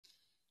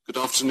Good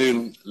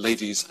afternoon,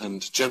 ladies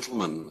and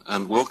gentlemen,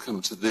 and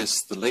welcome to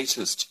this, the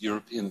latest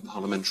European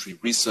Parliamentary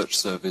Research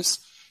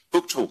Service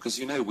book talk. As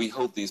you know, we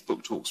hold these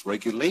book talks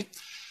regularly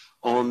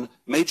on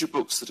major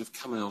books that have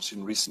come out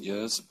in recent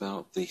years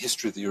about the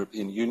history of the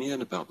European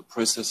Union, about the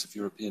process of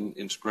European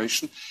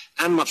integration,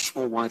 and much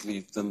more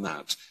widely than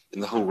that, in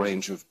the whole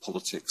range of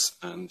politics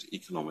and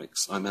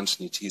economics. I'm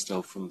Anthony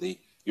Teasdale from the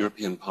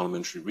European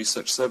Parliamentary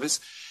Research Service,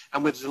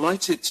 and we're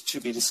delighted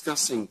to be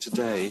discussing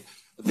today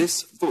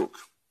this book,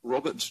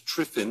 Robert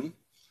Triffin,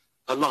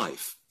 A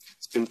Life.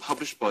 It's been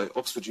published by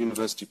Oxford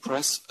University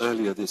Press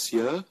earlier this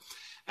year,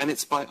 and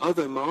it's by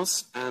Ivo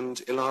Maes and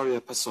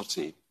Ilaria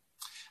Pasotti.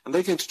 And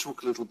they're going to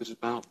talk a little bit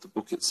about the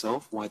book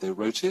itself, why they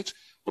wrote it,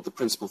 what the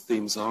principal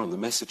themes are, and the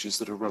messages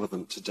that are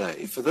relevant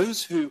today. For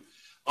those who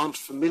aren't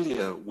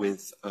familiar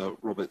with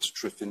Robert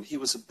Triffin, he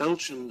was a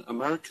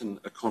Belgian-American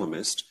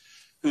economist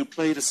who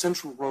played a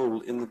central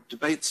role in the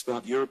debates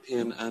about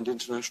European and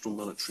international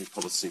monetary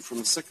policy from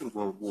the Second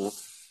World War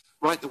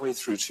right the way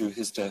through to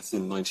his death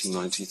in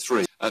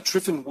 1993.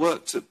 Triffin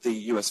worked at the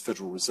US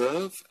Federal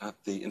Reserve,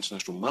 at the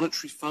International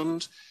Monetary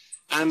Fund,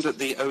 and at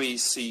the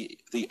OEEC,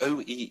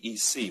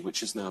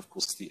 which is now, of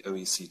course, the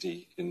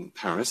OECD in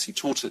Paris. He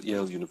taught at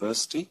Yale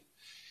University.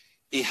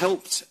 He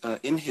helped,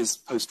 in his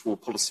post-war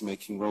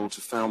policymaking role,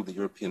 to found the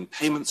European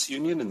Payments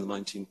Union in the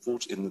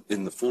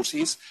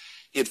 40s.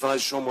 He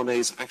advised Jean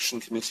Monnet's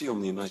Action Committee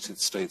on the United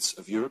States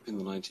of Europe in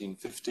the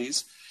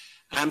 1950s.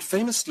 And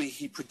famously,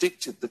 he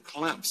predicted the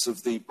collapse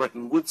of the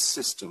Bretton Woods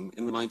system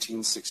in the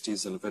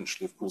 1960s and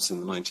eventually, of course,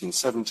 in the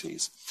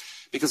 1970s.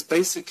 Because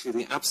basically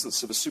the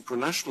absence of a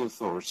supranational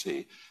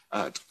authority,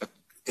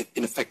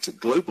 in effect at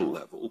global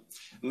level,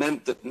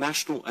 meant that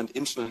national and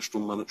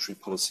international monetary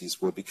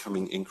policies were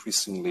becoming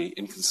increasingly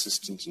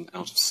inconsistent and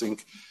out of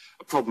sync,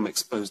 a problem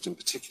exposed in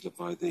particular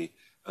by the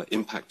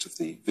impact of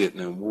the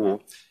Vietnam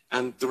War.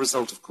 And the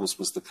result, of course,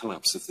 was the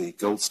collapse of the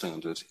gold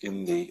standard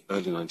in the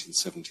early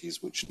 1970s,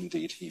 which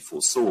indeed he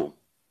foresaw.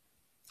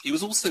 He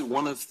was also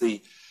one of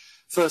the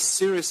first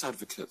serious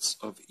advocates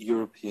of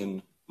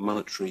European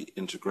monetary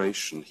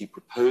integration. He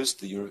proposed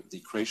the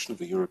creation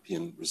of a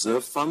European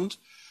Reserve Fund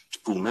to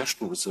pool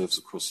national reserves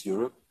across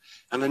Europe,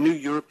 and a new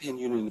European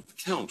Union of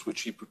account,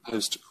 which he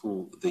proposed to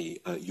call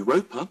the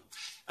Europa.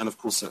 And of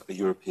course, a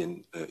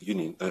European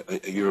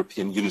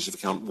unit of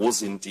account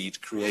was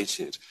indeed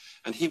created.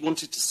 And he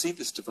wanted to see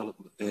this develop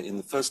in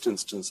the first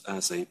instance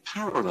as a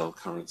parallel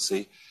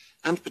currency,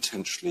 and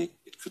potentially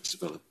it could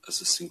develop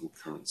as a single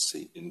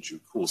currency in due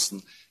course.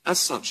 And as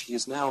such, he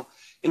is now,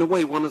 in a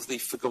way, one of the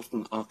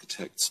forgotten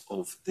architects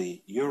of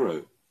the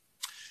euro.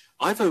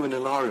 Ivo and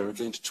Ilaria are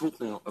going to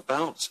talk now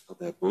about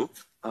their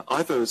book.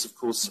 Ivo is, of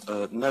course,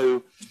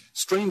 no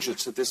stranger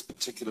to this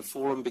particular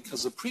forum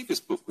because a previous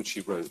book which he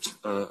wrote,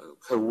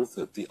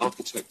 co-authored, The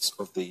Architects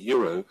of the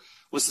Euro,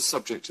 was the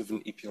subject of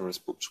an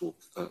EPRS Book Talk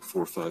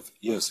 4 or 5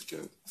 years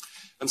ago.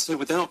 And so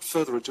without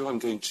further ado, I'm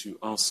going to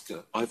ask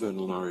Ivo and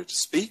Ilaria to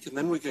speak, and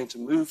then we're going to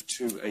move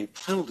to a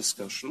panel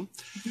discussion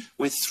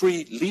with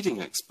 3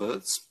 leading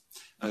experts,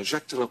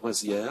 Jacques de la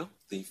Roisière,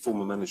 the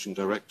former managing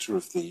director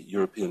of the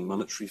European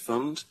Monetary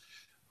Fund,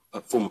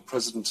 former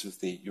president of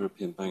the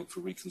European Bank for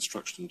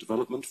Reconstruction and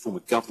Development, former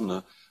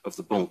governor of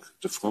the Banque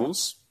de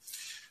France,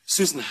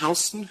 Susan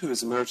Howson, who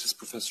is Emeritus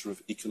Professor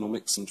of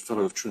Economics and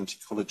Fellow of Trinity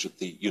College at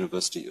the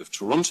University of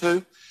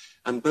Toronto,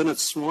 and Bernard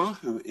Snoy,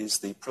 who is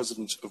the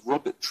president of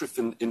Robert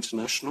Triffin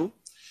International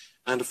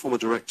and a former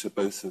director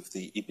both of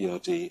the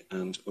EBRD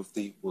and of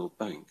the World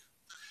Bank.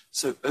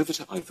 So over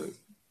to Ivo.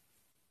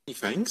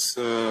 Thanks.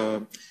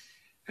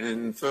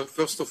 And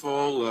first of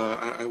all,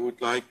 I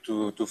would like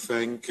to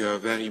thank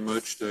very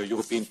much the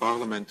European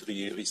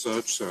Parliamentary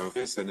Research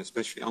Service and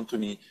especially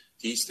Anthony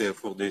Teasdale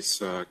for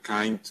this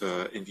kind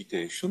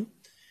invitation.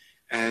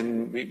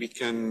 And we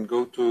can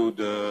go to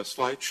the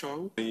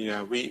slideshow.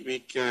 We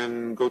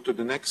can go to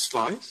the next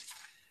slide.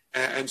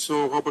 And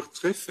so Robert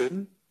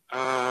Triffin,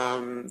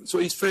 so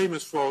he's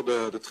famous for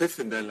the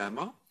Triffin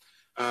dilemma,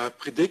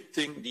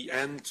 predicting the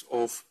end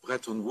of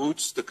Bretton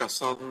Woods, the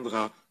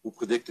Cassandra who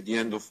predicted the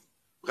end of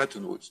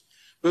Bretton Woods.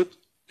 But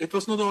it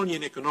was not only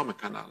an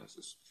economic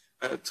analysis.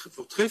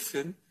 For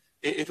Triffin,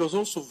 it was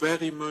also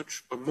very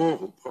much a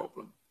moral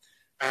problem.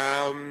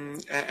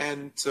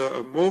 And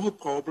a moral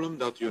problem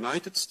that the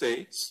United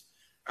States,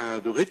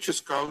 the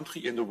richest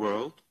country in the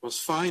world, was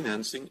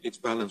financing its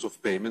balance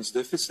of payments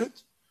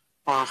deficit,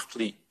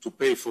 partly to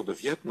pay for the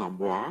Vietnam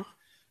War.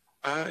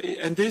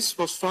 And this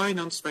was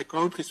financed by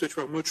countries which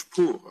were much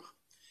poorer.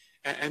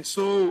 And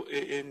so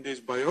in this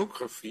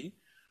biography,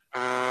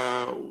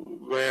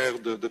 where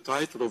the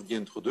title of the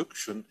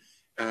introduction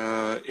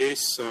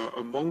is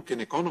A Monk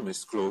in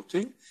Economist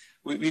Clothing,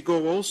 we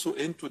go also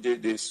into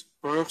this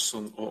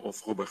person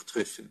of Robert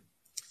Triffin.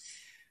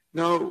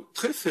 Now,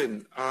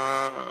 Triffin,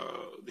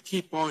 the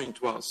key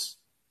point was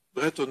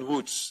Bretton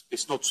Woods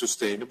is not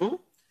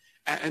sustainable,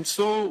 and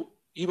so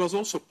he was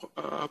also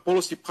a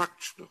policy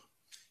practitioner.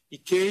 He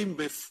came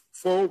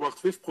forward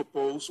with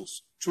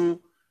proposals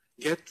to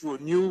get to a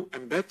new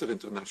and better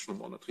international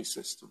monetary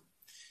system.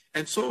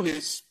 And so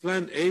his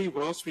plan A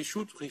was we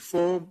should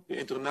reform the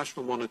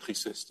international monetary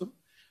system,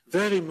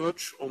 very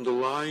much on the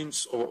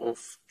lines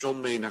of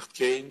John Maynard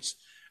Keynes,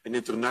 an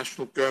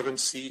international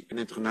currency, an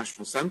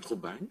international central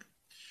bank.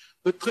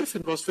 But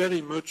Triffin was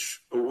very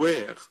much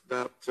aware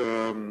that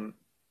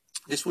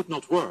this would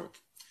not work,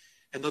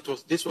 and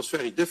this was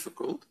very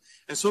difficult.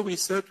 And so we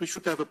said we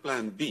should have a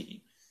plan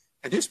B.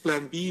 And his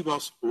plan B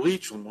was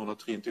regional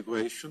monetary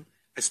integration,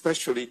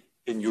 especially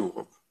in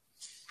Europe.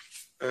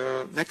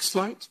 Next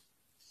slide.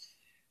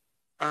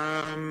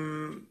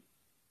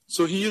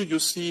 So here you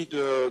see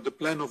the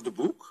plan of the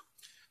book,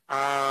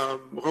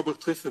 Robert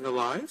Triffin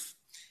alive,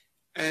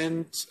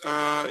 and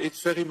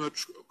it's very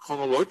much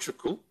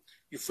chronological.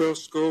 You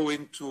first go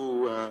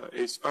into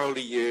his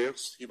early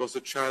years. He was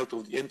a child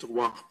of the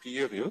interwar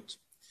period.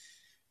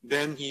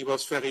 Then he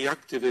was very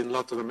active in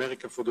Latin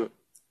America for the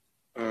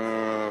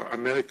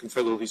American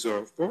Federal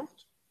Reserve Board.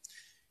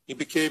 He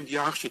became the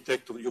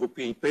architect of the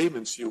European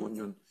Payments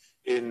Union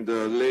in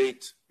the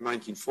late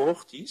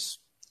 1940s.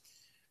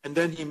 And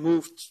then he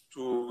moved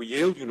to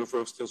Yale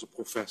University as a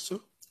professor,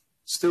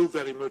 still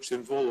very much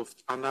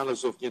involved in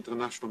analysis of the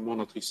international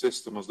monetary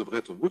system as the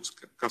Bretton Woods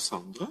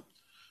Cassandra,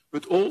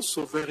 but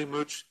also very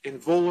much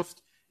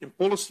involved in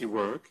policy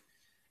work,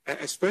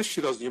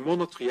 especially as the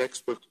monetary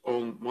expert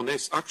on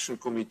Monnet's Action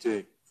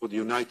Committee for the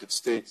United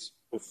States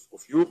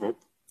of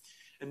Europe.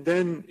 And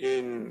then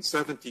in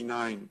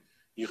 1979,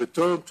 he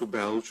returned to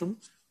Belgium,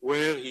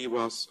 where he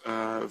was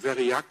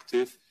very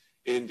active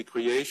in the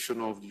creation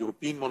of the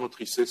European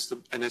monetary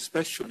system, and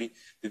especially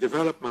the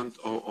development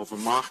of a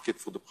market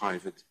for the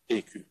private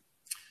EQ.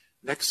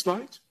 Next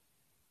slide.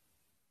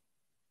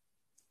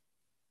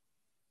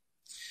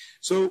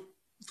 So,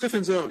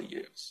 Triffin's early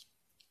years.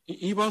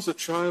 He was a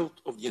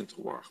child of the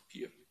interwar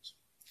period.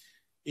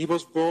 He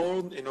was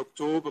born in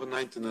October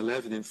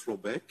 1911 in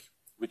Flobec,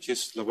 which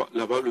is La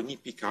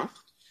Wallonie-Picard,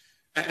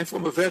 and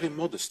from a very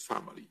modest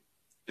family.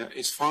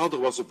 His father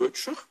was a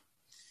butcher,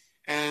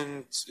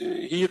 and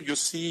here you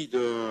see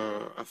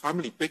a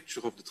family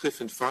picture of the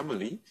Triffin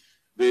family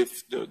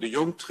with the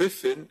young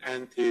Triffin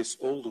and his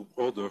older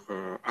brother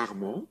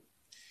Armand.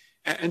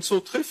 And so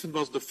Triffin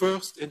was the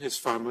first in his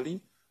family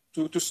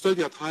to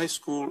study at high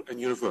school and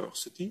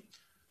university,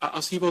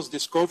 as he was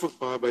discovered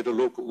by the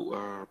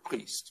local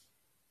priest.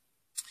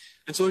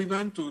 And so he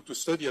went to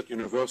study at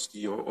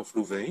University of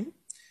Louvain,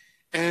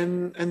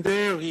 and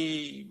there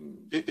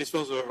this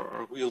was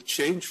a real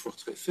change for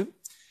Triffin.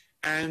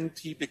 And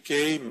he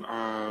became,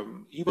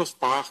 he was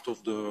part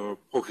of the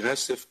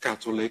progressive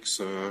Catholics,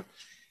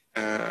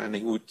 and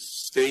he would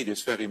stay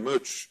this very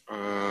much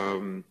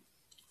for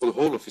the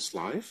whole of his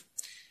life.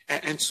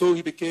 And so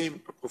he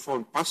became a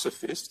profound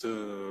pacifist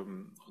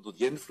under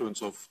the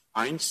influence of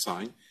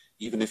Einstein,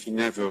 even if he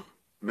never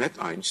met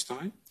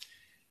Einstein.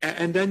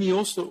 And then he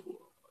was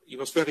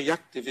very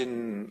active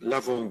in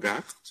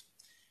l'avant-garde.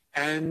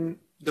 And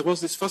there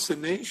was this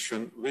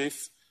fascination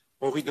with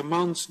Henri de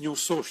Man's new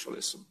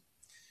socialism.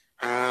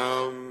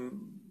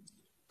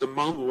 The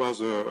man who was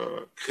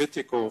a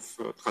critic of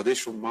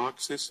traditional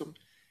Marxism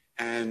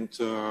and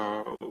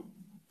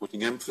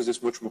putting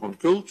emphasis much more on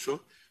culture,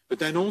 but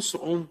then also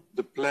on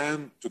the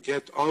plan to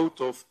get out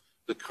of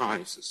the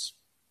crisis.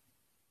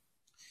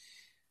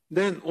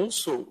 Then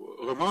also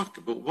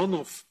remarkable, one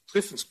of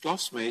Triffin's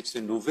classmates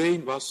in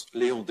Louvain was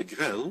Léon de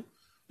Grelle.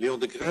 Léon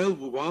de Grelle,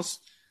 who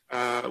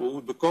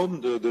would become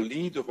the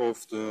leader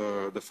of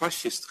the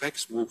fascist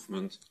Rex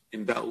movement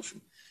in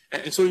Belgium.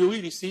 And so you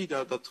really see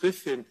that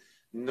Triffin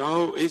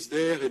now is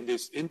there in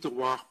this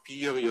interwar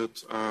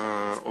period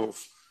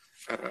of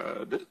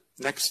the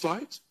next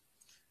slide.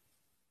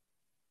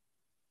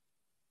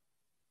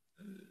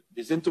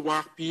 This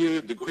interwar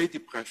period, the Great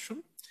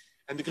Depression.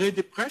 And the Great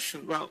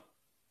Depression, well,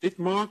 it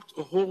marked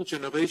a whole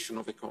generation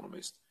of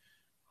economists.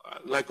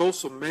 Like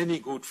also many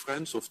good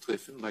friends of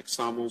Triffin, like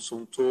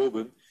Samuelson,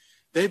 Tobin,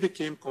 they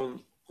became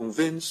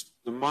convinced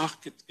the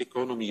market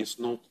economy is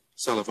not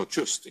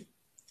self-adjusting.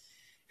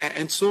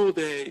 And so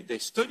they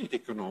studied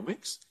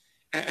economics,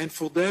 and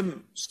for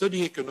them,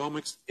 studying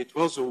economics, it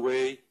was a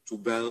way to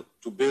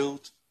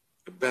build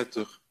a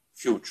better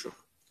future.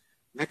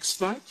 Next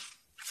slide.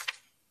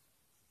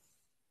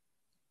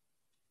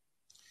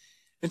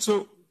 And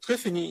so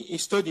Triffin, he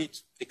studied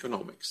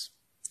economics.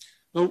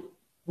 Now,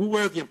 who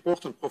were the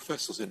important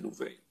professors in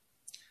Louvain?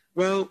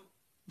 Well,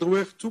 there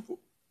were two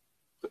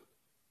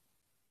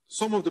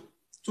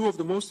of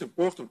the most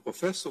important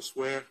professors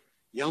were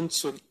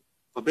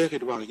Albert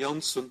Edouard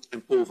Janssen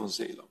and Paul van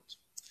Zeeland.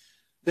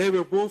 They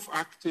were both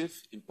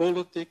active in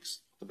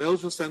politics, the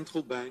Belgian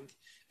Central Bank,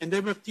 and they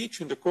were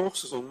teaching the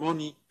courses on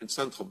money and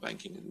central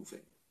banking in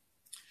Louvain.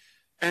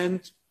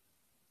 And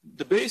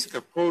the basic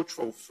approach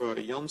of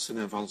Janssen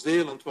and van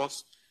Zeeland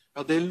was,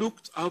 well, they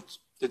looked at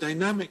the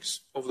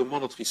dynamics of the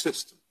monetary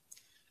system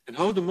and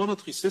how the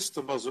monetary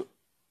system was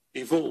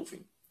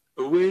evolving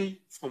away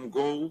from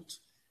gold,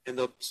 and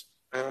that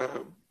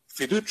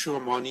fiduciary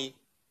money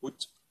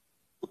would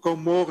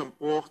become more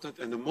important,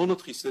 and the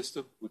monetary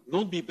system would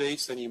not be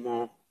based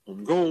anymore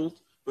on gold,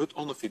 but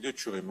on a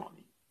fiduciary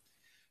money.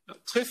 Now,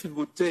 Triffin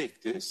would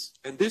take this,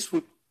 and this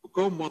would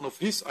become one of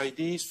his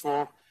ideas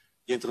for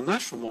the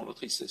international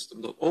monetary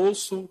system, that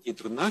also the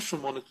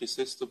international monetary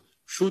system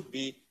should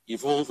be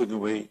evolving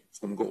away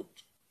from gold.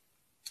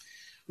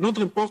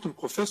 Another important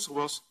professor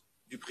was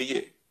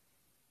Duprier.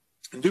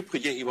 And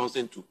Duprier, he was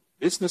into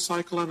business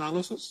cycle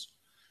analysis.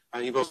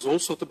 He was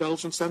also at the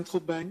Belgian Central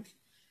Bank.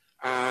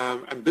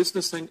 And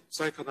business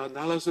cycle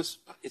analysis,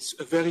 it's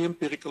a very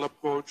empirical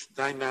approach,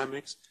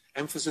 dynamics,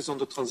 emphasis on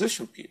the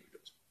transition period.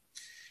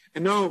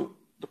 And now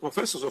the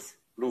professors of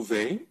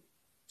Louvain,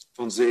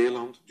 Van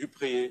Zeeland,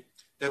 Duprier,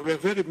 they were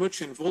very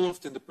much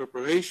involved in the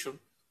preparation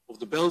of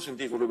the Belgian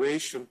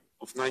devaluation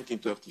of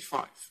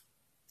 1935.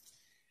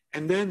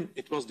 And then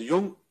it was the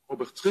young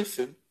Robert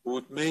Triffin who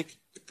would make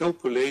the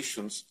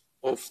calculations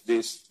of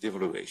this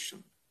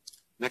devaluation.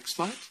 Next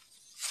slide.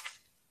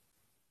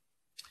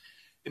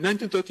 In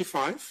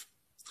 1935,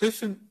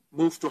 Triffin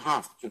moved to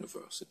Harvard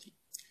University.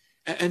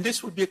 And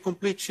this would be a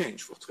complete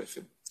change for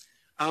Triffin.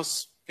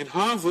 As in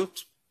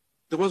Harvard,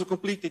 there was a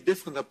completely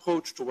different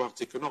approach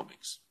towards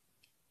economics.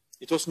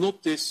 It was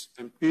not this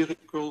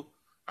empirical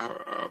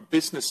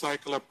business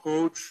cycle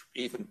approach.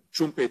 Even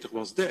Schumpeter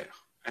was there.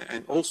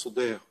 And also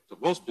there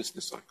was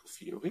business cycle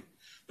theory.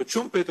 But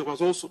Schumpeter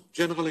was also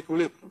general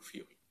equilibrium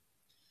theory.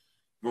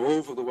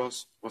 Moreover, there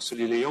was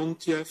Wassily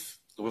Leontief,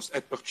 there was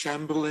Edward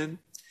Chamberlain.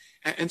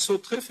 And so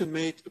Triffin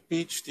made a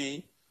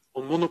PhD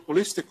on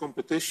monopolistic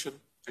competition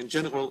and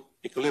general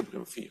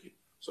equilibrium theory.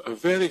 So a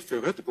very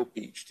theoretical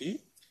PhD.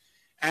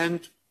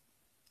 And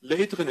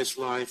later in his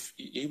life,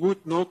 he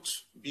would not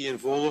be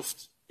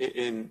involved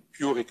in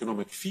pure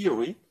economic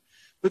theory,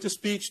 but his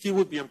PhD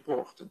would be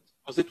important,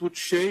 as it would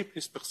shape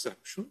his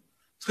perception.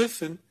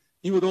 Triffin,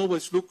 he would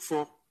always look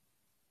for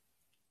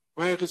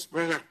where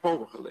are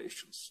power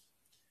relations.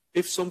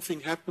 If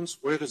something happens,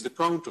 where is the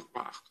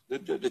counterpart,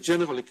 the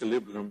general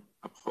equilibrium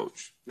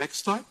approach.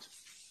 Next slide.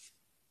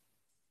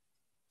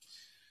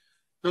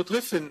 Now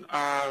Triffin,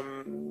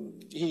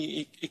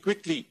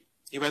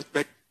 he went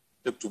back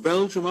to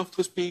Belgium after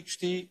his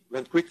PhD,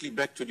 went quickly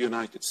back to the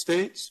United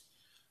States.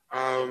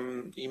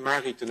 He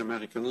married an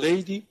American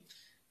lady.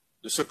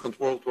 The Second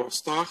World War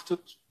started.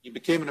 He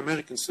became an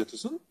American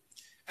citizen.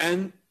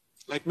 And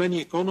like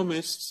many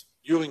economists,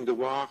 during the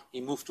war,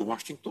 he moved to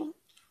Washington,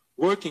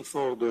 working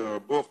for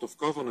the Board of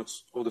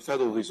Governors of the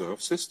Federal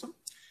Reserve System.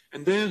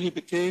 And there he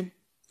became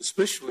the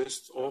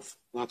specialist of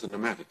Latin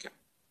America.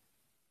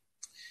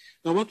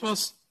 Now, what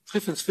was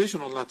Triffin's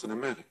vision on Latin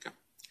America?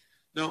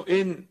 Now,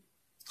 in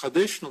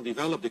traditional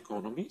developed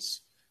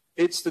economies,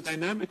 it's the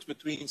dynamics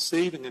between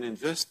saving and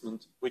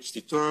investment which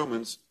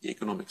determines the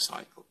economic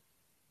cycle.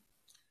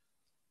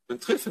 When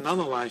Triffin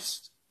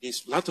analyzed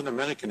these Latin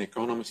American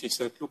economies, he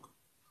said, look,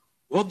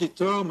 what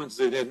determines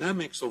the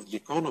dynamics of the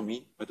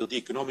economy, whether the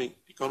economy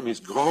is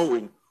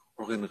growing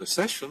or in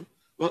recession?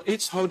 Well,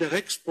 it's how their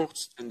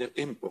exports and their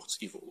imports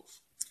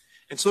evolve.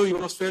 And so he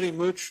was very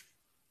much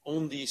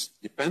on these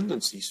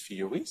dependencies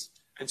theories,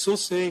 and so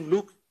saying,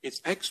 look, it's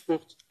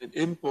exports and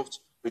imports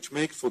which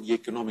make for the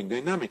economic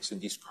dynamics in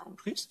these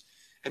countries.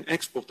 And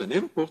export and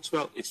imports,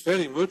 well, it's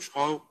very much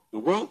how the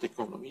world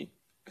economy,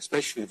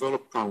 especially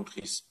developed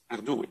countries,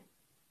 are doing.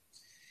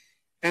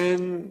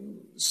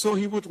 And so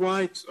he would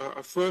write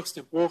a first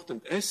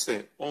important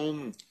essay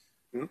on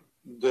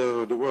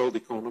the world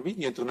economy,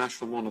 the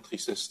international monetary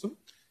system,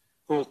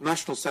 called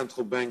National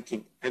Central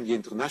Banking and the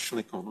International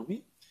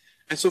Economy.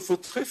 And so for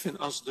Triffin,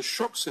 as the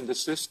shocks in the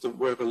system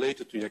were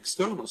related to the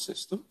external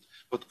system,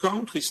 what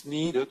countries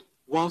needed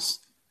was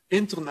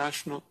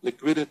international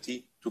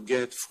liquidity to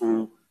get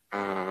through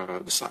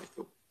the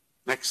cycle.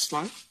 Next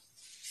slide.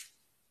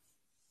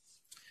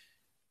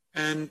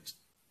 And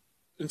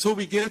so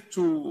we get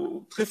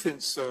to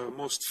Triffin's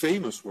most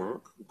famous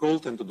work,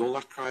 Gold and the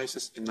Dollar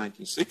Crisis in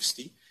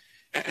 1960.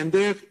 And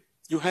there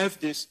you have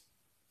this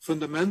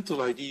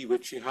fundamental idea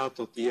which he had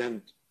at the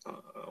end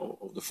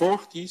of the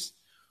 40s.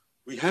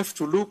 We have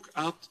to look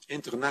at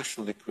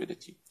international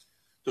liquidity.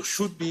 There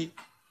should be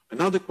an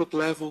adequate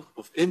level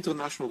of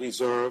international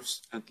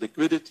reserves and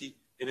liquidity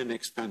in an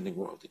expanding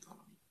world economy.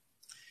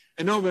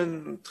 And now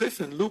when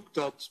Triffin looked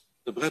at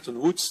the Bretton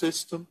Woods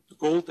system, the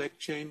gold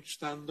exchange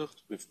standard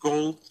with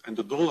gold and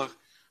the dollar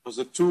as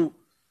the two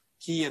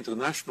key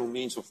international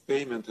means of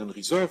payment and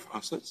reserve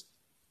assets,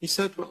 he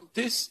said, well,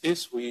 this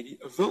is really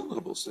a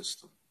vulnerable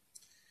system.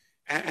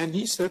 And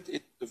he said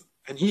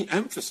and he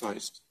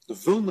emphasized the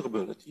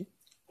vulnerability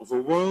of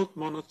a world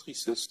monetary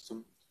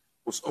system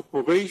whose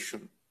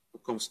operation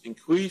becomes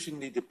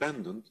increasingly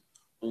dependent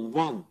on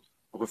one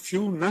or a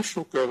few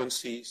national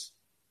currencies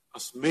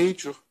as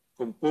major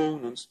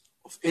components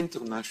of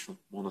international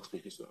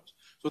monetary reserves.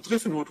 So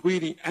Triffin would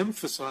really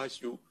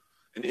emphasize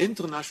an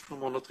international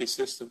monetary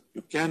system,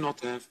 you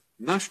cannot have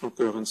national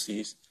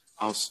currencies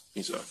as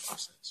reserve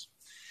assets.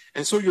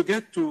 And so you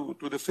get to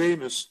the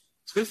famous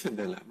Triffin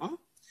dilemma.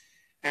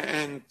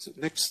 And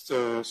next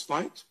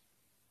slide.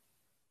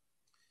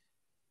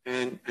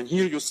 And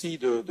here you see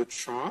the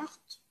chart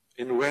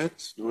in red,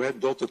 the red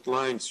dotted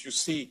lines. You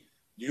see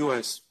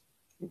US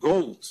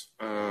gold,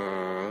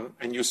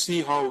 and you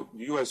see how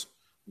US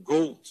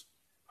gold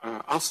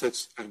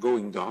assets are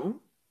going down.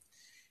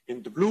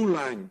 In the blue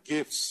line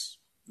gives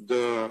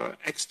the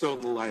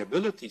external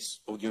liabilities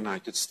of the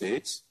United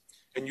States,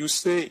 and you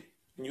see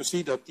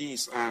that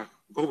these are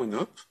going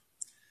up.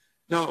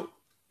 Now,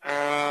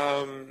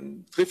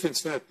 Triffin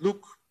said,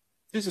 look,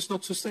 this is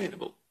not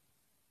sustainable.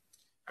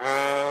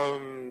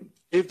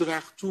 If there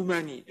are too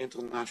many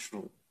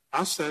international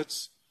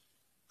assets,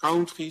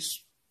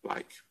 countries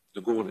like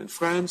de Gaulle in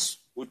France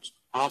would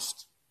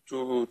ask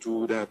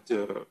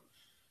that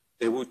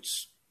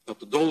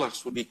the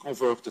dollars would be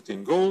converted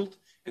in gold,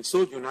 and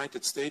so the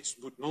United States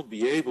would not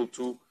be able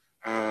to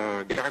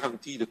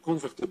guarantee the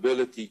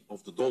convertibility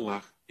of the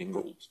dollar in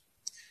gold.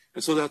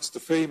 And so that's the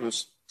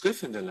famous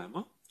Triffin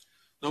dilemma.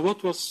 Now,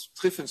 what was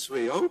Triffin's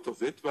way out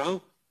of it?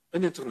 Well,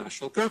 an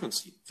international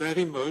currency,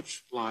 very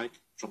much like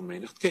John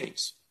Maynard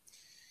Keynes.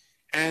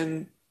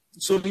 And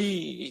so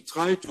he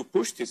tried to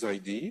push this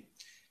idea,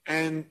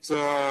 and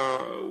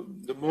an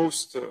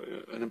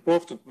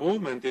important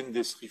moment in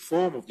this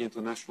reform of the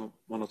international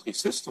monetary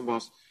system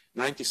was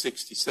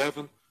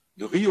 1967,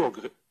 the Rio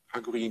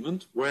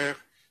Agreement, where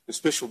the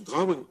special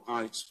drawing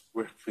rights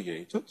were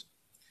created.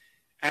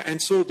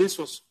 And so this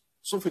was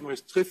something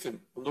with Triffin.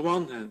 On the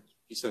one hand,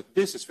 he said,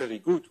 this is very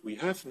good. We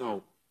have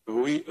now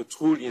a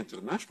truly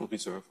international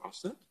reserve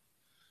asset.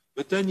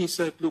 But then he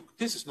said, look,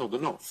 this is not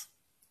enough.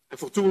 And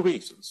for two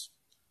reasons.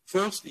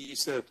 Firstly, he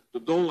said, the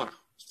dollar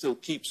still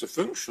keeps a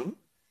function,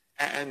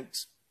 and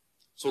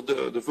so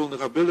the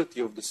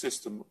vulnerability of the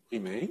system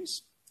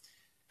remains.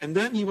 And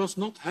then he was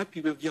not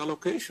happy with the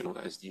allocation of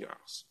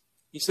SDRs.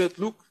 He said,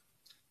 look,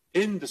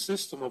 in the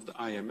system of the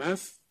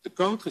IMF, the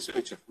countries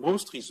which have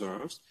most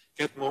reserves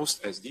get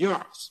most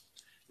SDRs.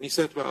 And he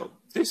said, well,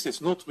 this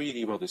is not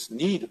really what is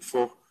needed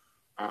for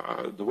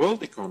the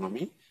world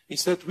economy. He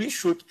said, we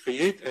should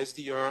create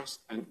SDRs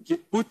and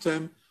put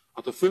them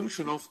at the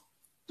function of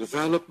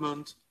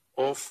development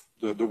of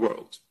the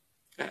world.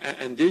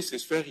 And this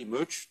is very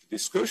much the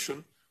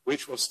discussion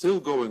which was still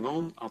going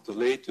on at the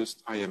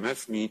latest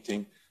IMF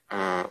meeting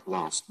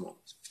last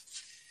month.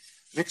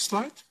 Next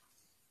slide.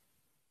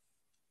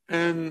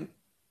 And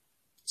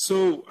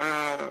so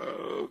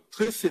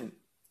Triffin,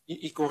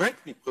 he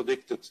correctly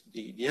predicted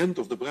the end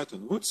of the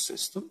Bretton Woods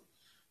system,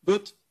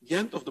 but the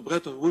end of the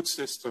Bretton Woods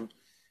system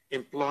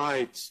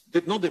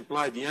did not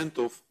imply the end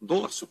of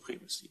dollar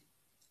supremacy.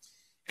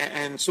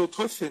 And so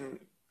Triffin,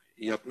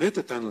 he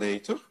admitted then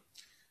later,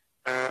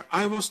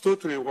 I was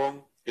totally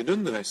wrong in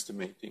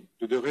underestimating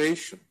the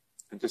duration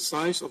and the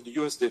size of the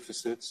US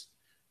deficits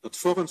that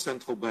foreign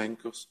central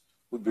bankers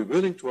would be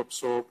willing to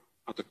absorb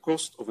at the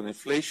cost of an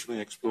inflationary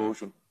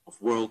explosion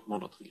of world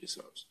monetary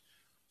reserves.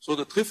 So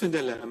the Triffin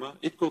dilemma,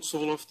 it got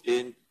solved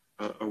in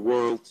a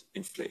world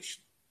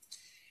inflation.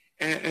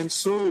 And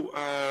so,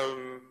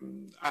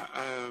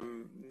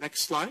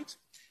 next slide.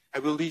 I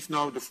will leave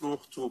now the floor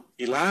to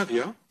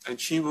Ilaria, and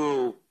she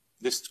will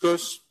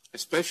discuss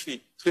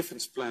especially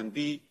Triffin's Plan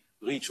B,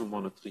 regional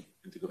monetary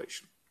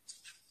integration.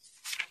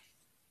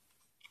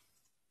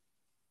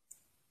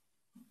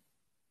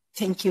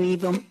 Thank you,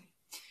 Ivo.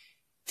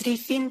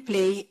 Triffin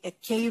played a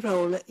key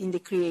role in the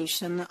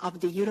creation of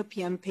the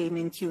European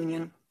Payment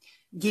Union.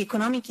 The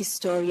economic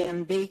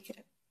historian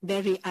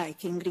Barry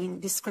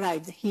Eichengreen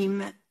described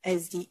him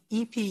as the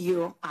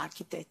EPU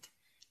architect,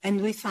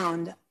 and we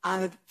found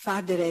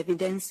further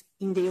evidence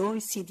in the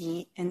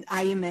OECD and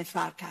IMF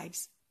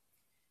archives.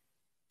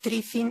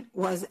 Triffin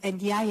was at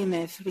the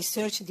IMF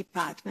Research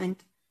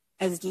Department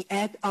as the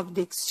head of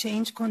the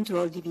Exchange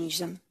Control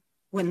Division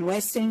when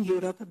Western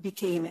Europe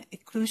became a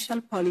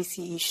crucial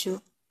policy issue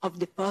of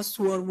the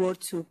post-World War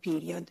II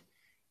period,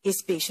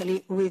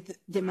 especially with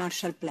the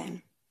Marshall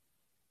Plan.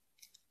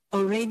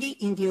 Already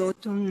in the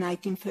autumn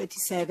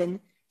 1937,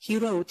 he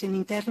wrote an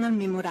internal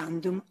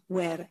memorandum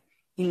where,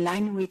 in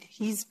line with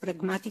his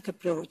pragmatic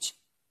approach,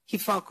 he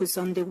focused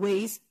on the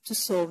ways to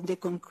solve the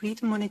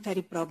concrete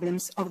monetary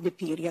problems of the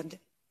period.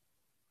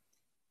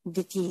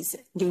 That is,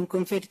 the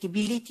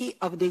inconvertibility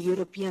of the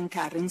European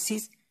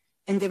currencies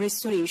and the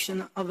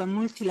restoration of a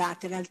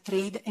multilateral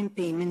trade and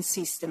payment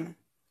system.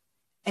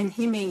 And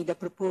he made a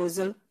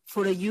proposal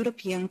for a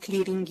European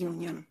clearing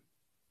union.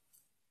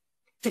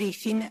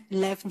 Triffin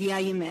left the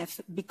IMF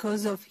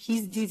because of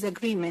his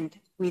disagreement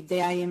with the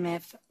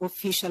IMF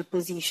official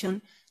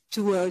position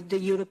toward the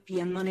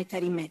European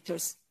monetary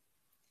matters.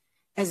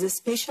 As a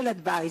special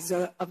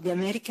advisor of the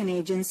American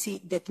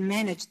agency that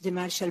managed the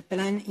Marshall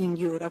Plan in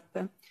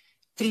Europe,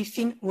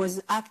 Triffin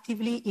was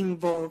actively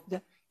involved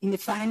in the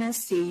final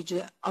stage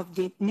of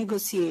the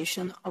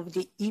negotiation of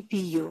the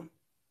EPU.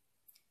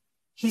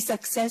 He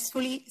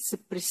successfully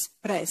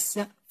pressed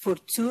for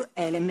two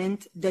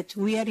elements that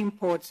were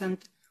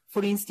important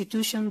for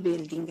institution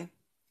building.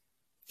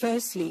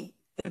 Firstly,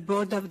 a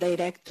board of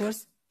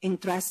directors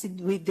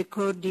entrusted with the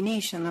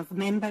coordination of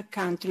member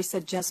countries'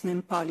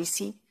 adjustment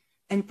policy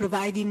and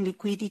providing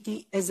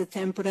liquidity as a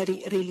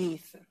temporary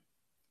relief.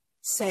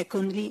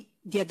 Secondly,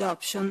 the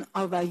adoption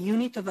of a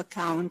unit of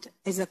account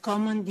as a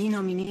common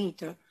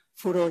denominator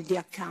for all the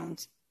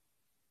accounts.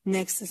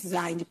 Next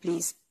slide,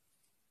 please.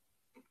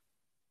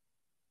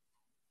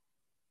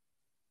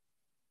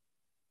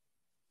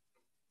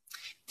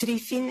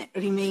 Triffin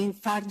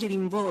remained further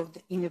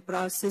involved in the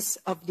process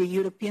of the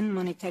European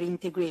monetary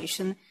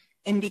integration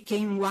and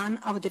became one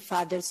of the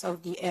fathers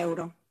of the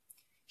euro.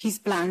 His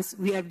plans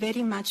were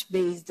very much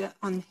based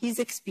on his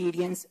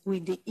experience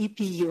with the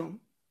EPU.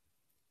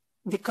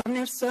 The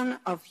cornerstone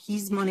of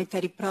his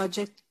monetary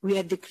project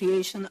were the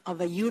creation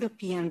of a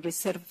European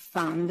Reserve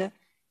Fund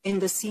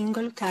and a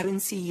single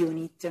currency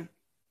unit.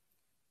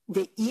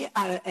 The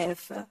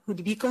ERF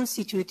would be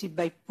constituted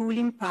by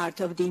pooling part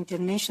of the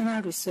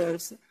international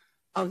reserves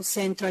of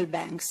central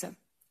banks.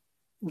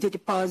 The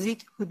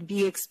deposit would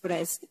be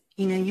expressed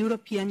in a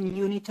European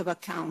unit of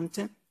account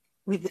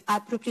with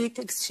appropriate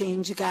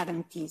exchange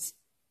guarantees.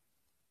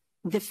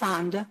 The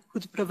fund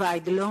would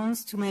provide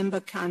loans to member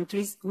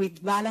countries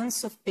with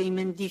balance of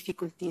payment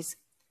difficulties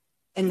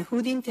and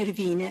would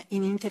intervene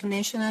in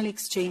international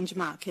exchange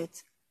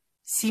markets,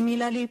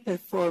 similarly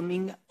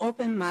performing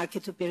open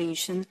market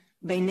operations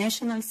by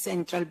national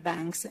central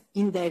banks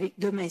in their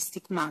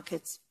domestic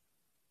markets.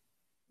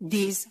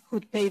 This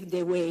would pave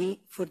the way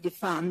for the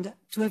fund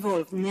to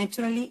evolve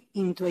naturally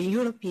into a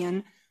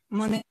European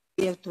monetary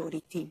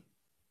authority.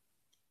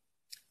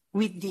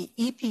 With the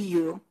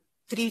EPU,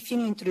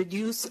 Triffin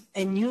introduced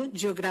a new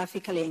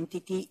geographical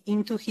entity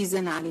into his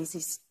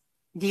analysis,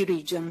 the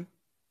region.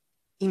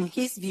 In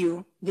his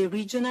view, the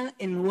regional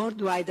and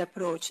worldwide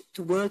approach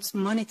towards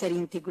monetary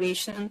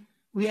integration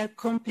were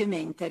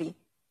complementary,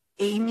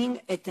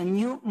 aiming at a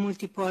new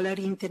multipolar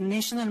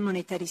international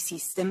monetary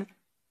system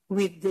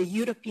with the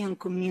European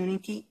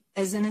community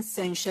as an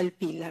essential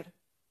pillar,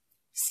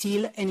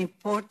 still an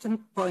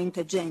important point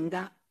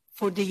agenda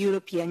for the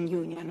European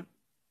Union.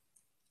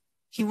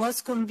 He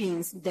was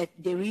convinced that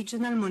the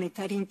regional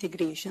monetary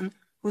integration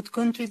would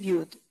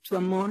contribute to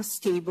a more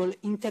stable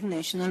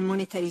international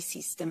monetary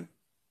system.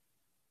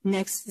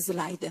 Next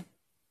slide.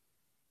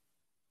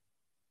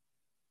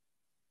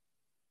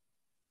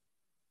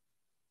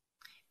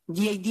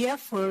 The idea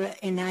for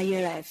an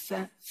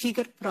IRF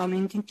figured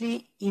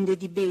prominently in the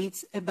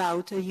debates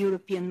about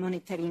European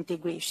monetary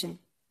integration.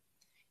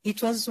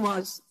 It was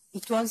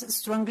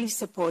strongly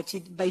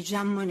supported by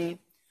Jean Monnet,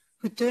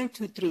 who turned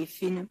to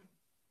Triffin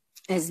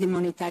as the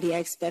monetary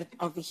expert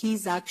of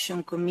his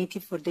Action Committee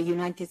for the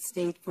United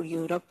States for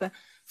Europe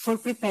for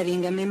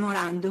preparing a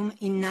memorandum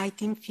in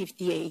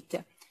 1958,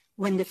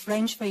 when the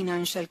French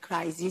financial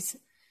crisis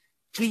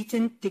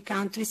threatened the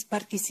country's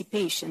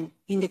participation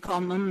in the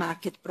common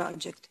market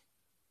project.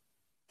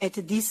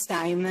 At this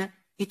time,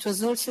 it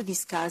was also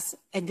discussed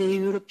at the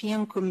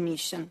European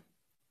Commission,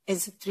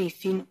 as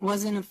Triffin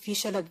was an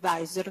official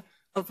advisor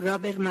of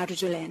Robert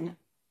Marjolaine.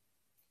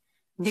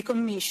 The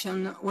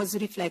Commission was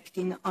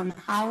reflecting on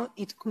how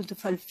it could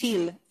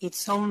fulfill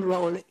its own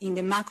role in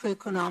the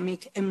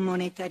macroeconomic and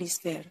monetary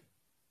sphere.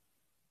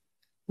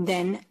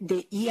 Then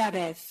the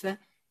ERF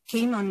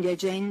came on the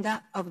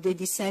agenda of the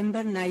December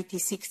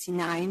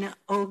 1969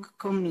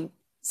 Hague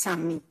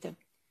Summit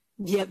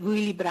via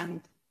Willy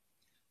Brandt,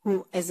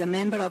 who, as a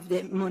member of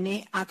the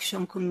Monnet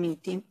Action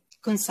Committee,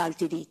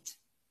 consulted it.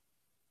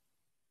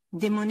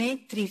 The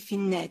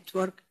Monnet-Triffin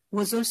network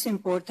was also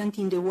important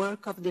in the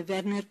work of the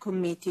Werner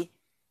Committee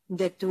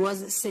that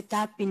was set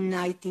up in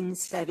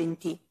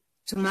 1970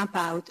 to map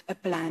out a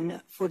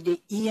plan for the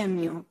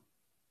EMU.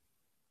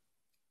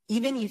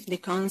 Even if the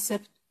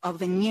concept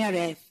of an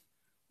ERF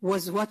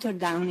was watered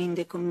down in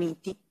the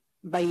committee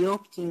by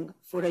opting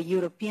for a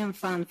European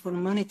Fund for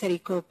Monetary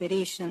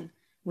Cooperation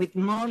with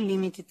more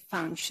limited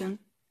function,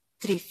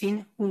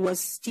 Triffin, who was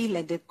still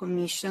at the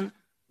Commission,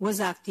 was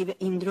active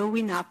in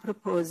drawing up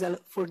proposals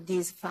for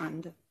this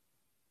fund.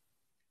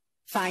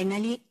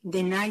 Finally,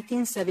 the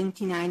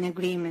 1979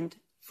 agreement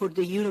for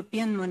the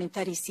European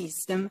monetary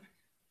system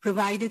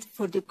provided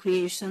for the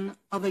creation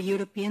of a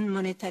European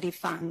monetary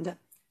fund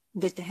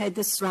that had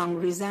a strong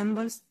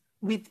resemblance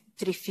with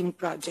the Triffin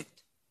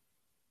project.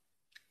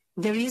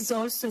 There is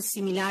also a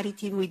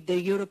similarity with the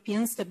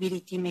European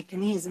Stability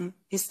Mechanism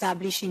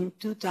established in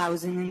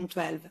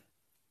 2012.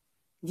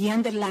 The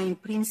underlying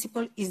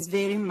principle is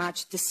very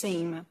much the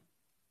same.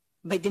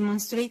 By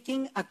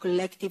demonstrating a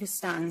collective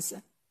stance,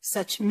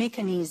 such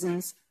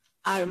mechanisms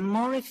are a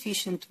more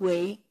efficient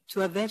way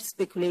to avert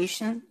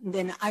speculation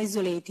than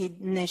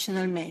isolated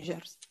national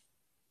measures.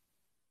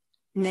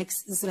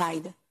 Next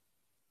slide.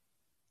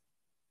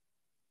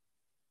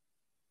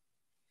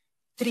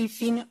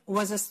 Triffin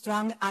was a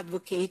strong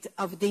advocate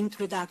of the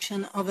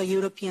introduction of a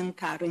European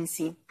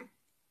currency.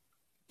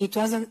 It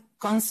was a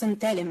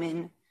constant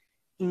element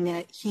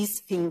in his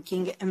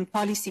thinking and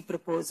policy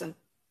proposal,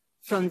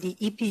 from the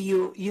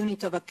EPU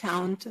unit of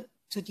account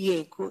to the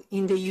ECU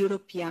in the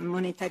European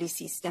monetary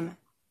system.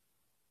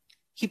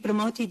 He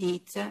promoted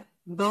it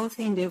both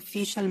in the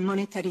official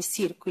monetary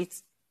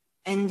circuits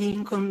and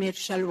in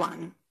commercial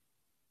one.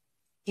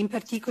 In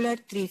particular,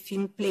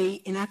 Triffin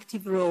played an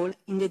active role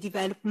in the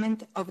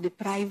development of the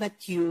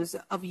private use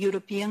of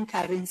European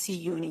currency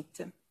unit.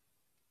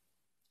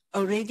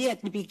 Already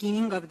at the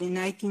beginning of the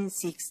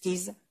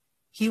 1960s,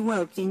 he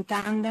worked in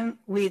tandem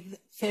with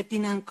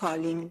Ferdinand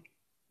Colling,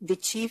 the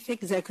chief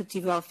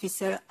executive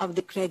officer of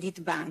the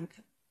Credit Bank,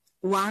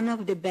 one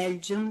of the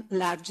Belgian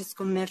largest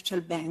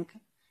commercial banks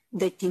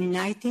that in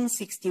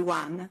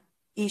 1961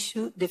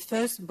 issued the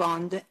first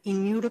bond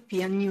in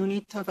European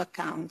unit of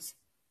accounts.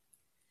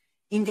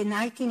 In the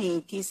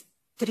 1980s,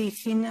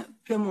 Triffin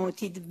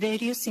promoted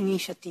various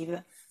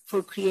initiatives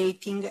for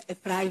creating a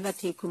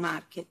private eco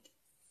market.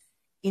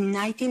 In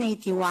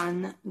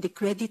 1981, the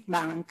Credit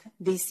Bank,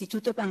 the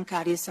Istituto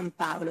Bancario San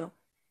Paolo,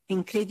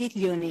 and Credit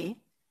Lyonnais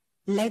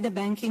led a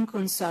banking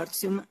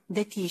consortium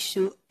that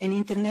issued an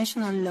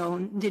international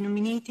loan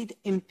denominated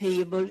and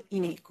payable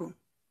in eco.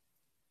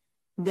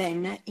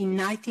 Then, in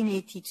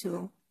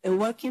 1982, a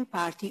working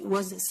party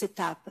was set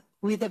up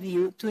with a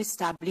view to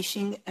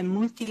establishing a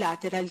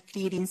multilateral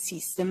clearing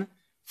system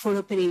for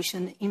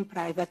operation in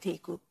private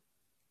eco.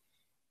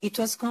 It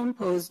was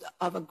composed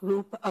of a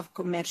group of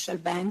commercial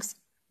banks,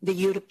 the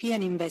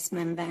European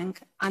Investment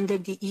Bank, under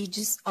the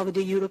aegis of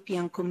the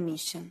European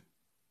Commission.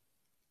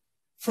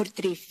 For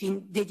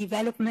Triffin, the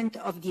development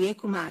of the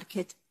eco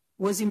market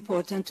was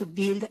important to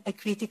build a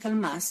critical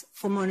mass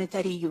for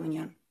monetary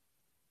union.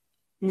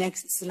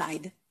 Next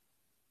slide.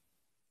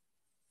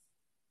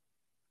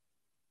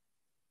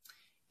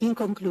 In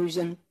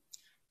conclusion,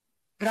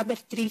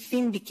 Robert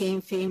Triffin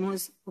became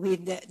famous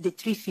with the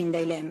Triffin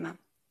dilemma,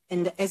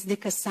 and as the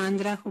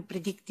Cassandra who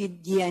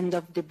predicted the end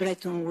of the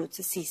Bretton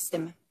Woods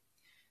system.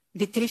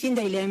 The Triffin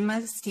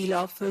dilemma still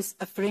offers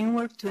a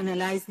framework to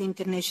analyze the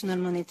international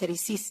monetary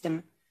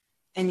system,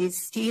 and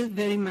is still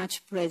very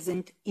much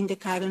present in the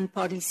current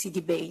policy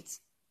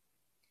debates.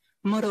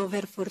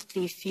 Moreover, for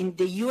Triffin,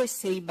 the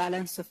USA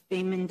balance of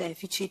payment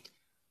deficit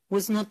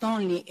was not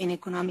only an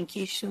economic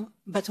issue,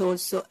 but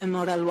also a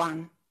moral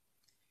one.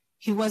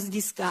 He was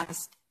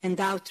disgusted and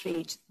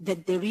outraged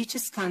that the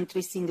richest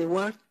countries in the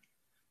world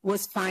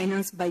was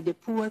financed by the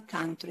poor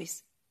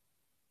countries.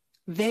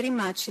 Very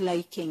much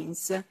like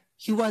Keynes,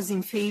 he was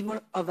in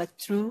favor of a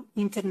true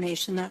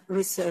international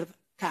reserve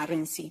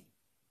currency.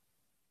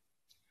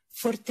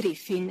 For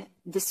Triffin,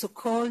 the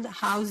so-called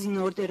housing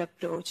order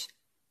approach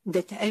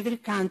that every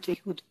country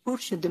would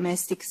push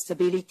domestic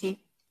stability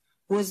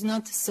was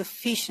not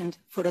sufficient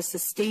for a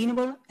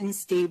sustainable and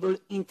stable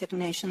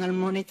international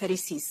monetary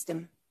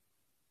system.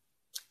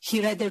 He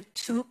rather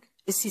took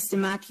a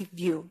systematic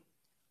view,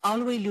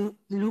 always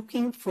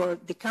looking for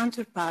the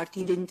counterpart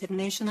in the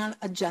international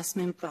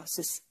adjustment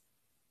process.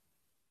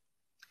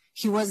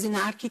 He was an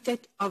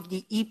architect of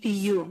the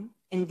EPU,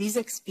 and this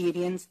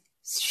experience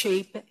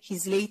shaped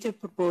his later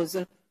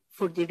proposal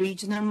for the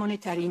regional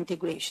monetary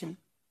integration.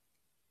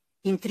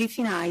 In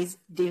Triffin's eyes,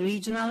 the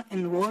regional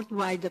and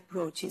worldwide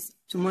approaches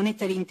to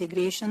monetary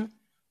integration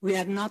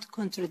were not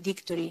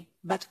contradictory,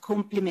 but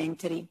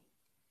complementary.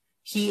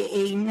 He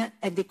aimed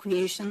at the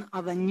creation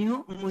of a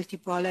new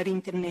multipolar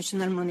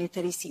international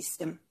monetary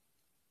system,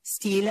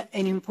 still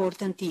an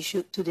important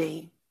issue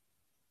today.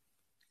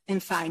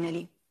 And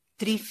finally,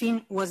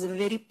 Triffin was a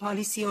very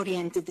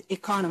policy-oriented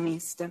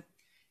economist.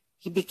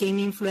 He became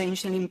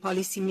influential in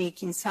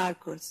policy-making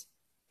circles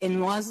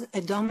and was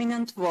a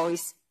dominant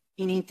voice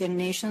in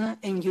international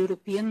and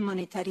European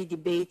monetary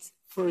debates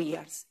for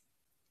years.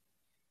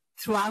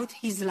 Throughout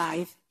his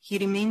life, he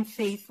remained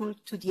faithful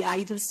to the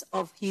ideals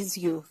of his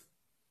youth.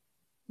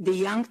 The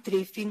young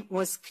Triffin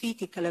was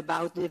critical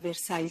about the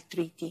Versailles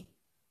Treaty,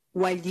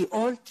 while the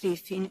old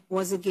Triffin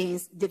was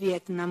against the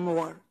Vietnam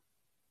War.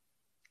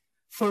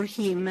 For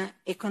him,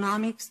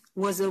 economics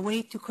was a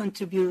way to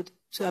contribute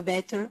to a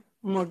better,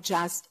 more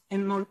just,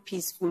 and more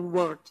peaceful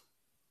world.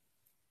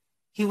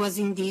 He was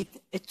indeed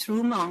a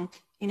true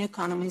monk in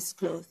economist's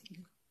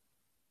clothing.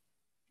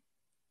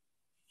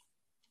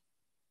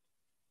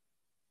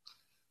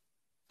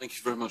 Thank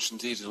you very much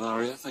indeed,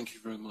 Ilaria. Thank you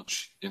very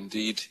much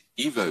indeed,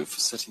 Ivo, for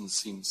setting the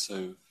scene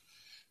so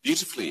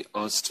beautifully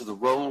as to the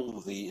role,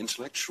 the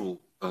intellectual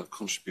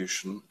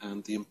contribution,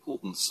 and the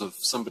importance of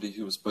somebody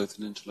who was both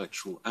an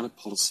intellectual and a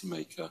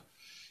policymaker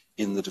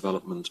in the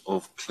development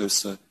of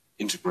closer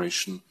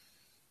integration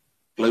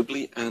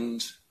globally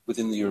and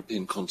within the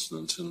European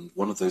continent, and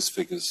one of those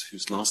figures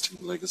whose lasting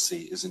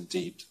legacy is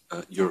indeed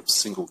Europe's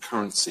single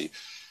currency.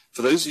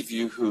 For those of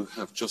you who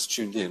have just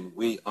tuned in,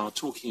 we are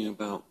talking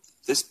about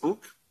this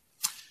book,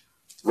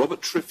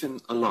 Robert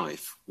Triffin, A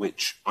Life,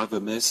 which Ivo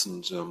Maes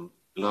and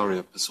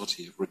Ilaria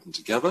Pasotti have written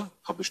together,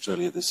 published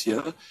earlier this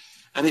year,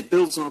 and it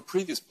builds on a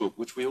previous book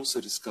which we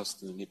also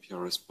discussed in an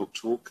EPRS Book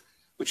Talk,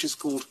 which is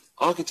called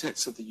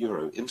Architects of the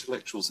Euro,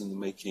 Intellectuals in the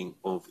Making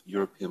of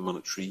European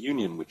Monetary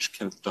Union, which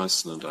Kenneth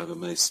Dyson and Ivo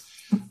Maes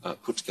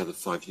put together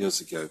 5 years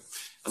ago.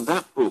 And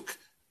that book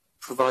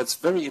provides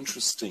very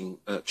interesting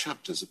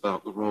chapters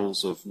about the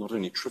roles of not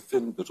only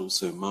Triffin, but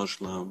also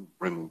Magellan,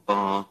 Raymond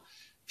Barre,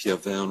 Pierre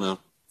Werner,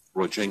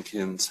 Roy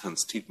Jenkins,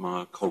 Hans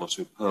Tietmeyer,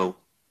 Carlotto Perl,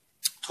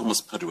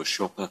 Thomas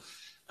Padua-Schoppe,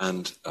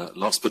 and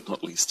last but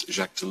not least,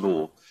 Jacques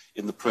Delors,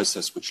 in the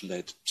process which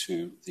led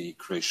to the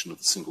creation of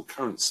the single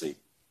currency.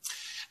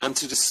 And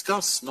to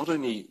discuss not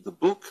only the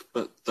book,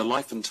 but the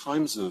life and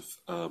times of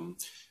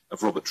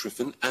Robert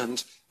Triffin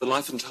and the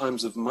life and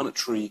times of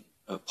monetary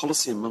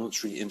policy and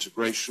monetary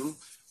integration,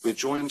 we're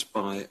joined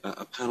by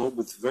a panel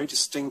with a very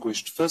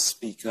distinguished first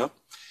speaker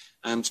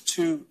and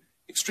two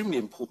extremely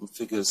important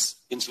figures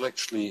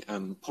intellectually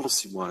and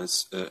policy-wise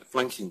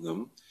flanking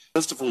them.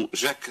 First of all,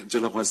 Jacques de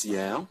la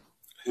Rosière,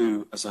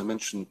 who, as I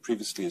mentioned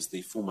previously, is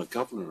the former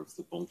governor of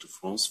the Banque de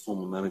France,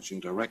 former managing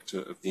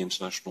director of the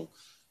International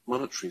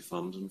Monetary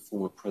Fund, and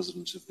former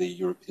president of the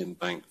European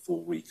Bank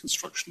for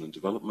Reconstruction and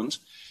Development.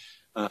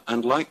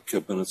 And like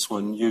Bernard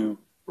Swan, knew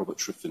Robert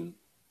Triffin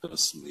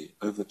personally.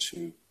 Over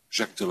to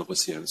Jacques de la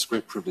Rosière. It's a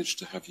great privilege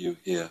to have you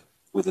here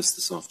with us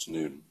this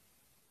afternoon.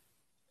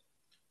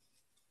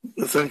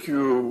 Thank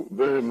you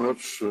very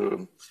much.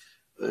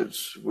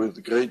 It's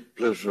with great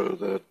pleasure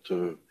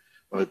that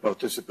I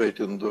participate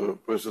in the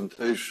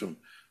presentation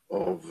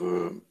of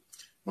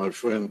my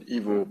friend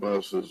Ivo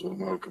Maes'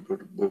 remarkable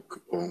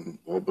book on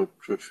Robert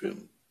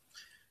Triffin.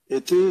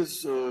 It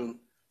is an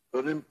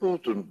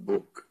important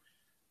book,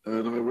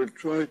 and I will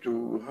try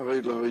to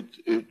highlight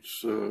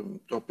its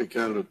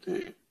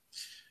topicality.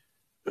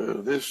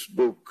 This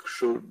book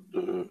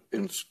should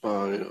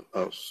inspire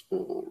us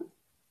all.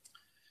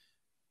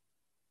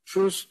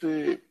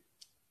 Firstly,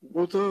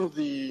 what are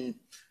the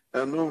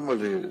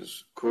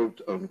anomalies, quote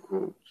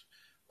unquote,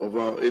 of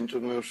our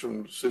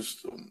international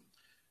system,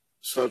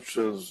 such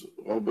as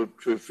Robert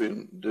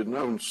Triffin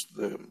denounced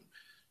them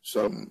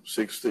some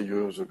 60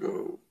 years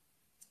ago?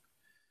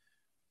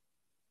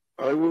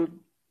 I would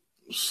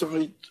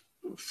cite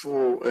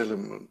 4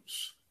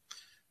 elements.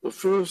 The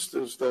first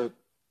is that,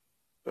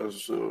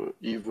 as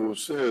Ivo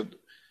said,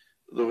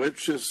 the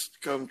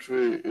richest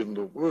country in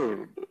the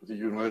world, the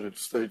United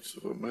States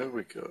of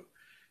America,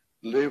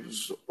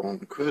 lives on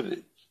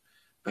credit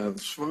and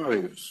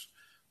thrives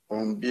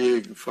on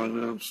being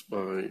financed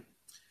by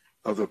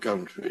other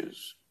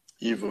countries,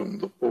 even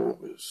the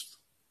poorest.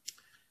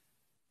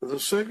 The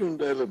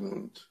second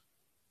element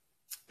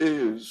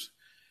is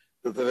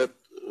that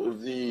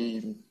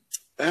the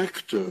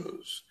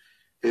actors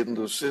in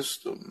the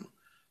system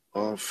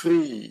are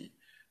free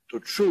to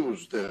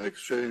choose their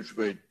exchange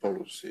rate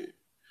policy.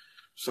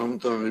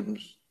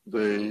 Sometimes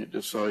they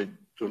decide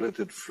to let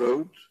it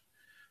float,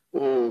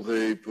 or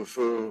they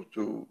prefer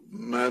to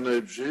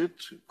manage it,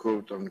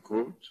 quote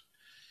unquote,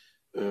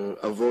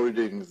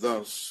 avoiding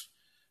thus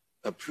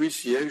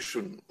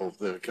appreciation of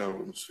their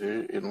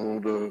currency in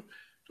order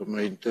to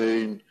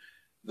maintain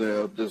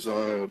their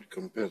desired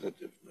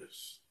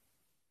competitiveness.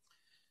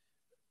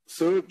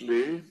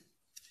 Thirdly,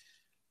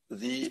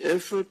 the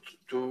effort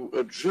to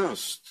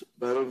adjust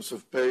balance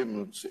of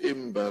payments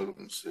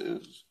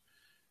imbalances,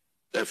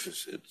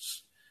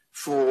 deficits,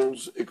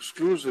 falls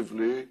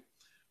exclusively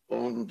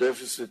on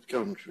deficit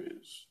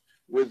countries,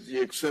 with the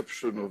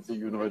exception of the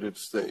United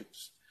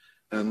States,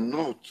 and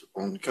not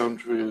on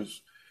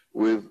countries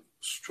with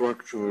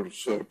structural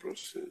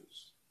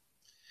surpluses.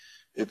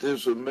 It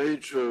is a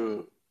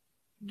major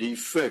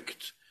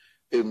defect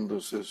in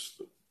the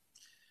system.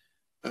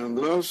 And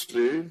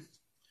lastly,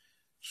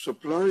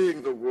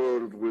 supplying the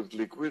world with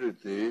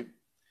liquidity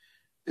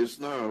is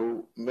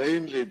now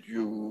mainly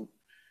due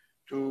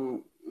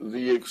to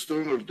the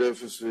external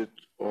deficit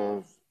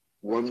of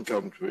one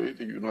country,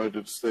 the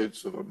United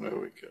States of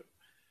America,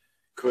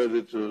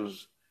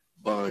 creditors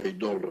by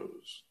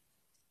dollars.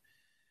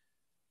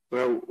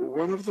 Now,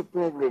 one of the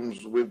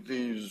problems with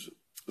these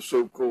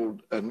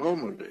so-called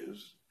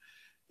anomalies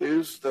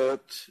is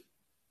that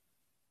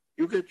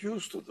you get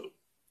used to them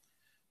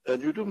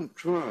and you don't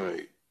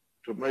try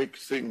to make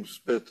things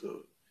better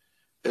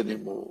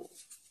anymore.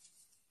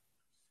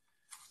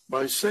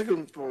 My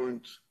second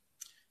point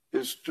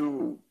is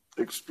to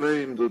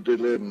explain the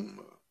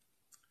dilemma.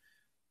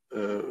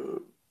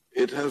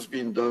 It has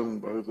been done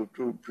by the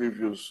 2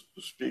 previous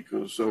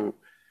speakers, so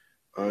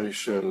I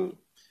shall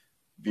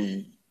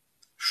be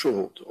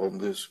short on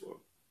this one.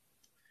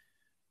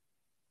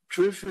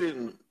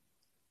 Triffin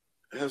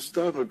has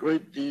done a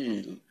great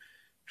deal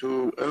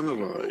to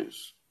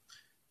analyze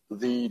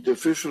the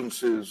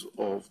deficiencies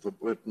of the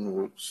Bretton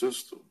Woods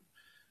system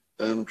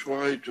and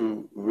try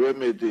to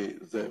remedy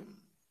them.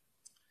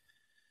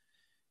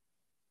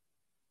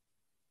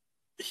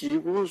 He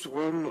was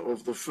one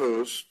of the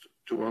first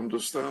to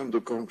understand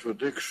the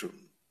contradiction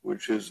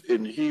which is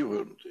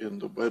inherent in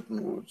the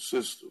Bretton Woods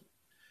system,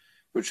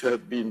 which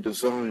had been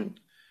designed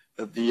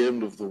at the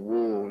end of the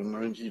war in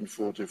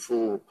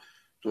 1944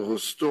 to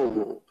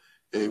restore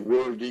a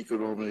world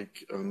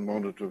economic and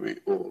monetary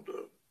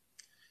order.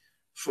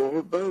 For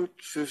about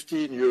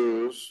 15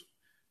 years,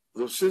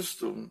 the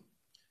system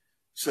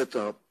set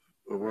up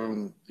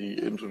around the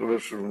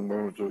International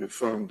Monetary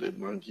Fund in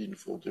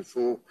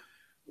 1944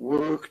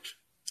 worked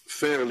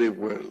fairly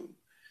well.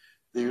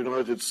 The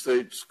United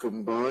States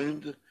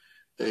combined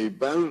a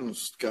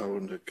balanced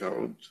current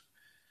account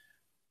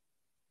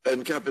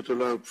and capital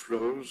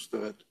outflows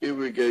that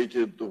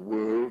irrigated the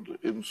world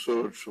in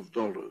search of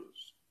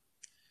dollars.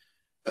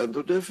 And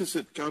the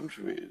deficit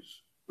countries,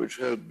 which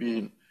had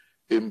been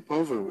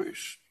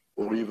impoverished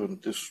or even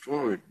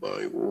destroyed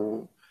by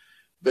war,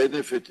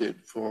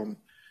 benefited from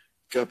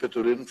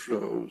capital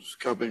inflows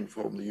coming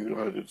from the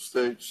United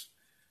States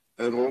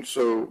and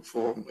also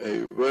from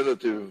a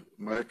relative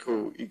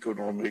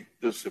macroeconomic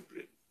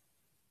discipline.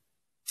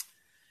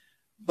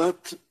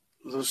 But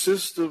the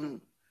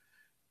system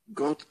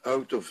got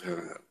out of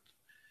hand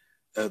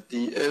at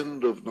the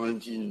end of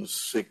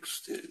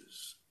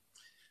 1960s,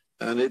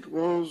 and it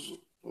was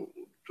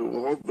to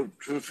Robert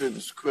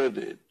Triffin's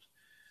credit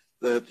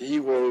that he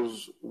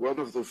was one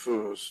of the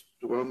first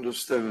to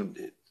understand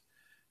it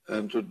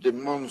and to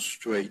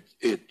demonstrate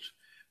it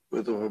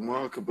with a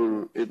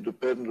remarkable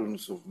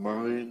independence of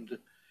mind,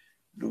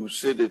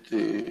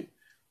 lucidity,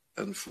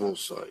 and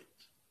foresight.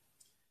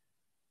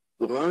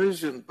 The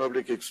rise in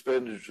public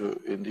expenditure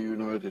in the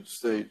United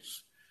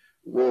States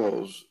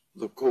was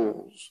the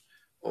cause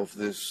of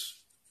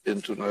this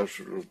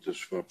international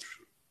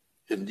disruption.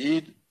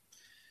 Indeed,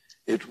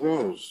 it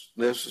was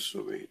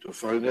necessary to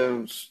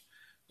finance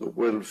the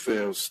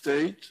welfare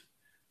state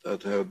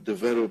that had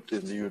developed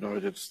in the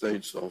United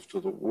States after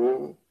the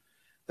war,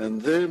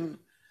 and then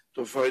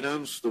to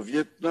finance the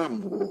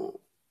Vietnam War,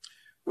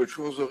 which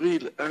was a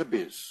real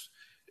abyss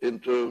in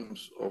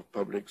terms of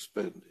public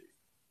spending.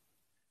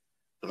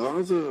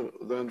 Rather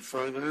than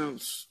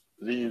finance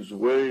these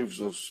waves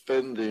of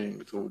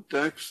spending through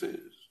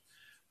taxes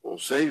or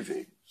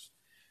savings,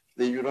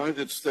 the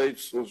United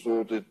States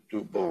resorted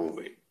to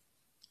borrowing.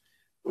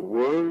 The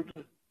world,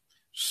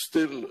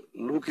 still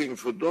looking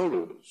for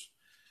dollars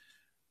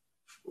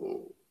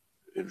for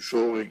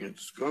ensuring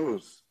its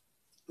growth,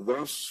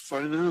 thus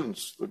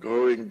financed the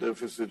growing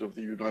deficit of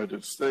the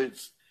United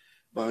States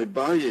by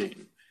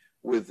buying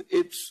with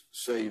its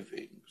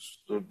savings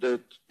the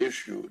debt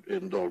issued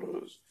in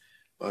dollars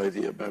by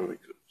the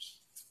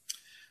Americans.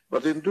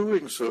 But in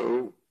doing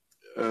so,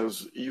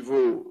 as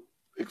Ivo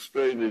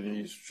explained in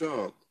his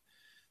chart,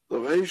 the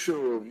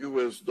ratio of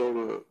US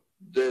dollar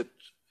debt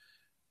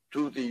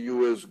to the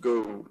US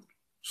gold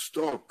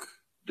stock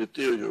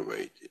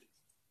deteriorated.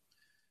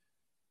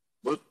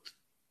 But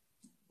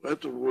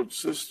Bretton Woods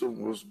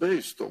system was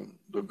based on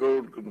the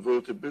gold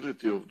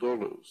convertibility of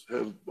dollars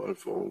held by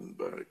foreign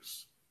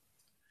banks.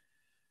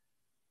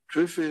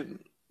 Triffin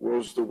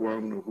was the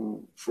one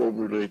who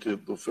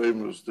formulated the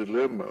famous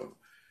dilemma,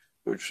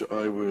 which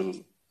I will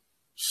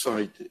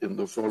cite in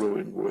the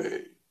following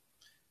way.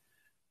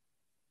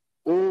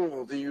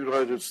 Or the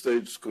United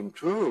States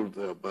controlled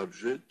their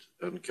budget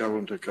and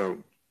current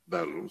account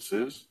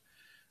balances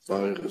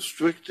by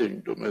restricting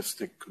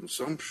domestic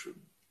consumption,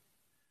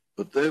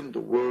 but then the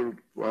world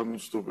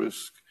runs the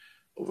risk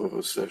of a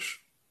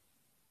recession.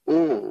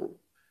 Or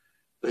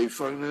they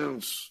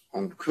finance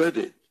on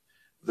credit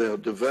their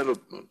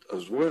development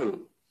as well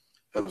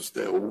as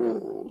their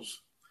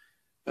wars,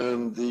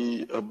 and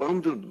the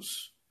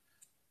abundance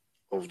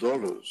of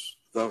dollars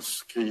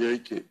thus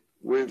created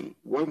will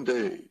one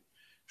day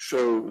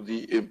show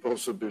the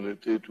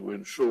impossibility to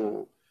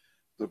ensure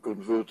the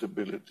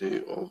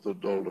convertibility of the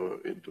dollar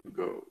into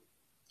gold.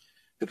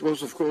 It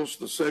was, of course,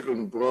 the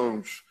second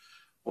branch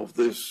of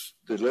this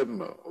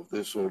dilemma, of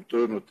this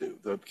alternative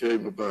that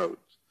came about.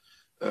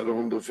 And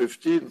on the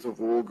 15th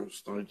of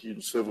August,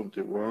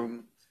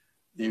 1971,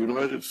 the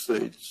United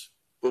States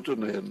put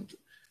an end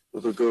to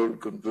the gold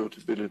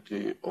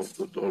convertibility of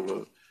the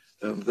dollar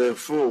and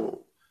therefore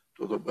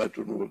to the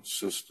Bretton Woods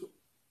system.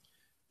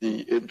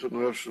 The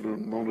international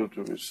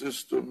monetary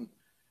system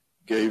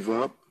gave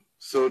up,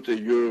 30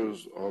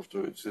 years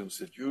after its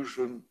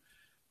institution,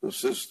 the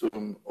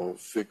system of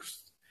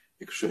fixed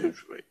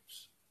exchange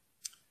rates.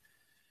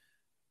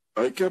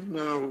 I come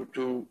now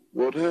to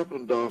what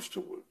happened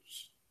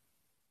afterwards.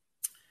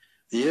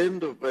 The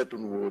end of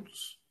Bretton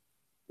Woods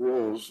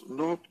was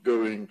not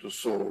going to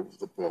solve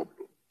the problems.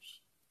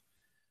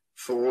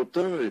 For a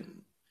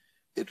time,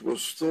 it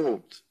was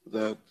thought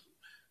that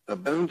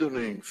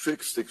abandoning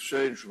fixed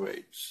exchange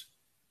rates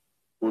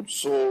would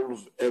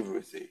solve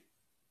everything.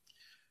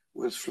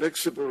 With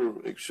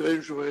flexible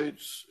exchange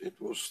rates, it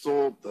was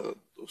thought that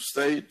the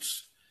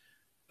states,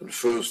 and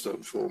first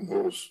and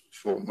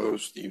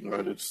foremost the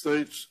United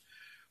States,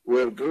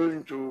 were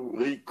going to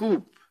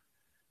recoup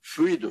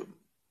freedom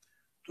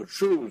to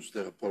choose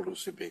their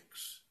policy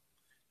mix.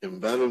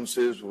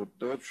 Imbalances would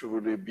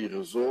naturally be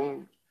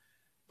resolved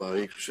by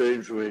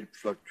exchange rate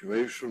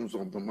fluctuations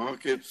on the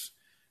markets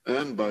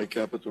and by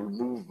capital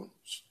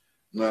movements,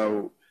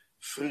 now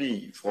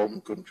free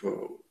from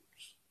controls.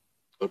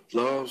 At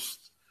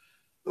last,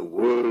 the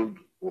world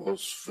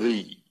was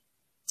free.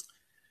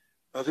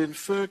 But in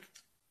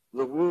fact,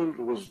 the world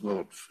was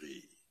not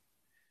free.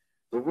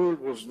 The world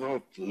was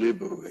not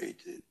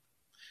liberated.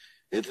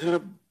 It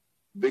had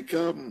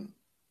become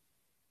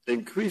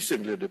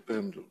increasingly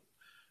dependent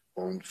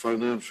on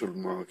financial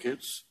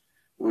markets,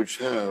 which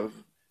have,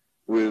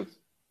 with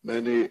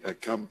many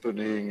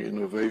accompanying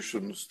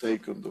innovations,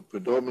 taken the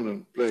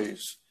predominant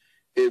place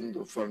in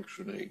the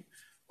functioning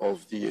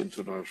of the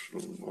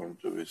international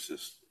monetary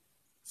system.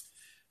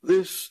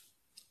 This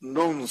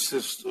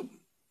non-system,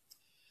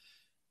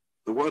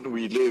 the one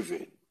we live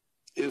in,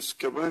 is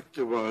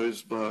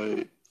characterized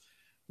by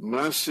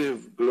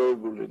massive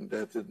global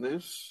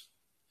indebtedness,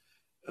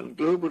 and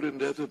global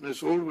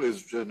indebtedness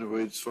always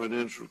generates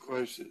financial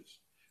crises,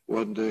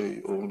 one day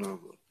or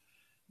another,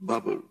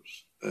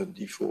 bubbles and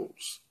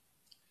defaults.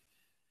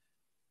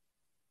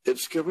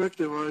 It's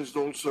characterized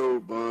also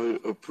by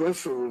a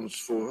preference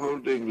for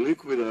holding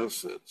liquid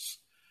assets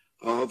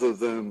rather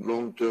than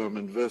long-term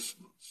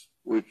investments,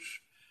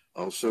 which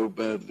are so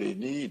badly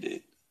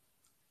needed.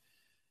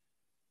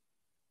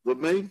 The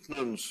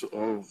maintenance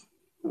of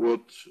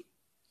what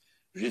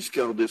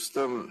Giscard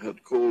d'Estaing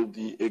had called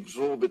the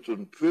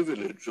exorbitant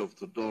privilege of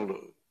the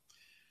dollar,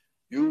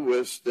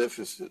 US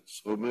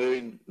deficits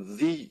remain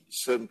the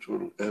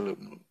central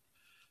element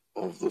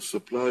of the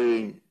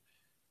supplying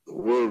the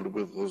world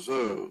with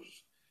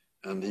reserves,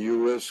 and the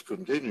US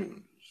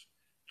continues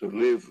to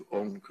live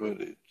on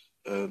credit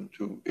and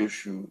to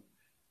issue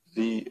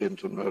the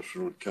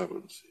international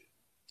currency.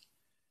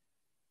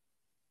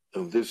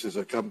 And this is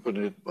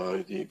accompanied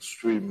by the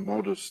extreme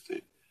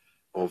modesty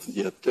of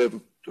the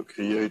attempt to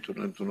create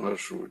an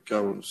international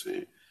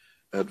currency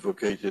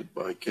advocated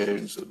by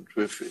Keynes and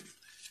Triffin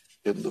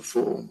in the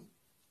form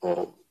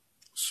of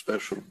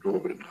special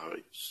drawing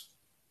rights.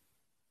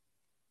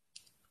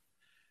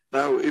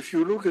 Now, if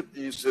you look at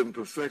these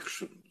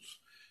imperfections,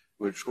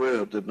 which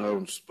were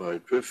denounced by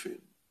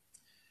Triffin,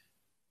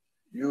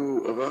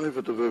 you arrive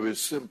at a very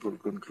simple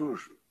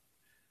conclusion.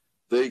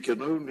 They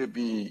can only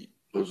be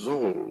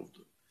resolved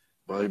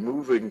by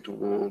moving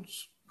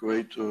towards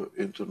greater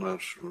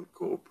international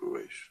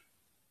cooperation.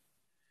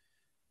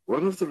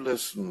 One of the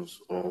lessons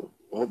of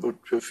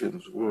Robert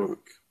Triffin's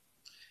work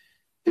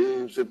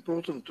is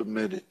important to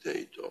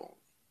meditate on.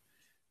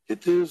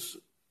 It is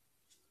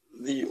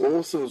the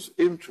author's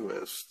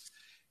interest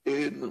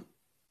in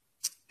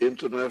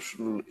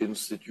international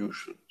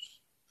institutions.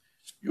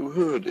 You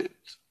heard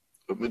it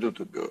a minute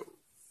ago.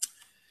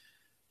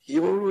 He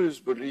always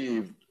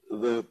believed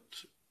that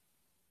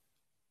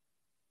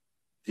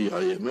the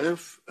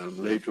IMF and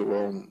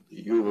later on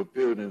the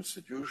European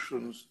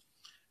institutions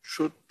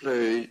should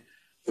play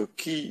a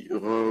key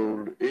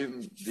role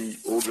in the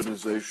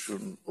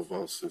organization of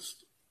our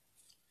system.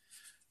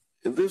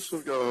 In this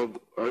regard,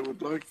 I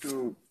would like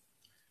to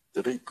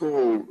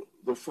recall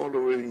the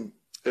following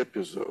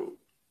episode.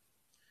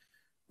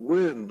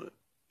 When,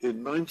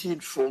 in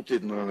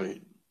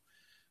 1949,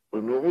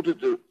 an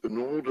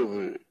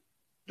orderly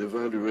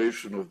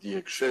devaluation of the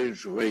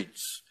exchange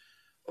rates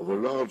of a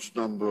large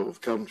number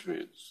of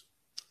countries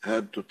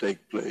had to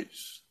take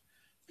place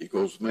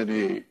because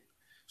many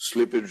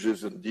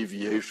slippages and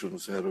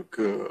deviations had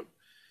occurred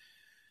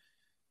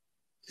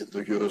in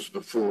the years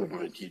before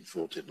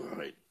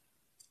 1949.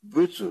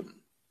 Britain,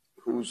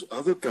 whose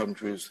other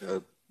countries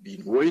had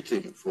been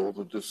waiting for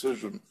the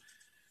decision,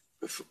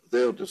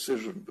 their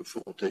decision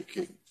before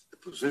taking a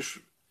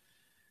position,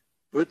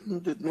 Britain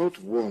did not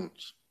want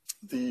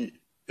the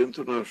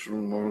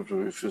International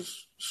Monetary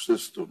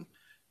System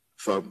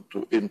Fund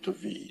to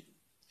intervene.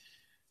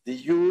 The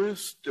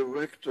US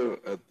director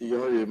at the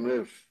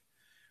IMF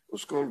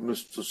was called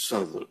Mr.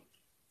 Southern,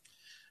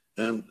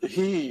 and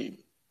he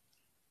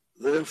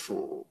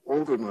therefore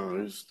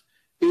organized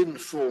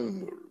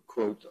informal,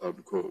 quote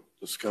unquote,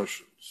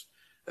 discussions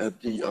at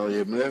the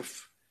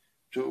IMF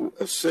to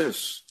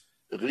assess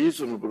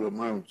reasonable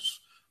amounts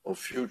of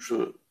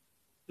future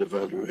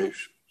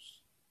devaluations.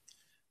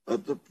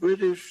 But the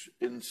British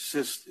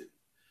insisted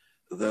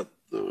that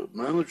the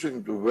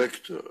managing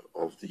director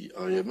of the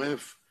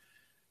IMF,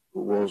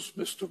 who was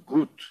Mr.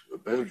 Gut, a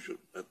Belgian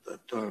at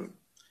that time,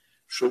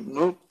 should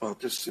not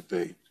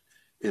participate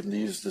in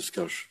these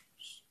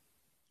discussions.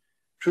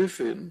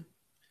 Triffin,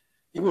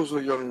 he was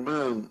a young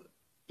man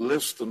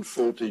less than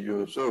 40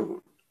 years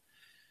old,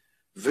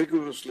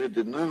 vigorously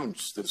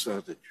denounced this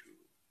attitude,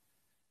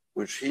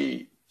 which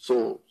he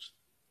thought,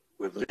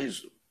 with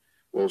reason,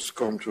 was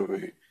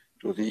contrary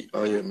to the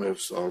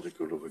IMF's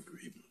Article of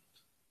Agreement.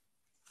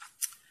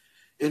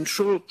 In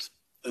short,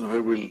 and I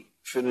will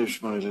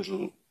finish my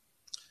little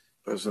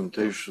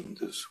presentation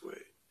this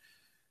way,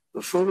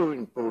 the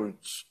following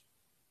points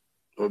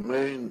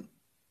remain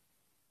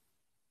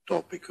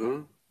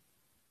topical,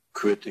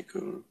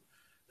 critical,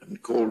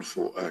 and call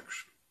for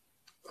action.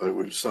 I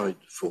will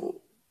cite four.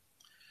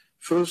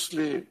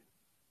 Firstly,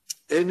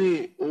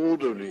 any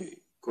orderly,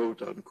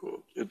 quote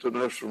unquote,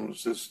 international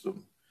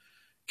system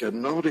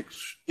cannot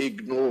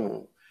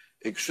ignore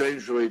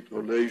exchange rate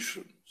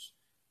relations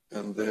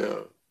and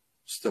their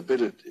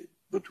stability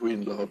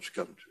between large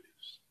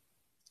countries.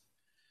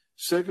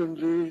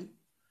 Secondly,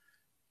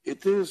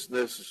 it is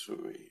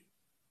necessary,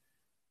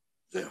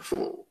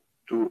 therefore,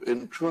 to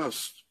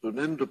entrust an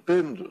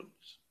independent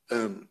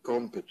and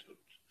competent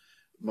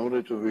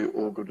monetary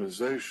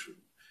organization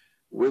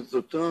with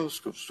the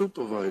task of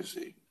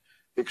supervising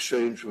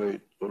exchange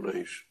rate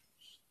relations.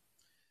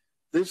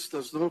 This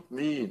does not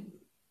mean,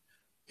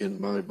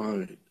 in my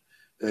mind,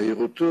 a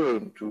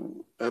return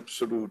to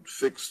absolute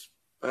fixed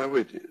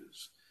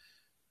parities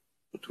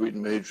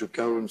between major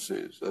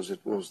currencies, as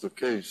it was the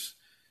case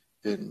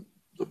in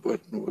the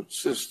Bretton Woods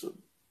system.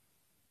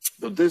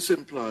 But this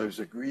implies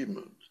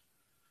agreement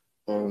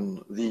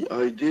on the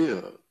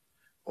idea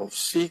of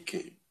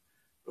seeking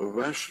a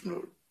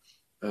rational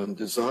and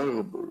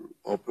desirable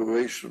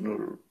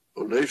operational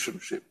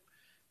relationship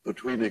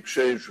between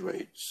exchange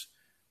rates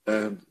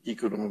and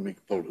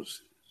economic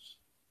policies.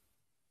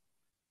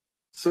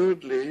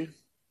 Thirdly,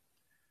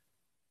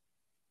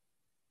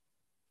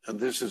 and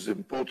this is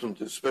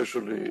important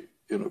especially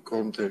in a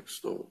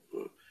context of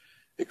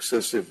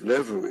excessive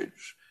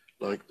leverage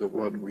like the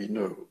one we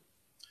know,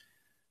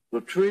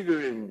 the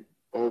triggering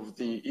of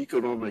the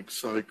economic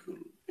cycle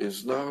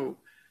is now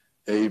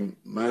a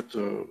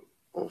matter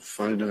of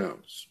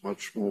finance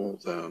much more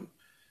than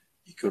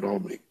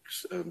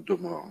economics and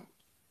demand.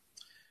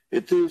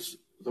 It is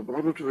the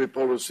monetary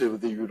policy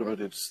of the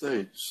United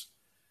States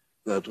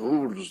that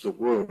rules the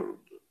world.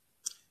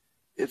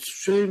 Its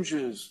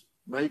changes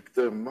make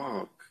their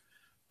mark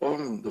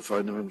on the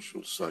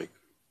financial cycle.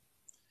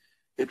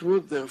 It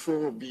would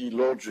therefore be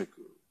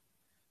logical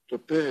to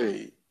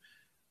pay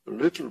a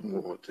little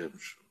more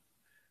attention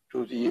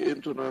to the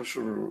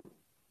international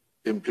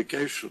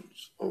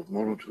implications of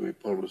monetary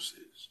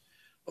policies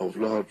of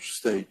large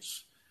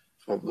states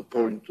from the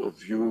point of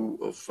view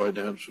of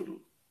financial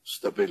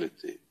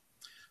stability.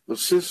 The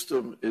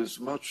system is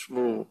much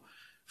more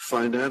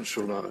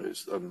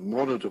financialized and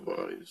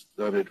monetarized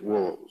than it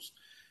was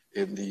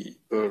in the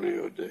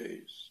earlier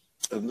days.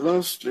 And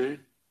lastly,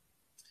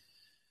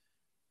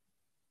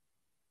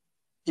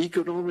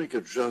 economic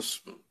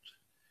adjustment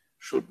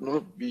should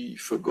not be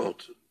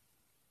forgotten.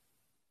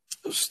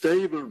 A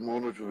stable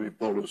monetary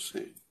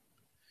policy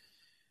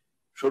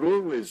should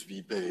always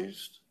be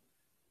based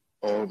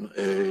on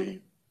a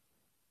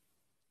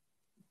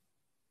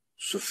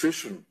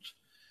sufficient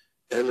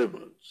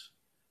element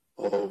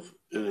of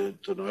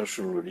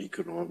international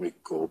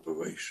economic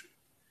cooperation.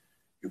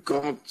 You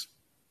can't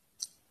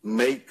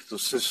make the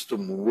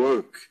system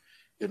work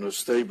in a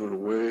stable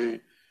way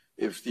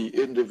if the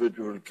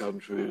individual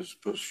countries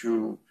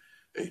pursue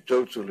a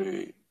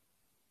totally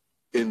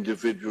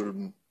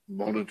individual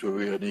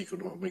monetary and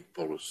economic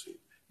policy.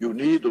 You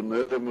need an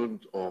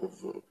element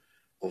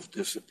of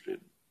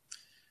discipline.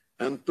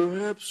 And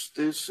perhaps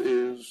this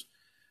is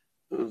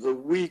the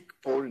weak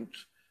point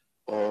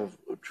of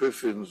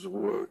Triffin's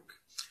work.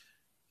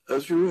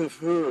 As you have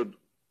heard,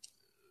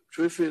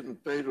 Triffin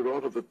paid a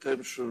lot of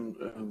attention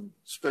and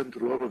spent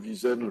a lot of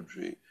his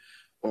energy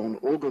on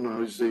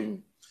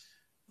organizing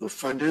the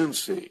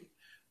financing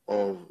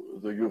of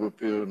the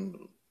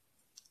European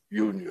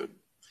Union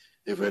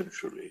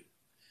eventually.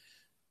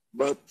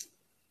 But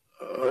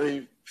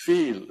I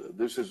feel,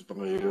 this is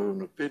my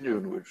own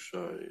opinion, which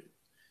I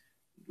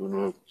do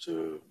not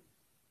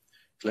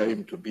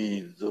claim to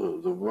be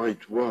the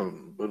right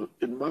one, but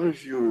in my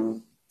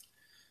view,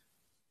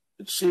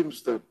 it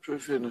seems that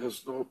Triffin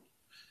has not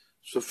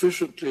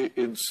sufficiently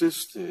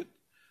insisted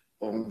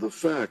on the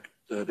fact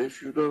that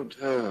if you don't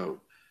have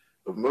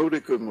a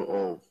modicum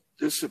of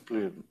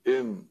discipline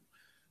in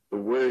the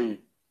way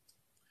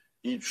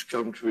each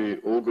country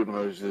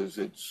organizes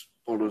its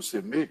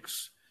policy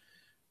mix,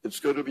 it's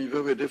going to be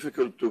very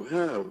difficult to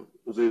have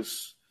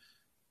this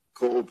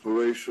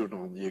cooperation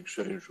on the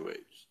exchange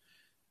rates.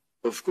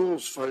 Of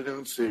course,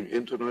 financing,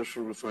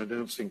 international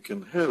financing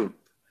can help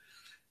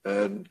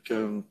and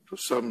can, to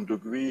some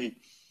degree,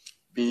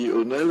 be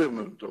an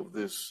element of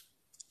this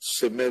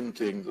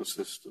cementing the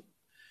system.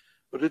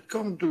 But it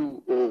can't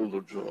do all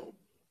the job.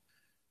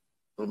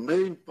 The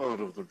main part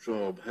of the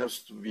job has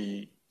to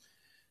be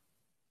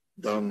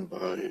done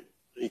by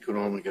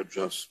economic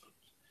adjustment.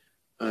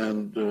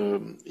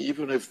 And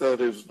even if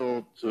that is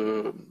not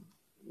the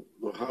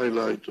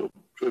highlight of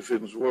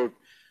Triffin's work,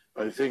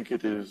 I think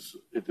it is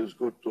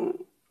good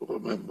to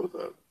remember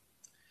that.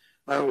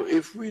 Now,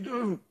 if we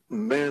don't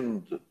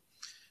mend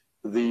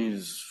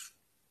these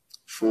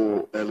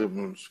four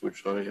elements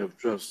which I have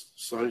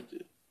just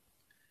cited,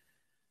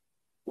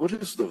 what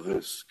is the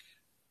risk?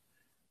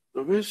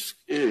 The risk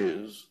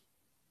is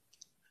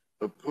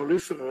a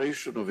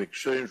proliferation of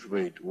exchange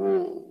rate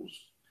wars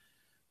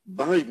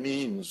by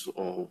means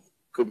of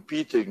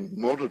competing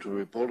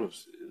monetary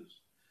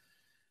policies,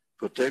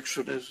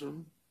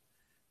 protectionism,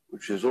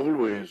 which is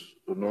always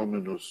an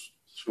ominous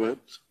threat,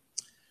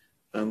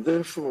 and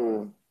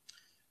therefore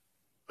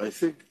I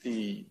think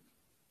the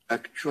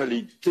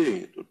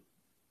actualité, the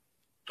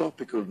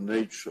topical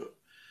nature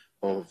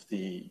of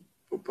the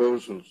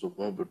proposals of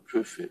Robert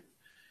Triffin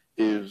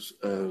is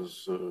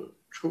as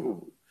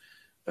true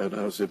and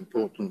as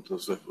important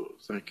as ever.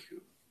 Thank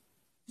you.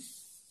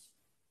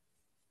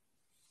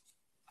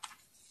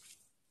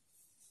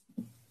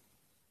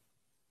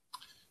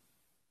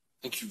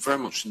 Thank you very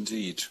much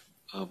indeed.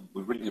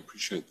 We really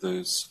appreciate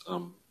those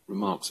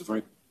remarks, a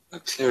very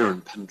clear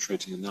and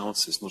penetrating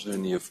analysis, not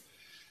only of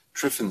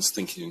Triffin's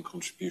thinking and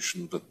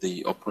contribution, but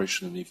the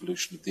operation and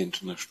evolution of the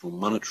international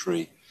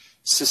monetary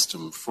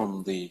system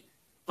from the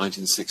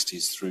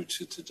 1960s through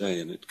to today.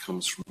 And it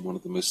comes from one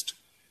of the most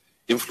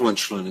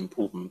influential and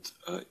important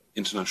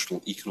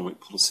international economic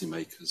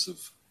policymakers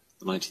of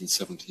the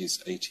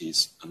 1970s,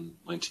 80s, and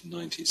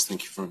 1990s.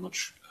 Thank you very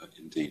much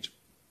indeed.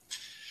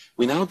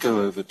 We now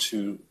go over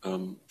to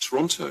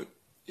Toronto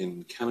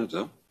in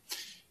Canada,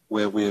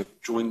 where we're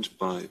joined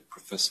by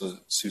Professor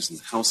Susan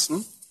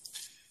Howson,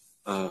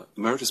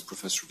 Emeritus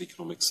Professor of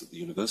Economics at the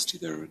University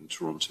there in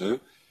Toronto,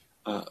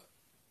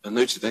 a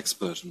noted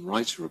expert and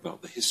writer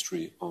about the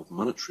history of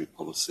monetary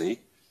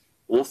policy,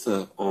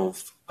 author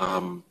of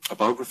a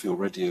biography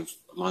already of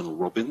Lionel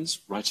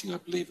Robbins, writing, I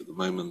believe, at the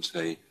moment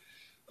a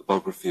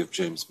biography of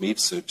James Mead,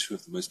 so two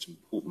of the most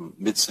important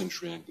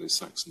mid-century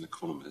Anglo-Saxon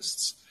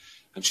economists.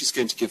 And she's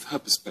going to give her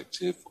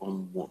perspective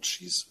on what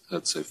she's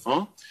heard so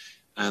far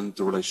and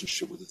the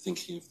relationship with the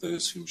thinking of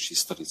those whom she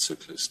studied so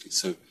closely.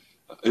 So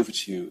over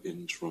to you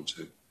in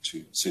Toronto,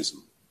 to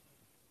Susan.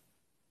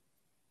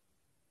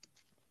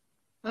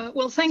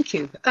 Well, thank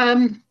you.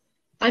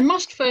 I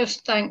must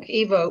first thank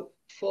Ivo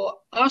for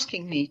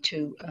asking me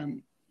to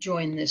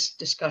join this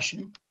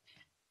discussion.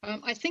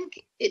 I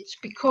think it's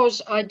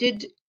because I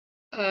did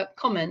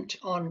comment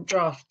on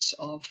drafts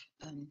of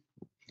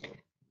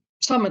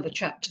some of the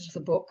chapters of the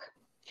book,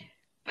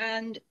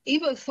 and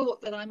Ivo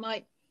thought that I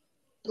might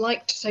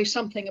like to say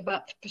something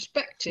about the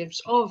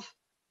perspectives of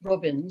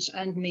Robbins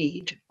and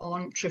Mead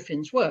on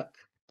Triffin's work.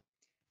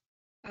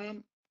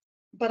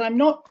 But I'm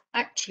not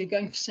actually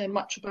going to say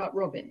much about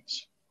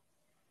Robbins,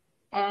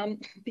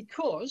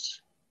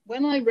 because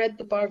when I read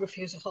the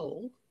biography as a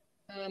whole,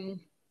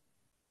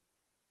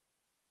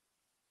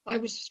 I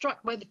was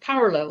struck by the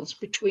parallels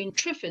between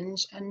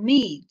Triffin's and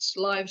Mead's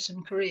lives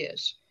and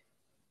careers,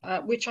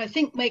 which I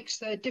think makes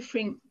their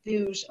differing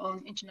views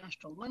on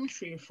international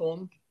monetary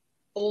reform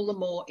all the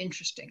more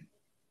interesting.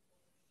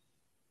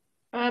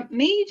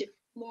 Mead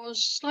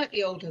was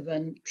slightly older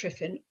than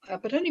Triffin,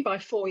 but only by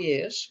 4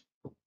 years.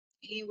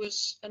 He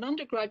was an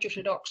undergraduate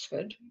at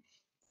Oxford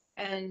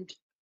and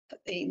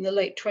in the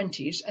late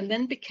 20s, and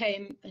then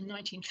became in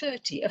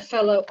 1930 a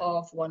fellow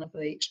of one of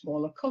the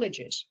smaller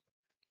colleges.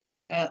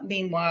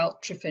 Meanwhile,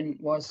 Triffin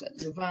was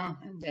at Louvain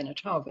and then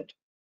at Harvard.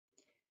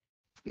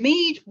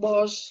 Mead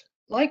was,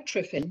 like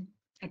Triffin,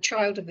 a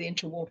child of the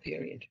interwar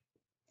period.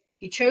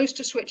 He chose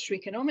to switch to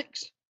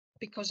economics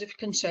because of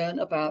concern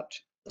about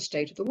the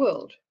state of the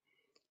world,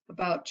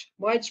 about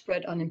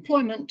widespread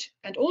unemployment,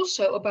 and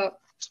also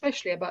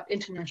especially about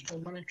international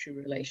monetary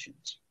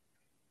relations.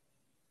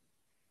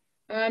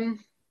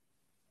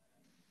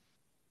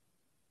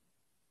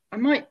 I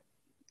might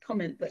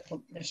comment that,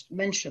 just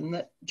mention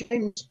that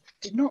James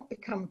did not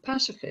become a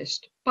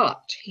pacifist,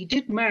 but he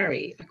did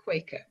marry a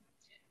Quaker,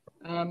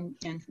 and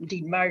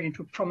indeed married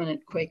into a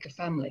prominent Quaker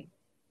family.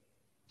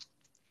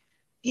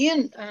 He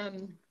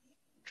and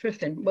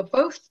Triffin were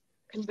both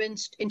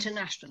convinced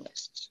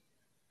internationalists,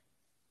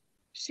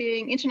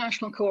 seeing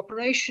international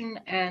cooperation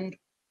and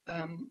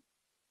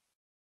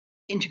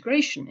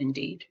integration,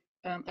 indeed,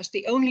 as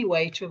the only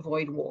way to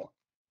avoid war.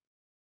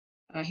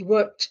 He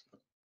worked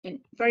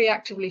very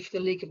actively for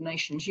the League of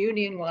Nations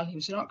Union while he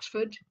was in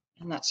Oxford,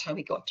 and that's how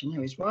he got to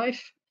know his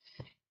wife.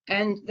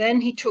 And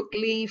then he took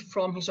leave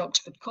from his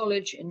Oxford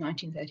College in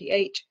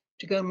 1938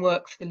 to go and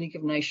work for the League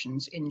of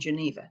Nations in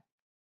Geneva.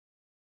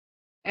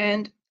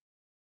 And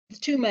the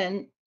two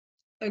men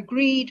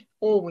agreed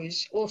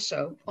always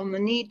also on the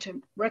need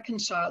to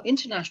reconcile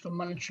international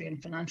monetary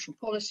and financial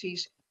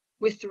policies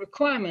with the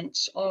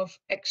requirements of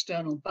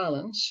external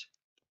balance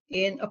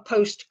in a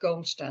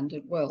post-gold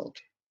standard world,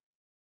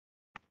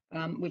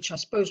 which I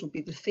suppose will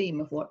be the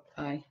theme of what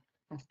I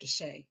have to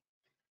say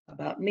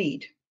about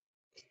Mead.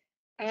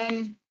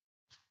 Ivo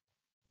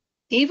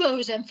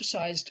has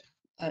emphasized,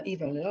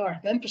 Ivo Ilaria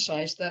have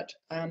emphasized that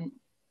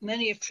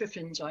many of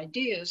Triffin's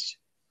ideas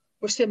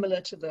were similar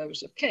to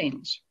those of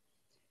Keynes.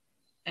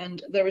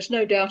 And there is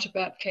no doubt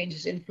about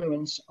Keynes's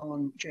influence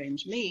on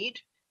James Mead,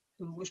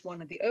 who was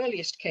one of the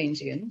earliest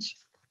Keynesians,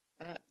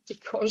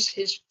 because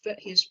his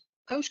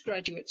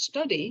postgraduate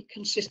study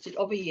consisted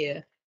of a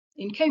year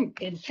in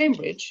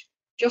Cambridge,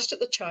 just at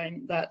the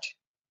time that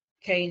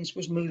Keynes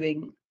was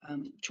moving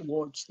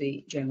towards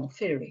the general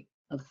theory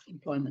of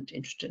employment,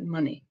 interest, and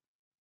money.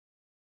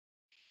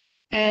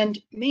 And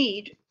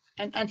Mead,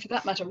 and for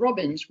that matter,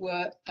 Robbins,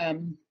 were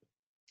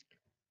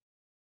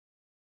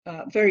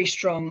very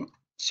strong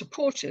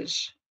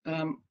supporters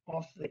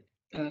of the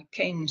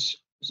Keynes'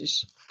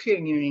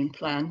 clearing union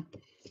plan.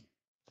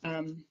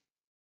 And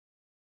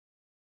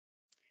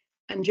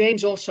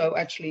James also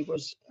actually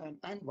was,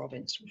 and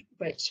Robbins, was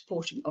very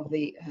supportive of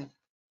the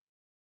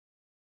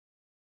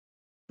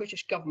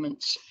British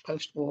government's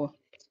post-war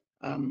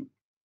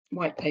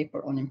white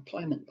paper on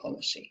employment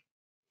policy.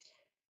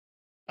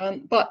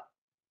 But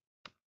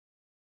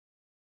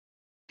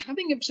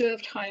having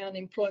observed high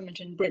unemployment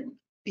in Britain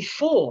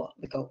before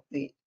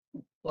the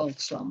world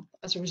slump,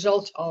 as a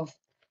result of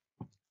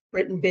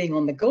Britain being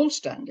on the gold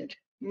standard,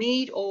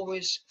 Mead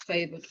always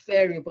favoured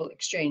variable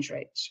exchange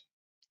rates,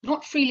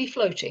 not freely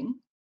floating,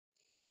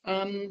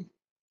 but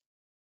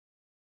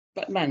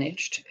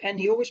managed, and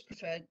he always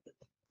preferred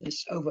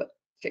this over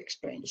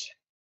fixed rates.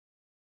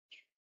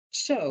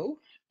 So,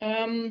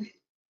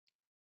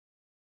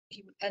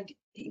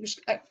 he was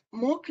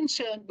more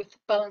concerned with the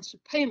balance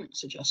of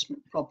payments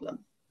adjustment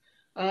problem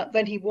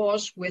than he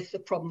was with the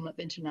problem of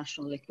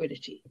international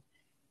liquidity.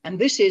 And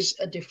this is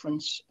a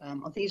difference,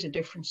 these are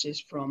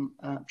differences from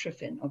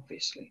Triffin,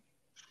 obviously.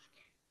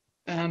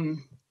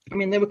 I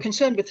mean, they were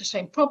concerned with the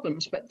same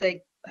problems, but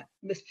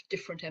with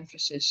different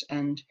emphasis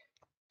and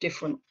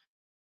different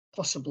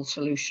possible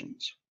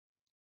solutions.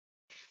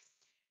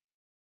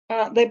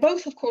 They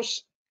both, of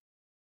course,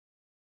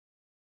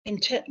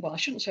 well, I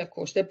shouldn't say of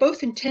course, they're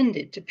both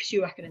intended to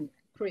pursue academic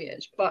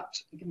careers,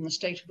 but given the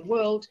state of the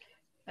world,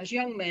 as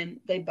young men,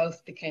 they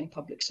both became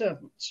public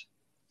servants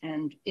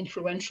and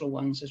influential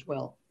ones as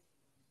well.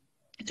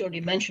 It's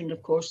already mentioned,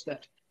 of course,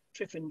 that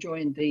Triffin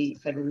joined the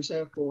Federal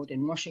Reserve Board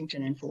in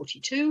Washington in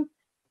 1942.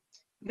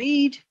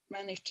 Mead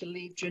managed to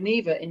leave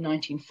Geneva in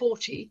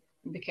 1940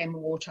 and became a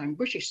wartime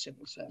British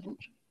civil servant.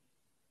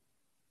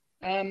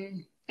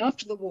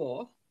 After the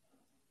war,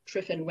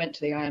 Triffin went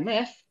to the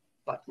IMF,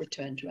 but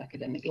returned to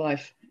academic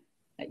life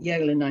at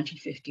Yale in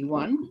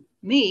 1951.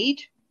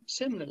 Mead,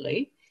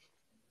 similarly,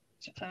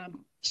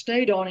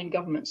 stayed on in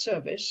government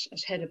service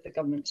as head of the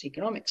government's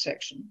economics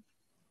section,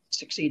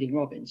 succeeding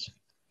Robbins.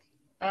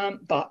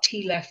 But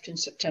he left in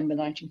September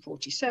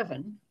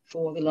 1947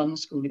 for the London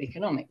School of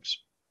Economics.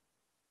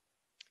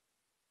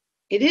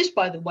 It is,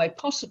 by the way,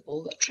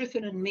 possible that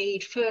Triffin and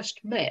Mead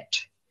first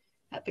met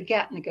at the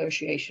GATT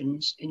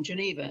negotiations in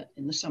Geneva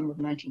in the summer of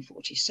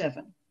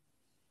 1947.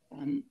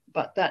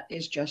 But that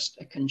is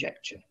just a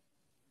conjecture.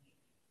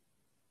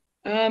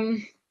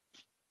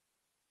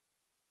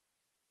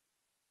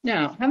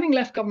 Now, having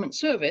left government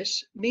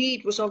service,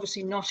 Mead was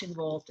obviously not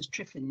involved, as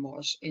Triffin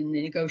was, in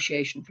the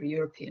negotiation for a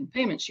European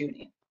Payments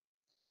Union.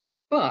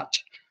 But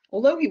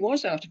although he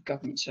was out of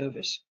government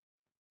service,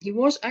 he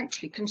was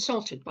actually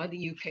consulted by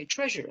the UK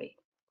Treasury,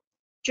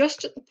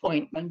 just at the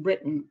point when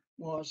Britain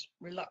was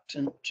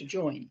reluctant to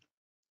join.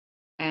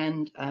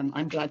 And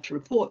I'm glad to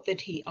report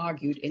that he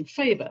argued in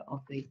favour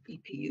of the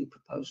EPU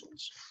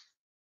proposals.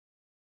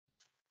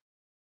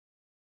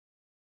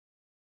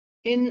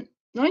 In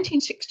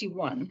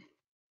 1961,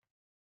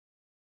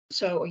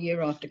 so a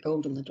year after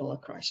gold and the dollar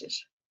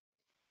crisis,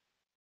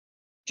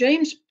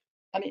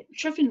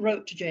 Triffin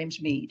wrote to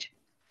James Mead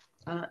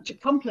to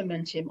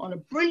compliment him on a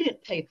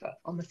brilliant paper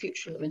on the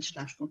future of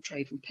international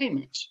trade and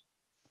payments.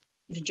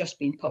 It had just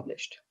been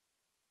published.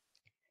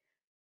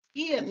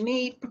 Here,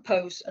 Mead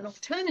proposed an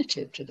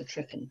alternative to the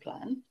Triffin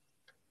plan,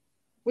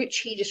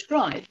 which Mead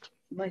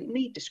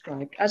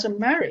described as a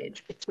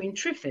marriage between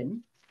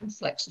Triffin and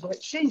flexible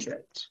exchange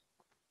rates.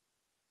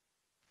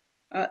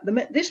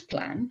 This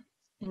plan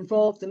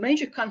involved the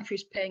major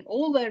countries paying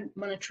all their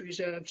monetary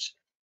reserves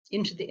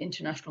into the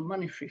International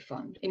Monetary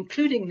Fund,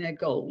 including their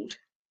gold,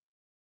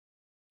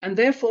 and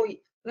therefore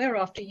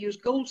thereafter use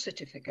gold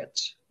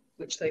certificates,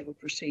 which they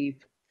would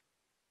receive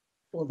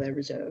for their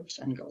reserves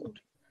and gold,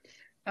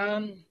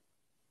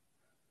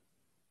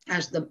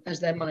 as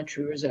their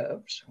monetary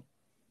reserves.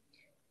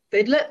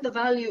 They'd let the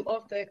value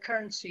of their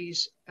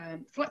currencies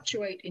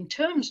fluctuate in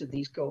terms of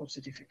these gold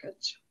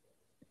certificates,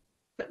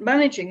 but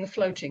managing the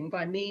floating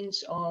by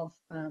means of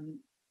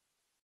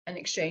an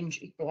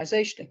exchange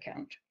equalization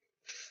account.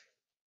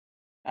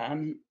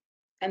 And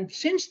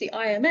since the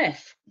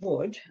IMF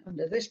would,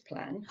 under this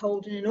plan,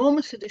 hold an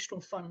enormous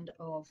additional fund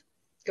of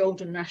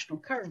gold and national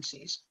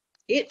currencies,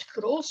 it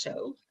could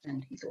also,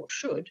 and he thought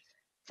should,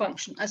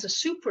 function as a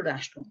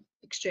supranational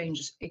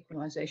exchange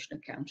equalization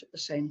account at the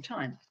same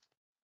time.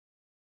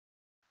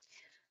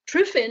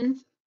 Triffin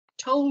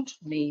told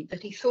me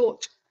that he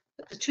thought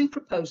that the two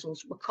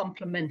proposals were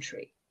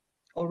complementary,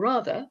 or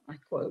rather, I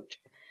quote,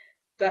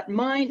 that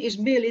mine is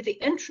merely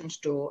the entrance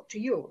door to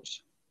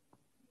yours.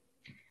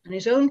 And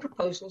his own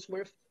proposals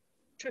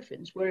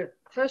Triffin's were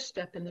a first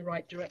step in the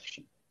right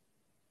direction.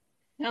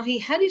 Now, he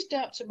had his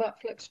doubts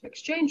about flexible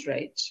exchange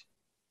rates,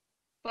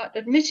 but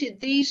admitted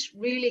these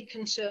really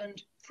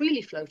concerned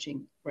freely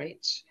floating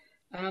rates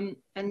and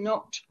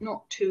not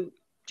to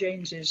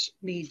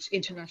Mead's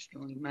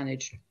internationally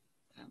managed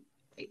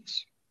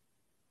rates.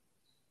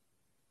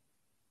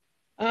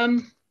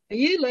 A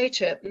year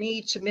later,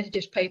 Mead submitted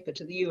his paper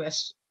to the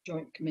US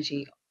Joint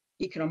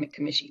Economic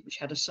Committee, which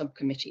had a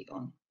subcommittee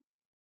on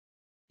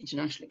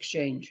international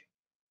exchange.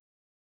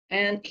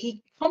 And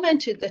he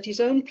commented that his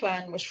own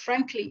plan was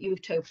frankly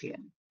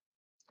utopian,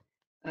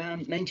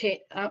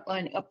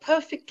 outlining a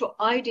perfect or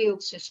ideal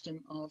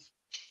system of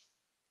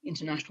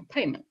international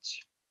payments.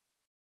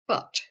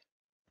 But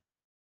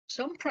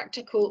some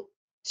practical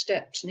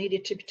steps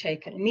needed to be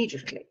taken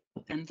immediately.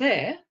 And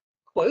there,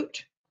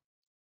 quote,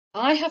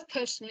 I have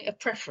personally a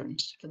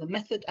preference for the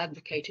method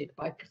advocated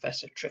by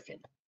Professor Triffin,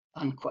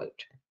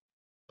 unquote.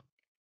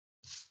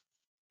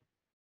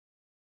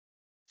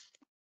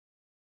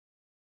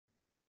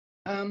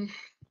 A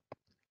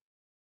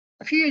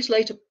few years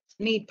later,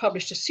 Mead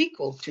published a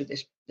sequel to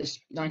this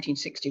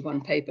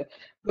 1961 paper,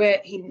 where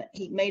he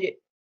made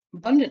it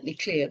abundantly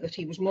clear that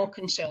he was more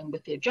concerned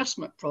with the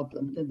adjustment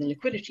problem than the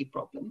liquidity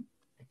problem,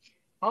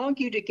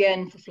 argued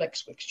again for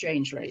flexible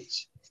exchange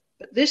rates,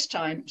 but this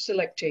time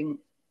suggesting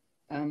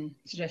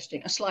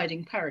a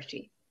sliding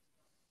parity,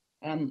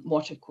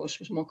 what of course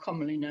was more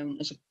commonly known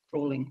as a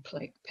crawling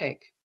peg.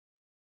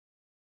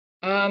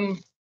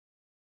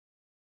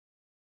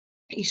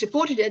 He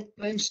supported Ed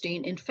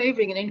Bernstein in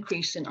favouring an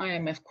increase in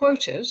IMF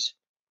quotas,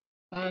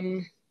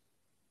 as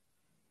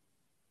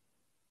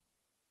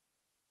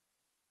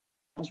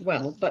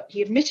well, but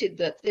he admitted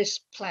that this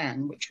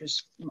plan, which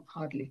was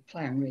hardly a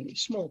plan really,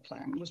 small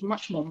plan, was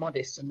much more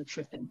modest than the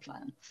Triffin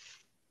plan.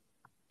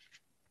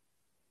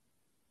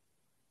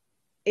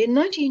 In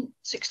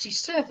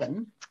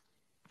 1967,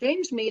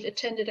 James Meade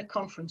attended a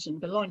conference in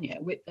Bologna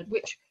at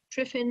which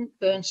Triffin,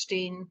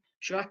 Bernstein,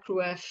 Jacques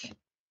Rueff,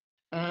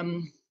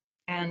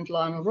 and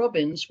Lionel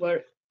Robbins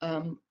were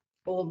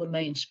all the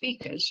main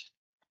speakers.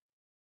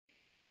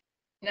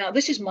 Now,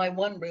 this is my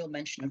one real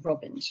mention of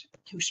Robbins,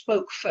 who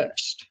spoke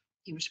first.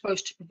 He was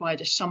supposed to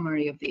provide a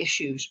summary of the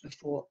issues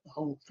before the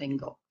whole thing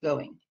got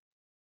going.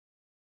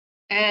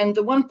 And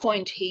the one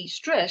point he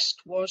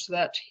stressed was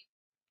that,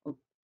 a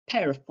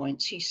pair of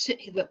points, he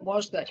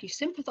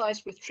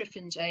sympathized with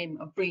Triffin's aim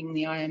of bringing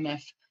the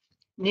IMF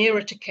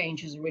nearer to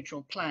Keynes'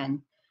 original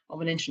plan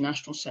of an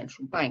international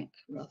central bank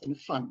rather than a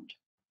fund.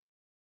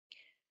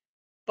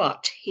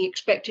 But he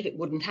expected it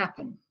wouldn't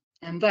happen,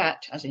 and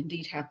that, as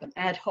indeed happened,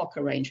 ad hoc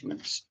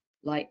arrangements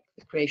like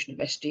the creation of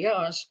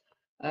SDRs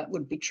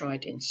would be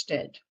tried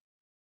instead.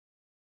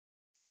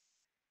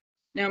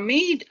 Now,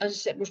 Meade, as I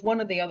said, was one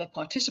of the other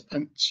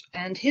participants,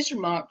 and his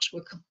remarks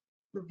were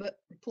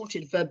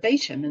reported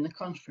verbatim in the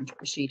conference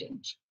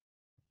proceedings.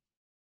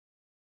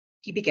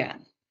 He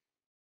began,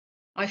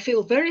 "I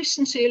feel very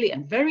sincerely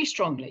and very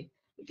strongly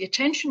that the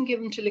attention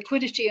given to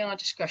liquidity in our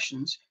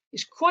discussions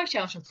is quite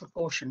out of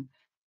proportion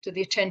to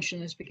the attention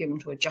that has been given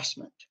to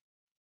adjustment."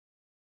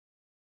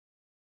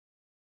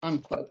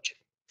 Unquote.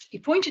 He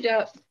pointed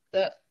out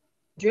that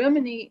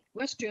Germany,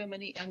 West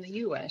Germany, and the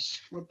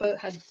US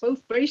had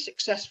both very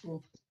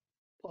successful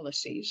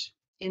policies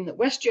in that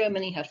West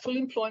Germany had full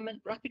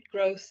employment, rapid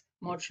growth,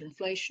 moderate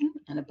inflation,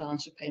 and a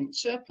balance of payment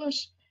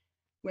surplus,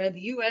 where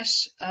the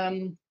US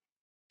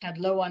had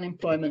low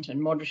unemployment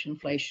and moderate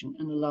inflation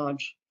and a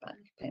large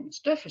balance of payments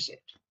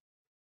deficit.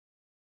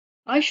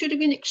 "I should have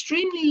been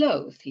extremely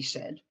loath," he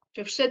said,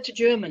 "to have said to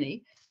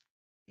Germany,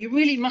 you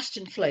really must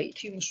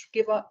inflate, you must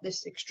give up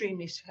this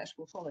extremely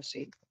successful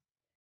policy.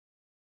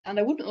 And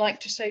I wouldn't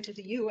like to say to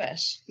the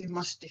US, you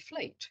must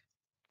deflate."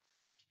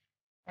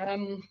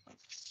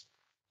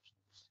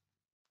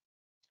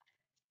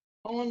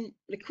 On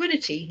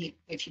liquidity,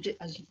 which he did,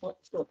 as he thought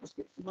was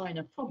a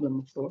minor problem,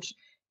 of course,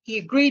 he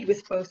agreed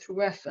with both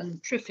Rueff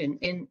and Triffin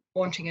in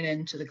wanting an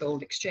end to the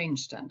gold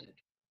exchange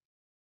standard.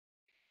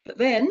 But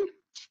then,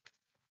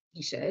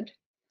 he said,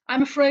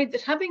 "I'm afraid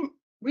that having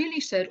really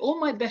said all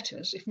my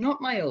betters, if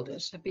not my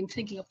elders, have been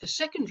thinking of the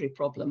secondary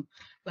problem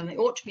when they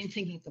ought to have been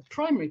thinking of the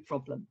primary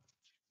problem,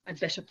 I'd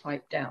better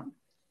pipe down."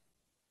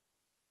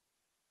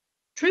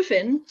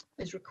 Triffin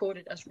is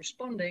recorded as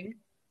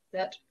responding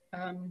that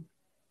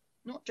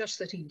not just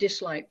that he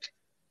disliked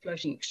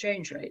floating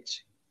exchange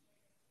rates,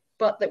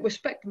 but that with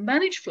respect to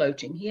managed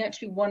floating, he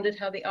actually wondered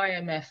how the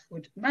IMF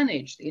would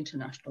manage the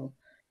international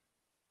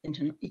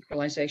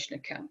equalization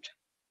account.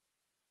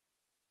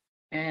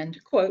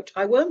 And, quote,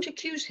 "I won't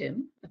accuse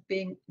him of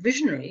being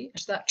visionary,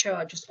 as that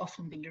charge has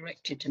often been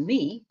directed to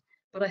me,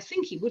 but I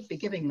think he would be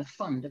giving the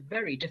fund a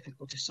very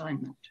difficult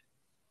assignment."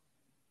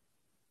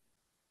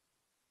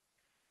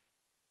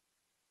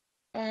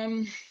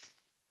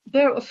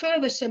 There are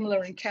further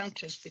similar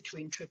encounters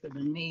between Triffin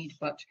and Meade,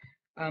 but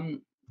I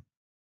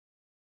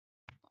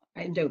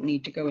don't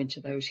need to go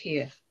into those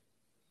here.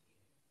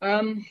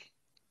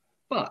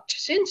 But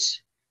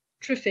since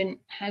Triffin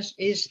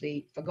is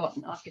the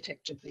forgotten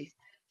architect of the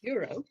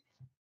euro,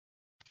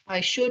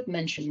 I should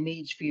mention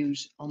Meade's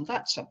views on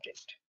that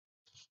subject.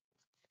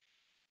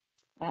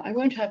 I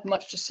won't have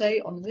much to say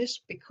on this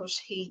because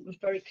he was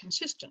very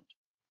consistent.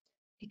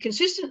 He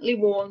consistently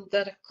warned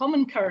that a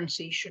common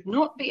currency should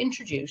not be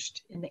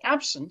introduced in the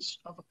absence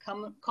of a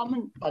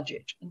common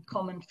budget and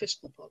common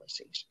fiscal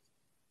policies.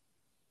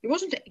 He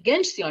wasn't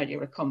against the idea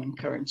of a common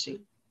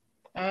currency,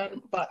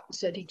 but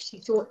said he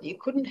thought you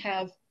couldn't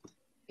have,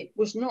 it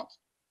was not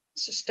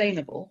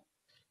sustainable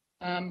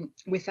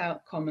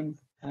without common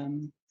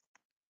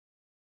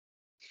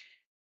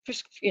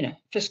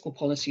fiscal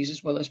policies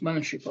as well as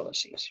monetary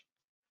policies.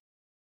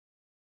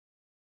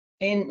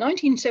 In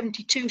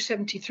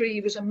 1972-73,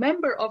 he was a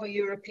member of a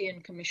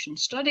European Commission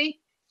study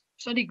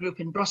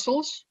group in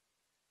Brussels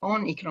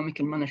on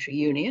economic and monetary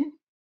union.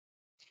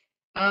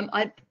 And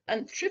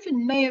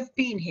Triffin may have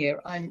been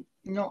here, I'm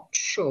not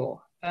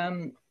sure.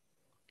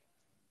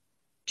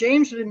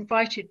 James was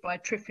invited by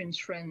Triffin's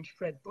friend,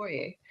 Fred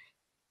Boyer,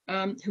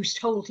 who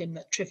told him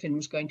that Triffin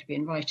was going to be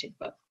invited.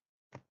 But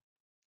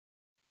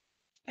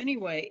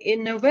anyway,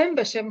 in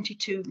November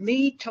 72,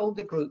 Meade told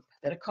the group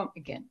that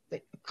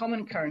that a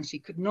common currency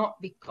could not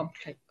be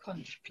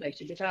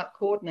contemplated without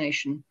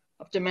coordination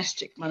of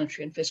domestic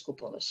monetary and fiscal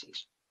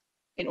policies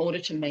in order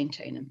to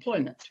maintain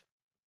employment.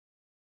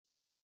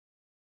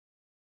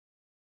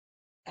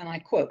 And I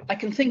quote, "I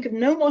can think of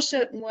no more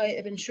certain way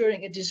of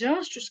ensuring a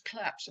disastrous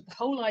collapse of the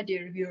whole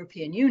idea of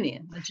European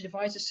Union than to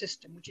devise a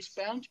system which is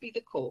bound to be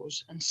the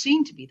cause and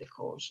seen to be the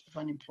cause of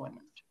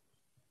unemployment."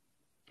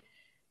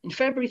 In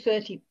February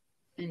 30,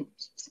 in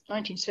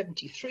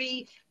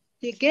 1973,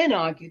 he again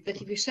argued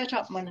that if you set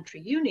up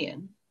monetary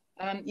union,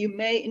 you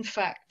may in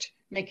fact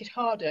make it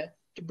harder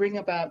to bring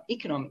about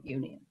economic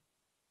union.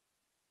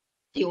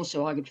 He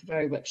also argued for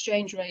variable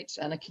exchange rates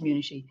and a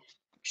community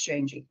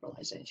exchange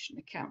equalization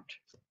account.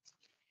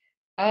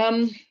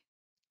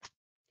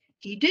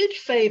 He did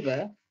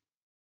favor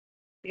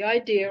the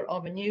idea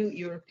of a new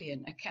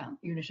European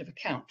unit of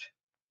account.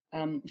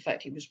 In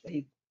fact,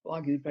 he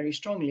argued very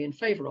strongly in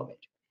favor of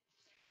it.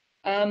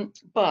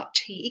 But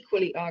he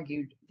equally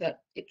argued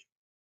that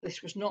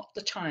this was not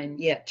the time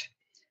yet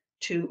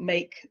to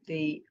make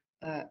the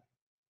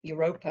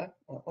Europa,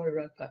 or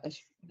Europa,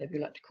 as whatever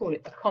you like to call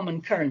it, a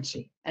common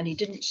currency, and he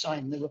didn't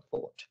sign the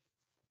report.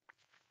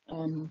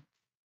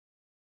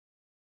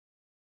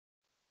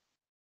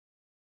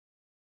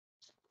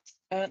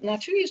 Now,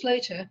 2 years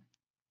later,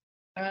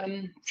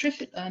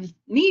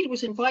 Mead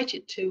was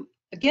invited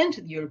again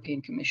to the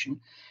European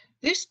Commission,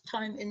 this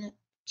time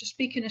to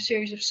speak in a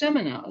series of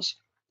seminars,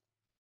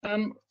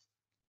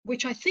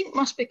 which I think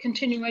must be a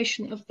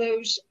continuation of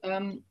those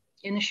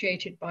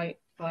initiated by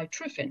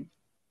Triffin.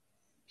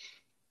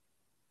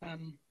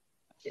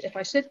 If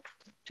I said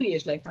 2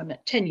 years later, I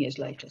meant 10 years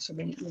later, so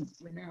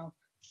we're now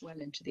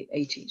well into the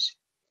 80s.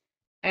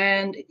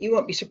 And you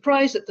won't be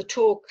surprised that the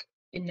talk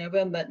in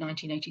November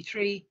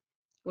 1983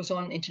 was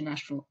on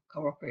international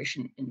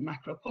cooperation in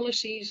macro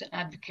policies and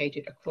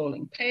advocated a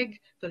crawling peg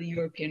for the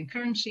European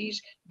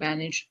currencies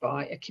managed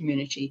by a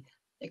community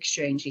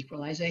exchange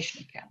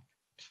equalization account.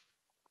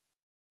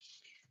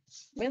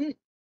 When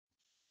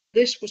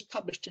this was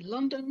published in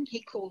London,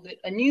 he called it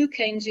a new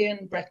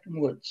Keynesian Bretton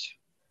Woods,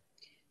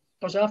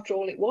 because after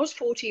all, it was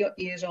 40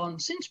 years on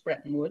since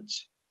Bretton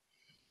Woods,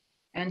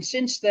 and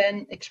since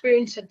then,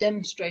 experience had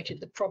demonstrated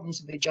the problems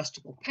of the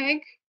adjustable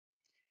peg.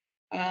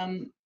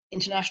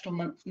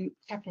 International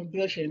capital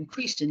mobility had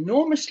increased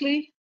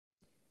enormously,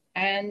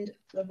 and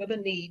there were the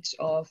needs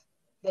of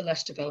the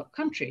less developed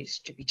countries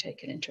to be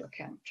taken into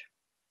account.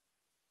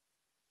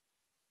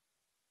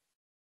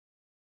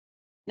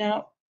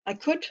 Now, I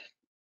could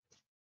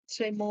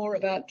say more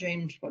about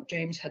what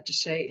James had to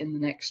say in the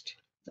next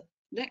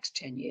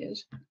 10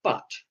 years,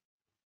 but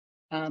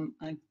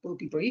I will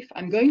be brief.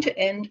 I'm going to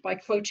end by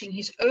quoting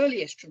his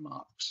earliest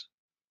remarks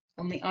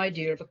on the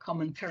idea of a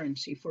common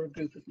currency for a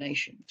group of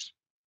nations.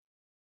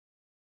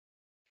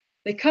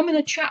 They come in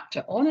a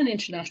chapter on an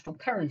international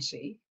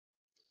currency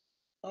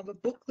of a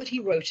book that he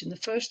wrote in the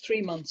first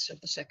 3 months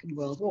of the Second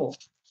World War,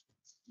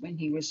 when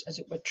he was, as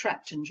it were,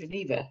 trapped in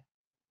Geneva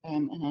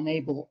and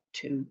unable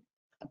to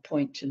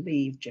appoint to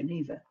leave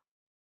Geneva.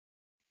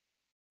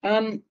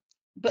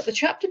 But the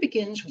chapter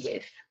begins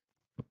with,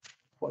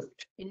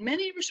 quote, "In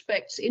many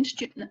respects, the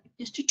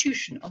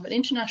institution of an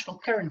international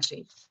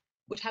currency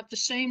would have the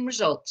same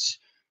results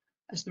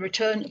as the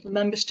return of the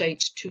member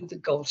states to the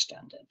gold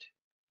standard,"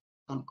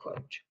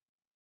 unquote.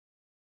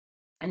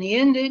 And he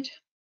ended,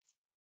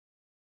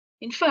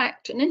 "In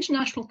fact, an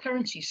international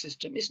currency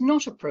system is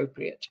not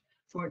appropriate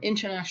for an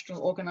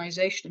international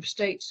organization of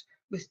states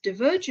with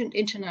divergent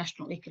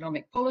international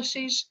economic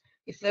policies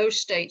if those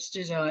states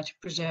desire to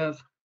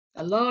preserve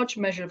a large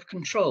measure of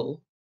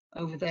control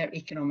over their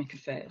economic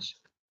affairs."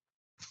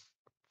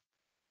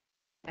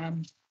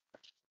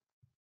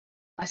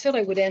 I said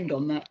I would end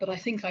on that, but I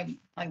think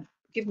I'm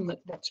given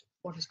that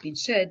what has been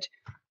said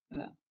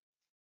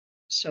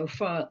so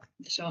far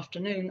this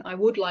afternoon, I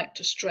would like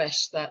to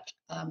stress that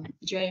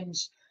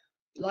James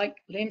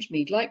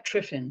Mead, like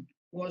Triffin,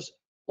 was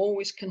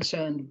always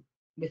concerned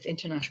with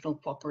international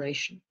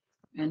cooperation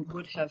and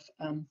would have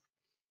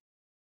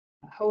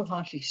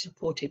wholeheartedly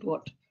supported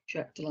what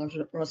Jacques de la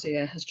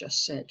Rosière has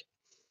just said.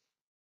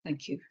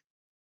 Thank you.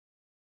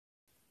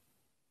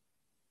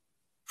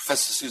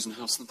 Professor Susan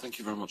Howson, thank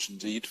you very much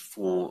indeed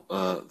for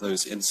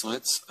those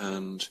insights,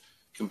 and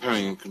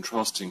comparing and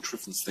contrasting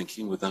Triffin's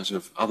thinking with that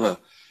of other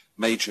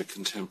major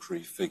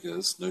contemporary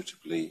figures,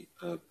 notably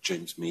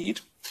James Mead.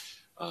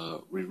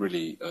 We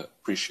really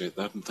appreciate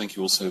that, and thank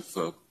you also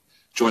for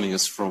joining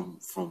us from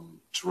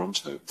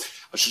Toronto.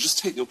 I should just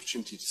take the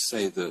opportunity to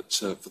say that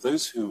for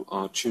those who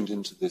are tuned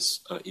into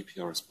this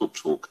EPRS Book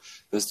Talk,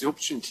 there's the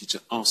opportunity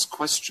to ask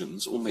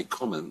questions or make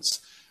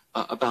comments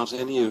about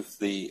any of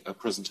the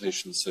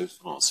presentations so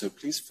far. So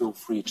please feel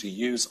free to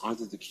use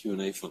either the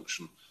Q&A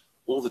function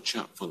or the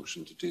chat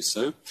function to do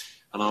so,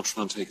 and I'll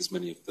try and take as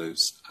many of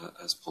those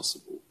as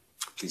possible.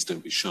 Please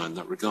don't be shy in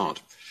that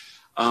regard.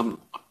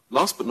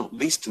 Last but not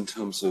least, in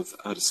terms of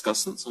our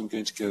discussants, I'm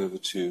going to go over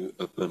to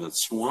Bernard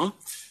Soin,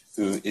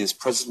 who is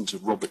president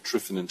of Robert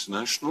Triffin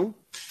International,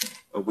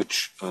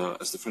 which,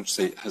 as the French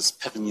say, has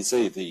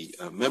pérennisé the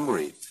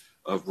memory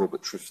of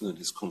Robert Triffin and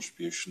his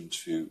contribution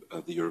to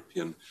the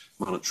European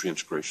monetary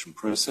integration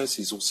process.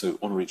 He's also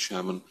honorary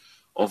chairman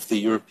of the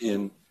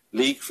European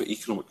League for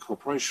Economic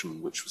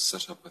Cooperation, which was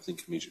set up, I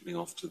think, immediately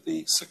after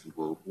the Second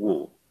World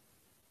War.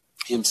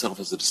 He himself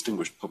has a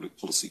distinguished public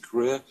policy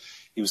career.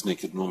 He was an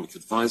economic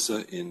advisor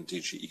in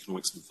DG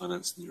Economics and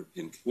Finance in the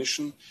European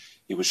Commission.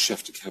 He was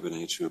chef de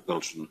cabinet to a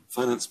Belgian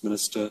finance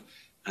minister,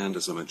 and,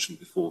 as I mentioned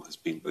before, has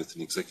been both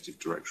an executive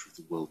director of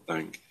the World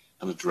Bank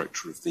and a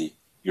director of the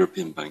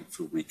European Bank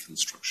for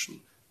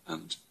Reconstruction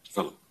and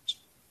Development.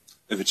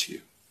 Over to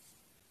you.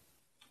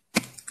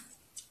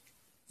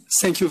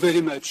 Thank you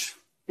very much.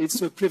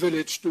 It's a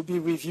privilege to be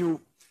with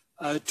you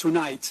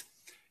tonight.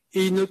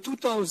 In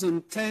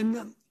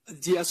 2010,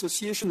 the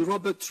association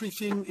Robert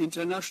Triffin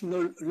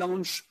International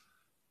launched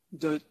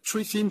the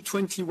Triffin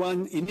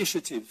 21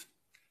 initiative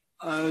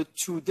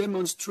to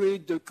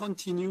demonstrate the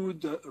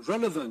continued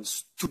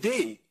relevance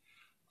today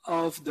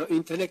of the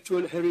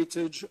intellectual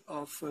heritage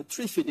of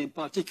Triffin, in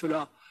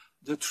particular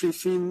the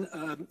Triffin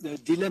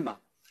dilemma.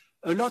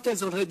 A lot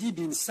has already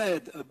been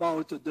said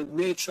about the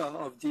nature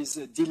of this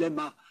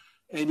dilemma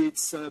and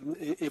its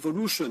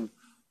evolution.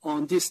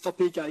 On this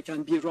topic, I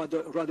can be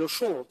rather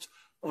short.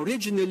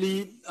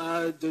 Originally,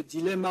 the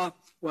dilemma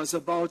was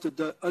about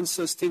the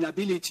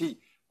unsustainability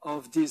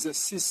of this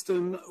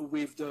system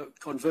with the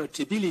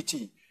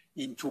convertibility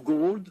into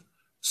gold.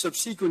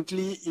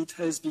 Subsequently, it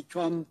has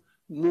become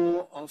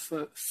more of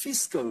a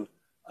fiscal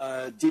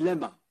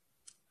dilemma.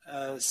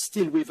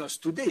 Still with us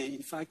today,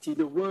 in fact,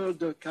 in a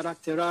world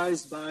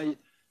characterized by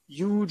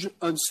huge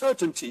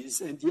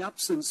uncertainties and the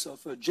absence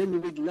of a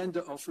genuine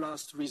lender of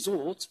last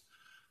resort,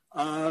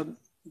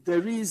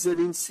 there is an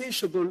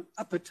insatiable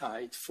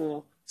appetite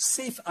for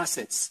safe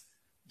assets,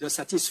 the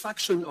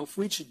satisfaction of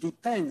which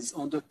depends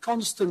on the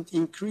constant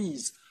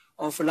increase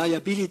of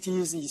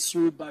liabilities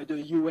issued by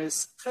the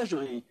US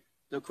Treasury.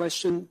 The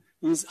question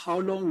is, how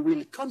long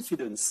will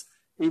confidence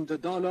in the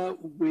dollar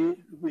will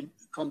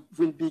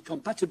be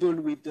compatible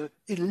with the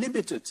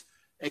illimited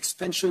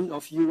expansion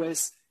of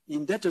US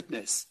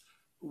indebtedness,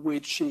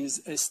 which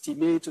is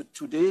estimated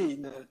today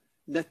in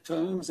net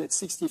terms at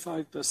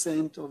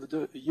 65% of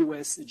the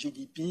US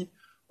GDP,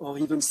 or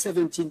even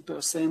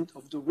 17%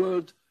 of the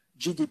world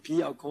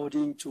GDP,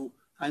 according to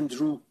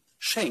Andrew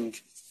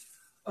Schenk.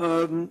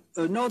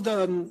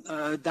 Another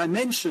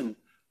dimension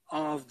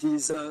of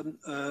this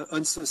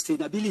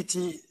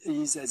unsustainability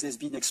is, as has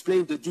been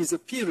explained, the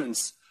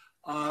disappearance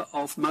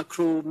of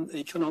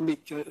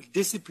macroeconomic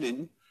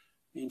discipline.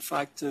 In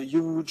fact,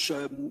 huge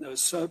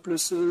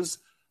surpluses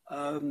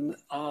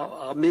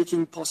are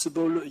making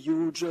possible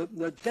huge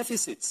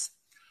deficits.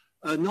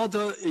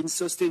 Another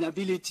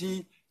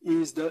insustainability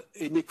is the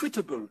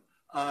inequitable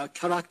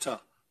character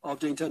of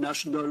the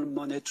international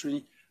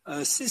monetary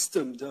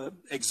system, the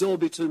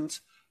exorbitant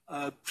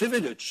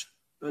privilege.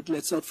 But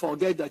let's not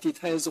forget that it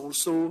has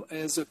also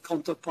as a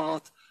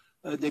counterpart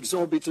an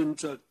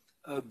exorbitant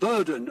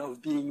burden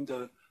of being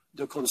the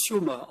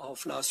consumer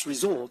of last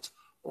resort,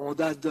 or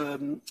that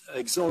the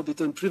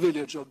exorbitant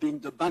privilege of being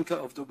the banker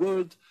of the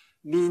world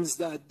means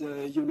that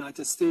the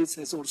United States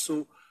has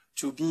also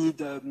to be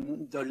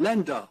the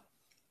lender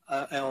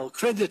or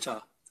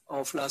creditor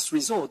of last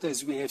resort,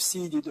 as we have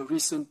seen in the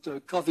recent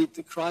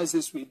COVID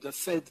crisis, with the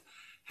Fed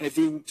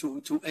having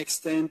to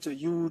extend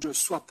huge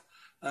swap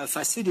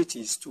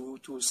facilities to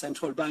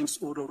central banks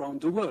all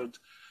around the world.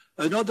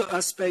 Another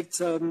aspect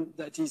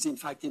that is in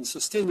fact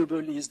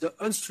unsustainable is the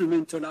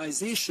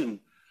instrumentalization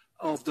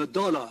of the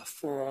dollar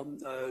for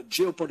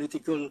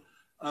geopolitical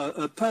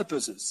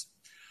purposes.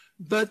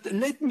 But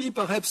let me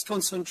perhaps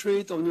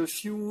concentrate on a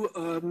few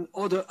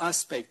other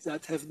aspects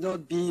that have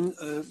not been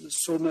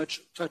so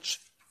much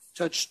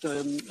touched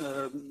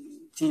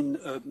in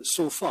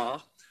so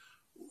far.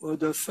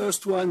 The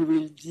first one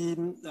will be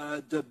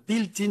the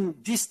built-in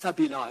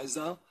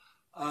destabilizer,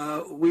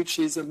 which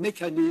is a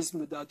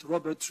mechanism that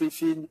Robert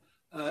Triffin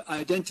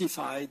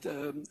identified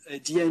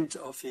at the end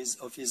of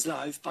his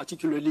life,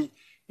 particularly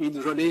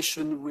in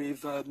relation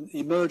with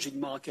emerging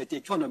market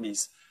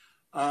economies.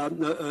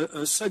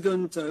 A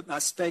second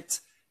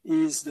aspect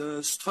is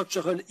the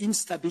structural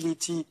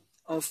instability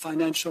of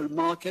financial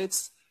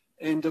markets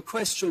and the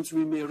questions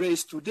we may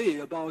raise today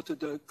about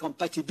the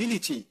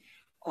compatibility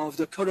of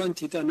the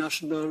current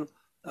international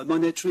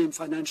monetary and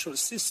financial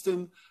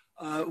system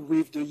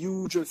with the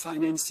huge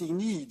financing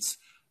needs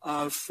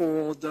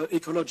for the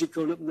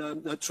ecological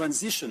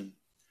transition.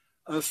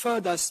 A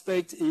third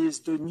aspect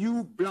is the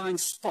new blind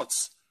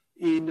spots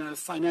in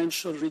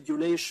financial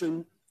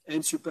regulation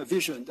and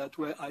supervision that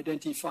were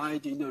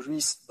identified in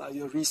by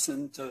a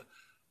recent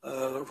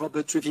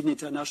Robert Triffin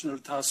International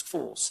Task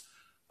Force.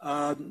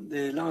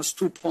 The last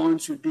 2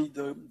 points will be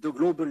the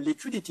global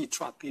liquidity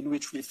trap in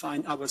which we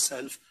find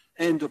ourselves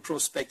and the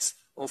prospects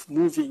of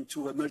moving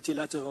to a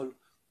multilateral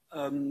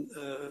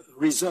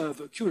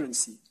reserve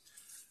currency.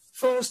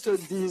 First,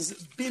 this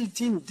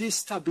built-in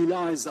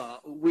destabilizer,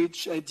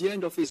 which at the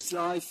end of his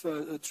life,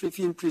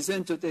 Triffin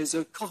presented as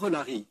a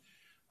corollary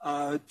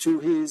to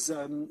his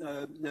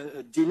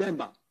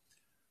dilemma.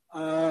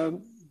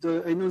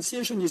 The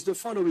enunciation is the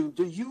following: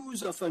 the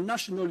use of a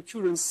national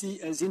currency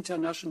as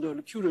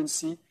international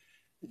currency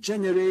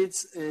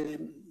generates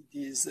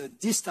this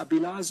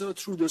destabilizer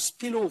through the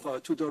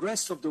spillover to the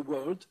rest of the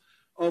world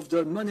of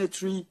the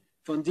monetary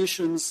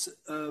conditions,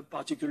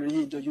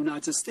 particularly in the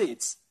United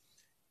States.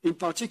 In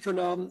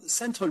particular,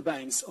 central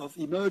banks of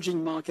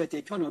emerging market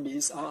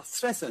economies are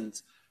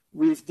threatened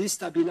with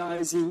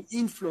destabilizing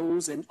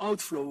inflows and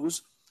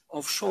outflows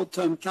of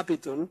short-term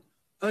capital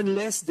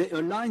unless they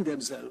align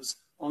themselves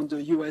on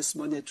the US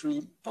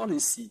monetary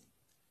policy.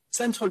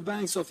 Central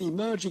banks of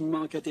emerging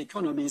market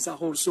economies are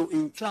also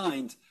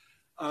inclined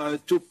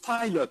to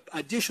pile up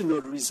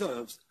additional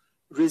reserves,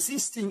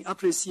 resisting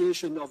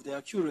appreciation of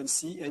their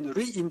currency and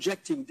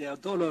re-injecting their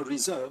dollar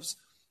reserves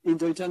in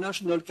the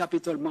international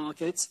capital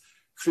markets,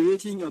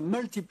 creating a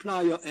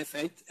multiplier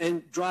effect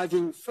and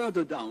driving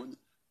further down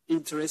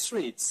interest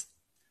rates.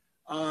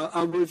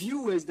 Our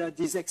view is that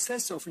this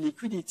excess of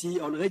liquidity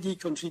already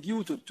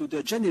contributed to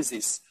the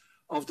genesis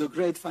of the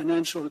great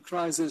financial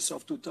crisis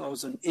of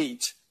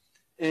 2008,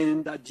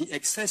 and that the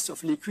excess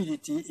of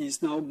liquidity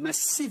is now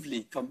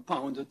massively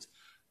compounded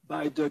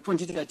by the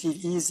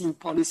quantitative easing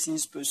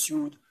policies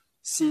pursued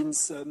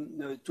since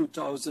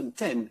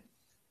 2010.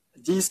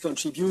 These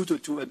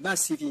contributed to a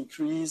massive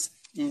increase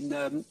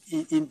in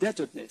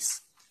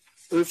indebtedness.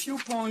 A few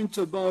points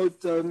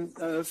about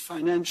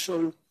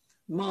financial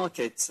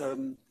markets.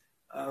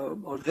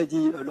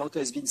 Already a lot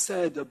has been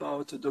said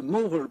about the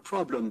moral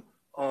problem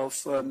of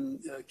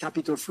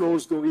capital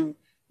flows going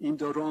in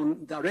the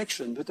wrong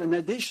direction. But an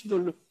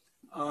additional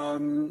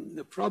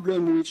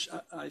problem, which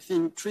I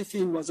think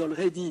Triffin was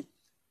already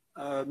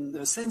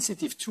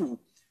sensitive to,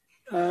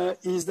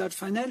 is that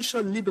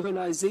financial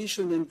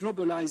liberalization and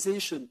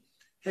globalization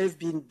have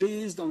been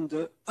based on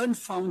the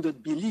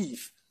unfounded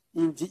belief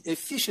in the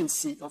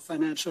efficiency of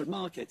financial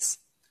markets.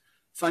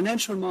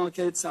 Financial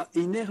markets are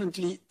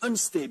inherently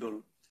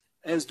unstable,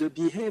 as the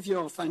behavior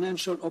of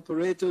financial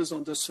operators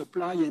on the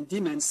supply and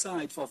demand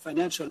side for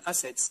financial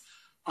assets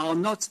are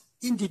not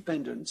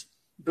independent,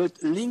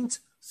 but linked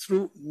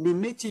through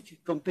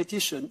mimetic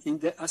competition in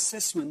the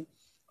assessment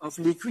of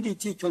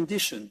liquidity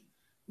condition,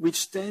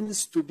 which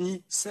tends to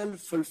be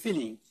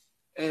self-fulfilling,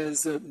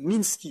 as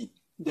Minsky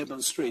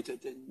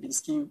demonstrated, and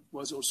Minsky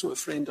was also a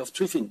friend of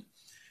Triffin.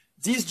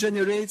 This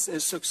generates a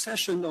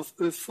succession of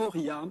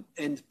euphoria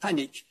and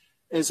panic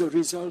as a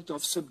result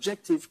of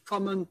subjective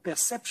common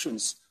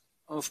perceptions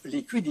of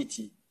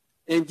liquidity.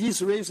 And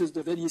this raises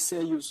the very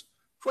serious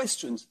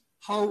questions: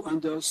 how,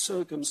 under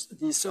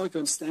these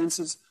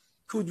circumstances,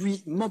 could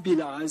we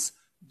mobilize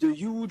the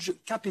huge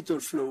capital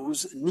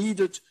flows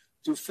needed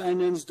to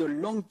finance the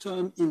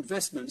long-term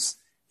investments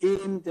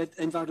aimed at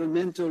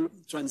environmental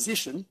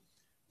transition,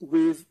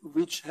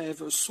 which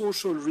have a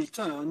social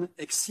return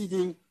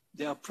exceeding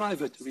their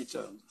private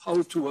return?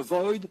 How to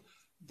avoid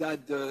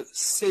that the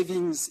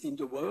savings in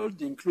the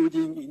world,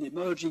 including in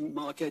emerging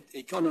market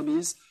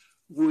economies,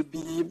 would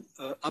be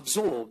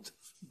absorbed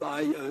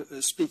by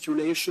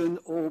speculation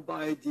or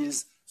by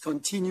this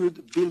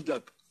continued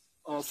buildup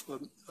of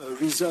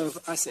reserve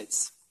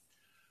assets.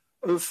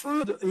 A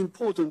further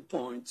important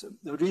point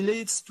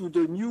relates to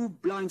the new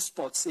blind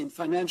spots in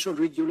financial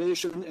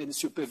regulation and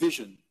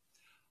supervision.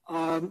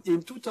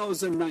 In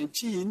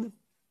 2019,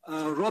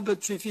 Robert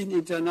Triffin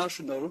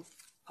International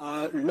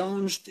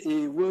launched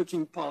a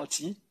working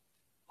party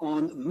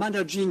on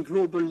managing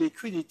global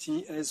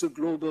liquidity as a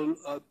global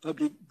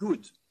public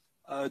good.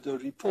 The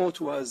report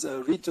was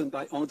written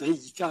by André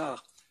Icard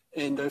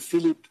and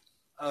Philip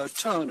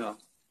Turner,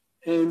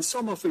 and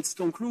some of its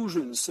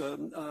conclusions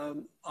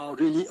are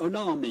really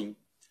alarming.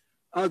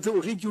 Although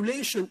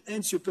regulation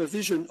and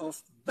supervision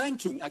of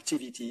banking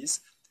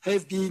activities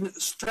have been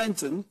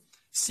strengthened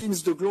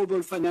since the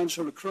global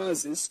financial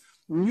crisis,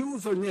 new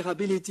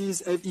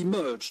vulnerabilities have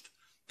emerged,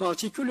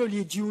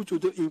 particularly due to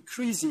the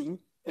increasing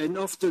and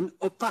often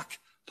opaque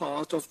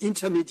part of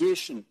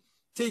intermediation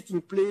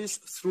taking place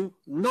through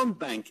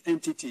non-bank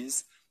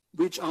entities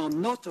which are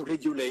not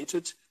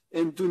regulated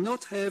and do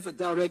not have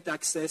direct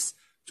access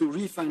to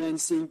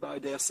refinancing by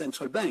their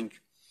central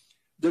bank.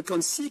 The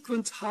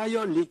consequent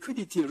higher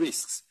liquidity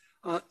risks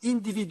are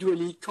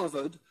individually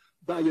covered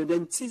by an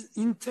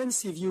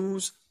intensive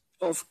use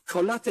of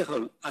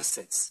collateral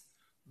assets.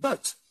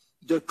 But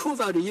the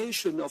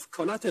covariation of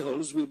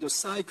collaterals with the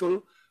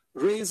cycle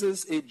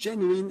raises a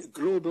genuine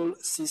global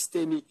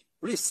systemic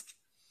risk.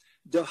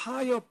 The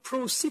higher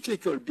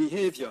pro-cyclical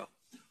behavior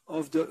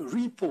of the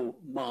repo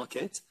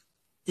market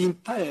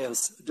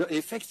impairs the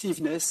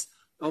effectiveness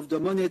of the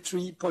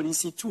monetary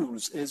policy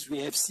tools, as we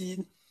have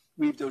seen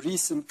with the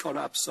recent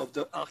collapse of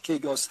the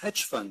Archegos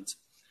hedge fund.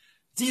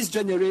 This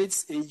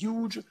generates a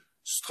huge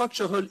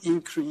structural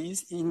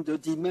increase in the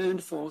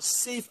demand for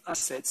safe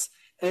assets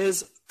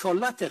as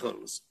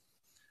collaterals.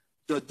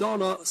 The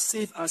dollar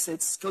safe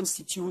assets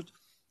constitute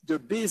the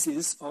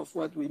basis of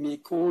what we may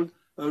call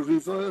a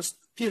reverse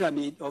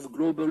pyramid of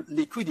global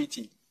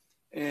liquidity.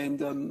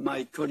 And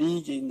my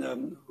colleague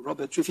in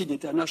Robert Triffin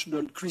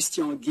International,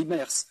 Christian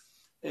Guimers,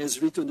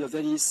 has written a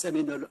very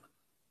seminal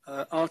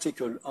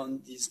article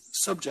on this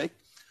subject,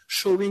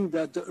 showing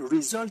that the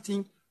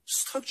resulting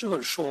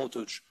structural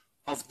shortage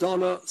of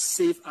dollar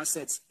safe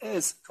assets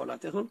as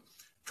collateral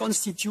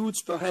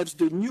constitutes perhaps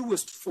the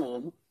newest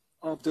form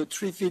of the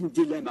Triffin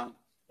dilemma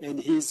and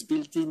his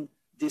built-in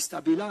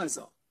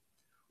destabilizer.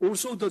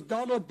 Also, the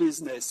dollar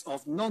business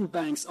of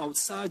non-banks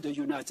outside the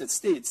United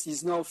States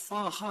is now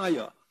far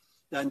higher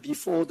than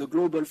before the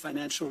global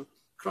financial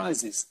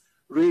crisis,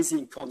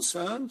 raising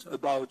concern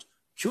about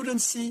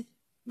currency,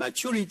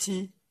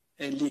 maturity,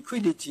 and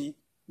liquidity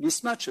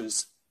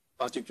mismatches,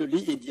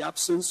 particularly in the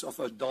absence of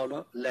a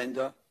dollar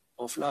lender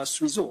of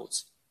last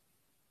resort.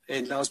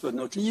 And last but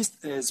not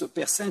least, as a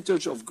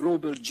percentage of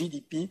global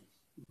GDP,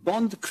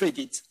 bond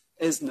credit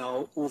has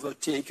now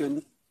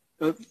overtaken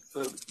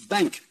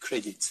bank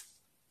credit.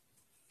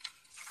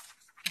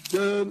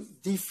 The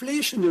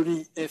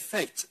deflationary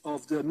effect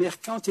of the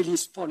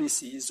mercantilist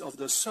policies of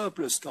the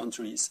surplus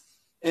countries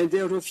and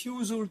their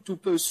refusal to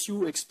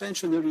pursue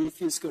expansionary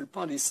fiscal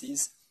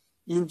policies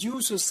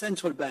induces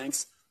central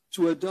banks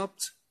to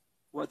adopt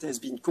what has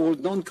been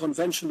called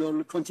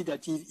non-conventional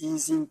quantitative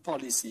easing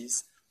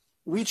policies,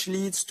 which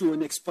leads to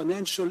an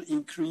exponential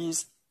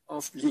increase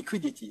of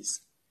liquidities.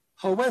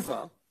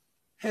 However,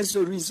 as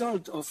a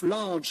result of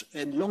large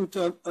and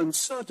long-term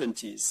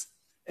uncertainties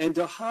and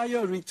the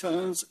higher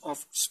returns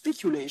of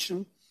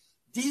speculation,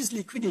 these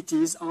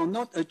liquidities are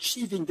not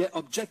achieving their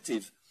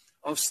objective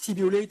of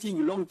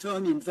stimulating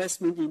long-term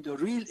investment in the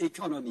real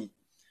economy.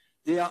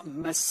 They are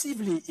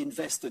massively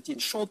invested in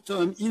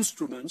short-term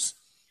instruments,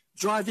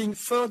 driving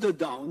further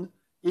down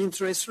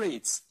interest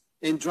rates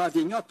and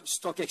driving up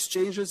stock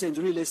exchanges and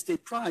real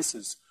estate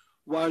prices,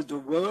 while the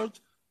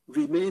world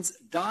remains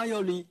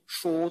direly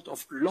short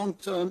of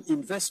long-term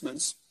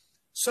investments,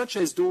 such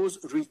as those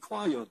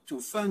required to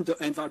fund the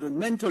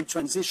environmental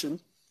transition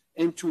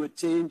and to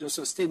attain the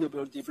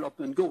Sustainable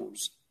Development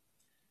Goals.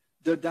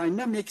 The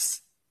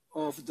dynamics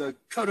of the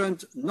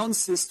current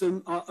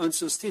non-system are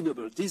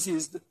unsustainable. This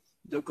is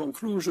the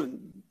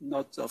conclusion,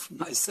 not of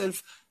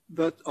myself,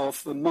 but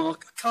of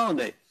Mark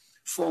Carney,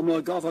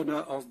 former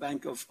governor of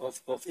Bank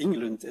of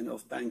England and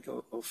of Bank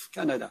of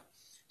Canada,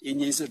 in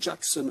his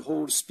Jackson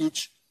Hole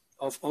speech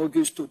of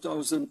August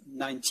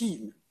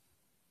 2019.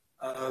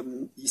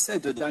 He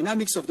said the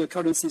dynamics of the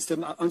current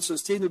system are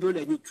unsustainable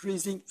and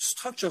increasing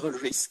structural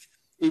risk,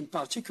 in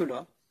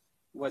particular,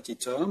 what he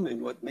termed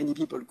and what many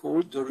people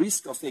call the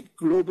risk of a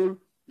global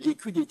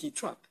liquidity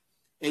trap.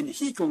 And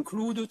he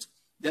concluded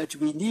that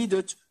we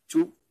needed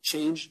to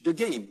change the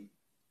game.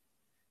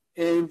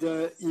 And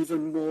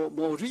even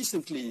more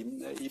recently,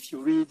 if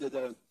you read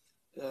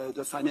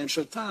the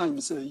Financial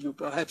Times, you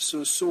perhaps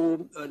saw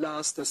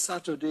last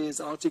Saturday's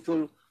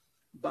article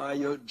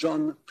by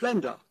John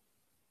Plender.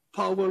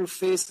 Powell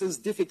faces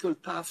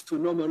difficult path to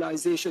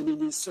normalization in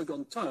his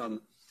second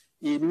term,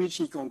 in which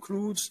he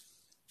concludes,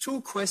 two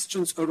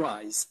questions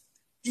arise.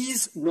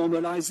 Is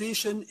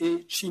normalization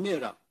a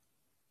chimera?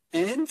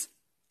 And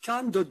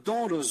can the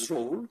dollar's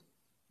role,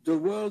 the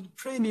world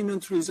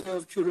preeminent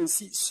reserve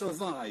currency,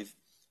 survive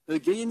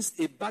against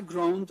a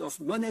background of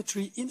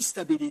monetary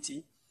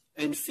instability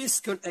and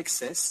fiscal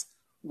excess,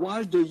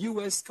 while the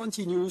US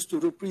continues to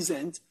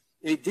represent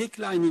a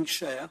declining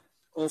share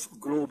of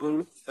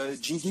global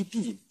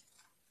GDP?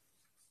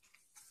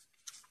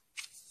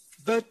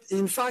 But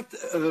in fact,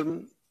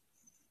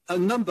 a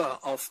number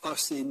of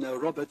us in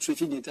Robert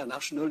Triffin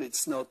International,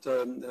 it's not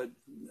a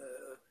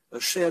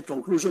shared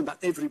conclusion by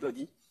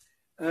everybody,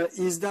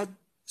 is that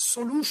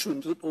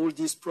solutions to all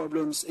these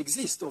problems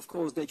exist. Of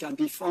course, they can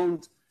be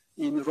found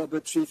in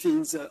Robert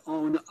Triffin's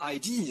own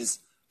ideas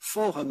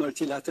for a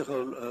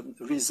multilateral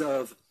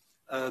reserve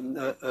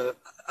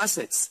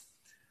assets.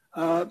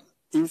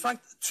 In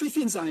fact,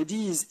 Triffin's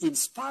ideas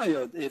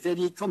inspired a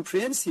very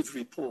comprehensive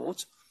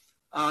report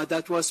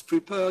that was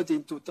prepared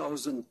in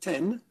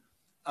 2010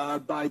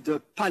 by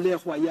the Palais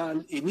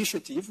Royal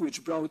Initiative,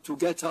 which brought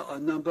together a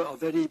number of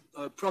very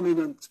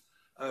prominent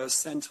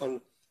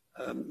central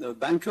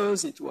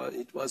bankers. It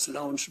was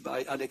launched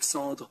by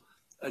Alexandre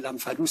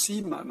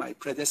Lamfalussy, my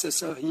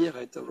predecessor here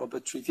at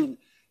Robert Triffin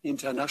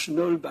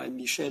International, by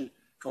Michel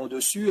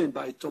Candessus, and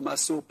by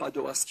Tommaso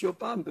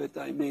Padoa-Schioppa. But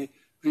I may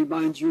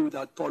remind you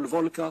that Paul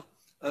Volcker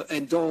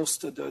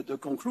endorsed the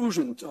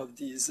conclusion of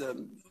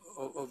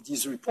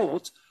this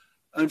report.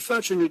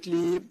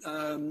 Unfortunately,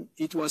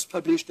 it was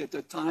published at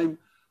a time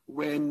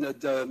when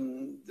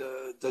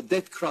the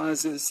debt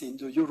crisis in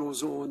the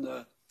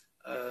Eurozone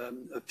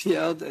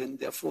appeared, and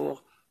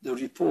therefore the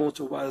report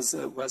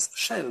was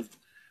shelved.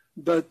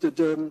 But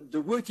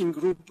the working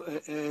group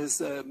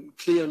has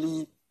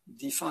clearly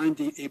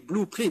defined a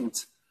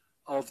blueprint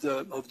of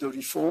the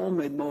reform,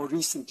 and more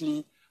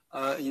recently,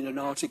 in an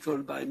article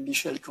by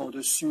Michel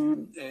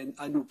Candessus and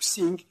Anup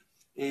Singh,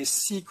 a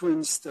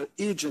sequenced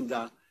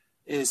agenda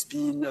has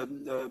been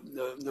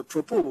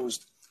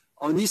proposed.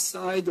 On his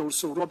side,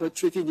 also, Robert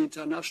Triffin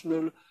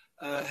International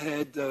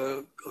had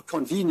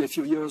convened a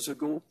few years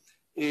ago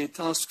a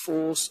task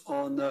force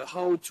on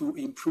how to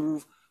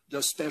improve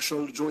the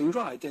special drawing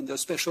right. And the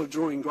special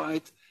drawing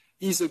right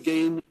is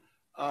again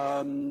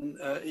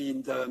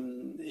in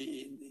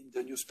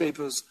the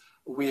newspapers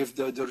with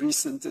the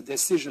recent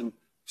decision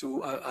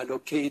to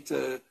allocate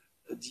the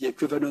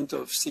equivalent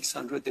of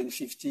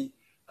 $650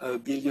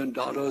 billion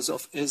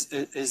of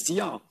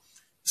SDR.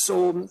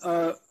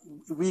 So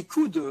we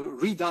could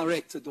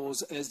redirect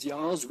those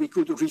SDRs, we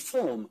could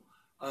reform.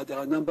 There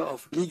are a number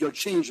of legal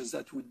changes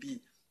that would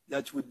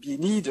be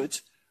needed,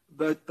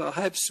 but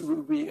perhaps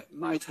we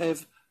might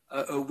have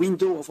a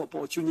window of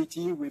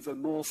opportunity with a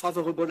more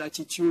favorable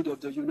attitude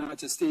of the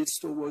United States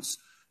towards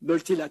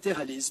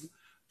multilateralism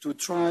to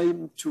try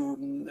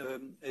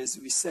to, as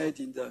we said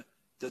in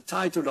the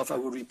title of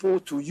our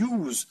report, to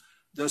use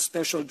the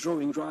special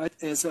drawing right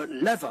as a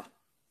lever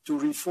to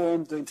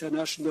reform the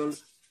international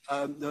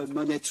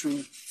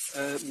monetary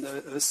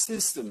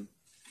system.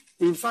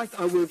 In fact,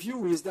 our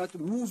view is that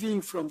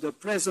moving from the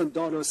present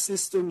dollar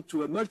system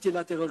to a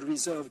multilateral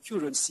reserve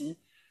currency,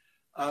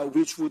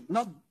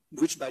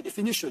 which by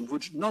definition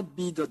would not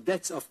be the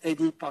debt of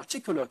any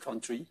particular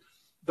country,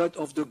 but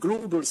of the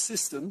global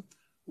system,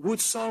 would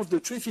solve the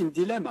Triffin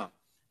dilemma,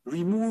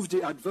 remove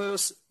the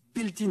adverse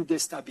built-in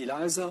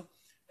destabilizer,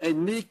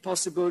 and make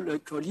possible a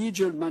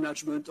collegial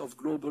management of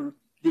global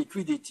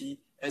liquidity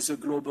as a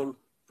global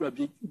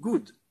public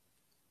good.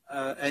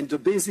 And the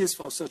basis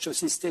for such a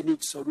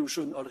systemic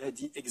solution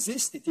already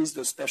exists. It is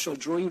the special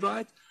drawing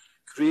right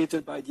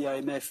created by the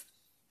IMF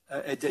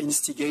at the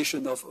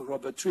instigation of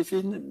Robert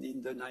Triffin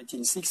in the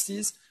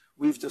 1960s,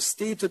 with the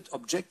stated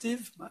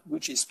objective,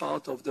 which is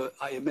part of the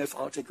IMF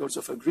Articles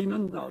of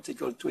Agreement,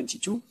 Article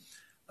 22,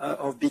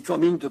 of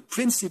becoming the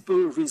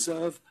principal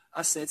reserve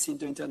assets in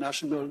the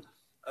international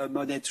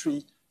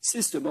monetary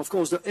system. Of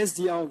course, the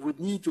SDR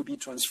would need to be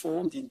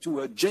transformed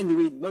into a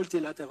genuine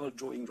multilateral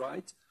drawing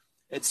right.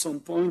 At some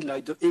point,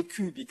 like the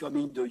ECU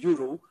becoming the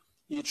euro,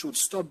 it should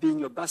stop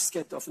being a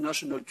basket of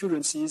national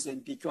currencies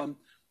and become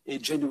a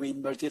genuine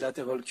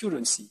multilateral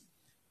currency.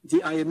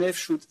 The IMF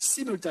should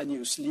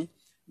simultaneously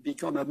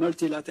become a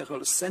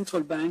multilateral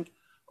central bank,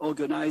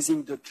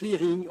 organizing the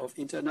clearing of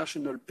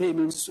international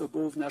payments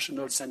above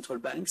national central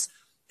banks,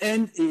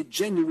 and a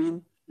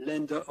genuine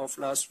lender of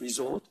last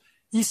resort,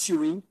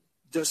 issuing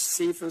the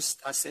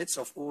safest assets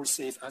of all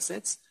safe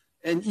assets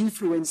and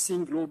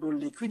influencing global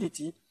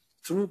liquidity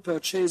through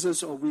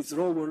purchases or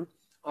withdrawal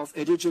of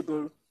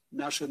eligible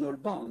national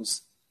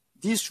bonds.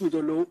 This should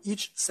allow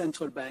each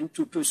central bank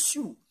to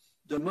pursue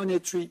the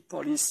monetary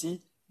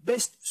policy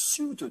best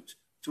suited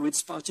to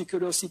its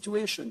particular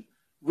situation,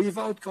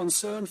 without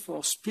concern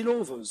for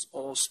spillovers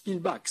or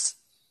spillbacks.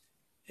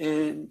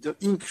 And the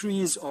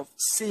increase of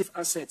safe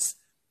assets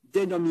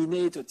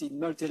denominated in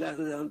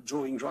multilateral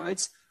drawing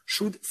rights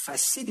should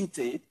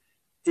facilitate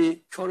a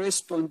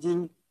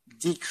corresponding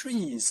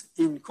decrease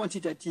in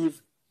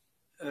quantitative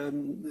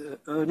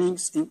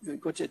earnings,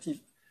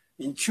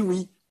 in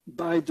QE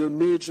by the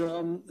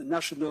major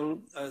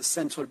national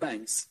central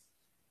banks.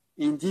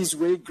 In this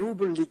way,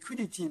 global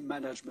liquidity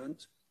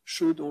management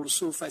should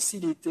also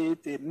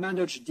facilitate a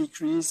managed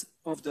decrease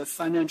of the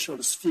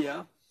financial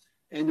sphere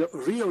and a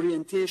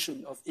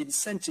reorientation of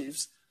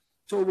incentives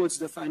towards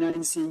the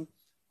financing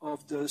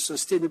of the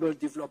sustainable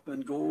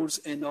development goals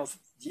and of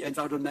the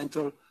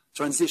environmental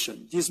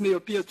transition. This may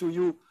appear to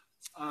you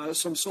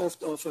some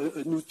sort of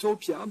an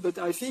utopia, but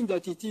I think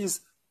that it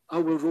is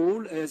our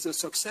role as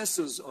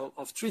successors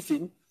of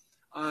Triffin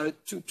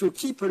to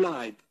keep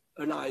alive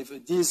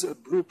this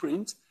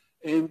blueprint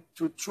and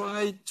to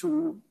try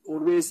to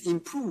always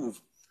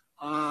improve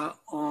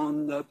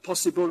on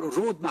possible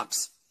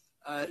roadmaps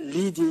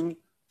leading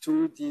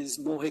to this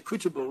more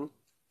equitable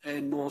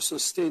and more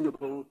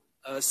sustainable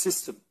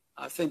system.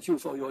 Thank you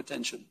for your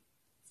attention.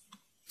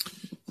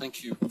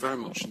 Thank you very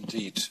much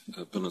indeed,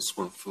 Bernard,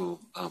 for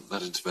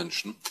that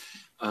intervention.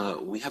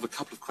 We have a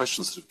couple of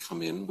questions that have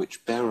come in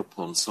which bear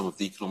upon some of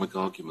the economic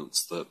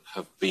arguments that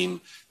have been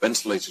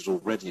ventilated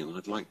already, and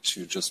I'd like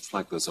to just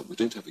flag those up. We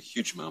don't have a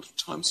huge amount of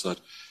time, so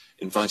I'd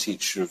invite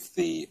each of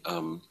the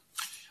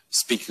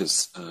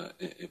speakers,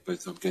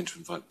 I'm going to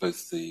invite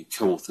both the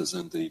co-authors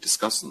and the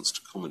discussants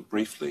to comment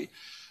briefly,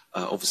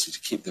 obviously to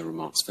keep their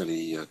remarks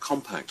fairly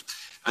compact.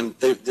 And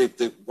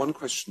the one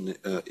question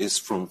is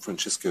from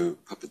Francisco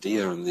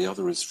Papadilla and the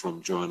other is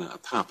from Joanna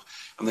Apap.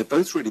 And they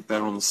both really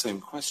bear on the same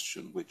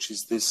question, which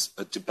is this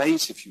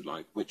debate, if you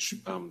like, which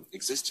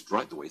existed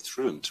right the way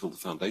through until the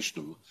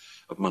foundation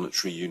of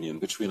monetary union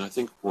between, I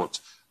think, what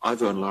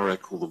Ivo and Ilaria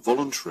call the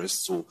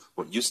voluntarists, or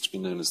what used to be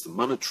known as the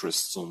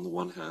monetarists on the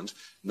one hand,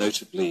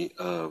 notably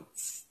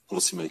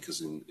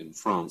policymakers in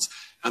France,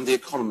 and the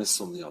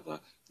economists on the other,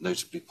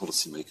 notably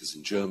policymakers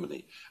in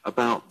Germany,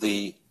 about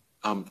the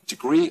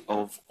degree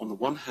of, on the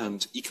one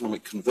hand,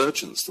 economic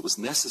convergence that was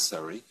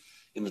necessary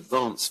in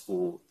advance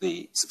for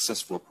the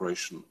successful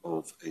operation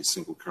of a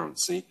single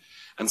currency,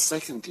 and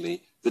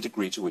secondly, the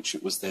degree to which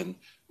it was then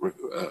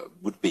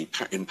would be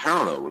in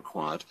parallel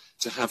required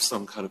to have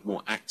some kind of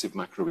more active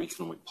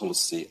macroeconomic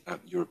policy at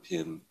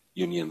European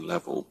Union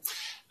level.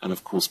 And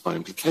of course, by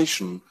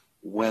implication,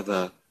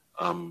 whether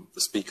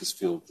the speakers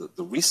feel that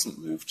the recent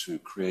move to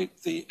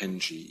create the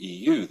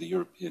NGEU, the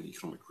European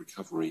Economic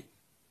Recovery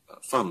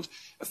Fund,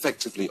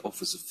 effectively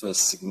offers a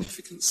first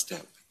significant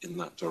step in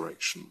that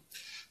direction.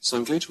 So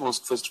I'm going to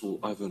ask, first of all,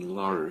 Ivo and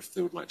Ilaria if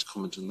they would like to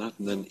comment on that,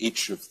 and then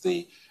each of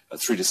the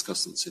three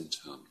discussants in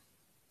turn.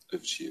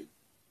 Over to you.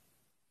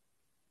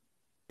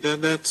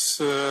 That's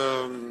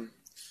a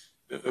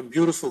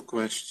beautiful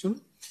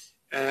question.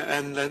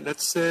 And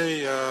let's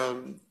say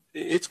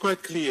it's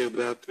quite clear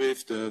that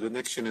with the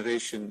next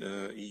generation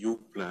EU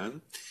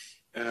plan,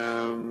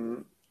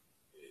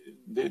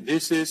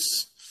 this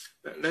is,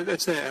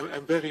 let's say,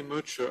 I'm very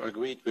much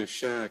agreed with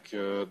Jacques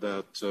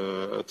that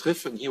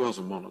Triffin, he was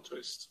a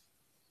monetarist.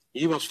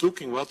 He was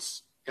looking what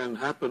can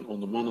happen on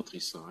the monetary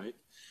side,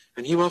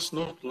 and he was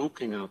not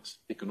looking at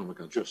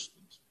economic adjustment.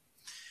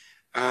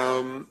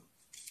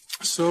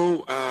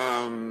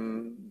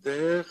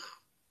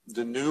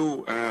 the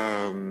new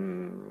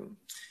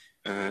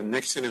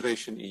Next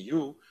Generation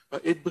EU,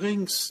 but it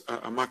brings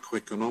a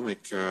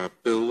macroeconomic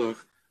pillar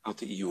at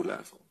the EU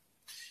level.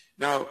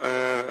 Now,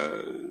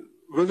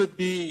 will it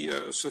be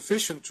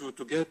sufficient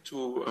to get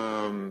to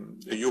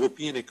a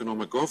European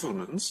economic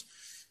governance?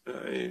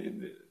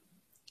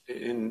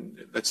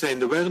 Let's say in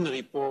the Werner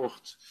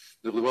report,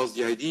 there was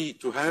the idea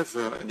to have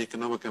an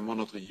economic and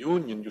monetary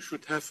union. You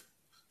should have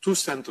two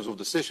centers of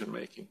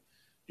decision-making,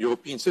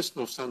 European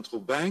system of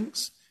central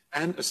banks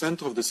and a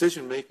center of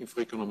decision-making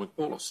for economic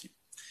policy.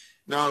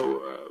 Now,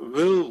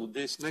 will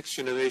this next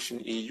generation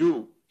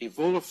EU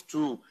evolve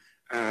to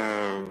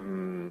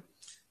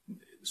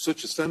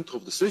such a center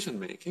of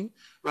decision-making?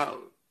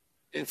 Well,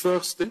 in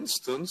first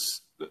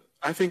instance,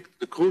 I think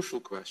the crucial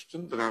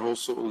question, there are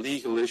also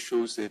legal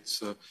issues,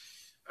 it's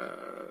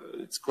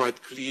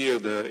quite clear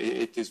that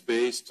it is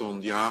based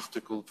on the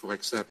article for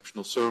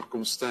exceptional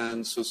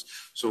circumstances,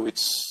 so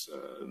it's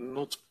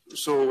not,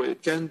 so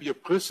it can be a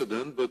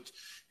precedent, but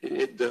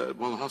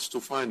one has to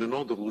find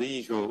another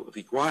legal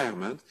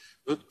requirement.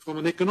 But from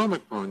an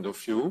economic point of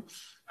view,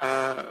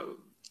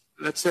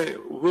 let's say,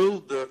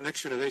 will the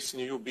next generation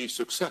EU be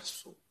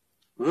successful?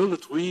 Will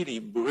it really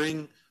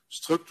bring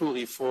structural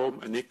reform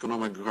and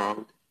economic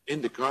growth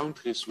in the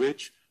countries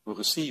which will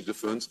receive the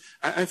funds?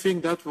 I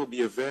think that will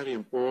be a very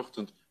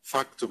important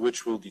factor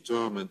which will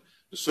determine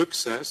the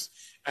success.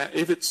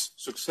 If it's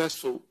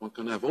successful, one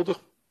can have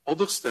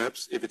other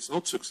steps. If it's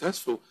not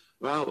successful,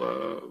 well,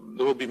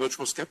 there will be much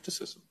more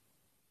skepticism.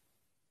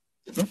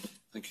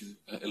 Thank you.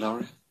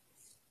 Ilaria?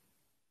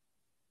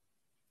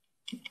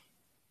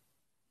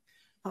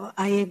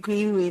 I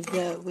agree with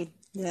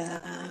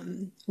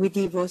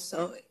Ivo,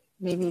 so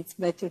maybe it's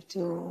better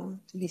to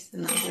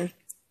listen others.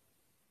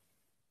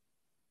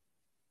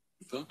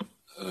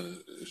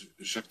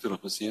 Jacques de la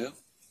Rosière?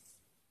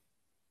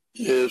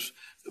 Yes,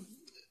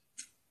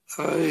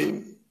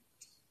 I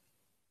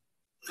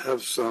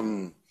have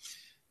some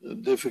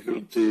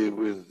difficulty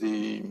with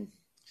the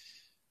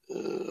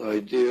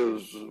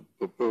ideas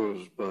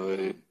proposed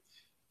by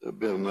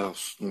Bernard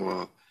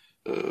Snoy.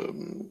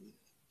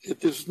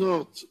 It is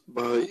not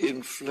by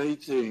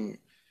inflating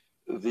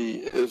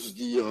the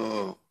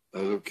SDR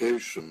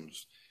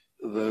allocations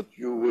that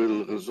you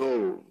will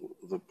resolve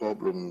the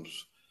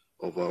problems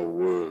of our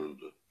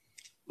world.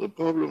 The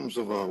problems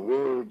of our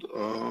world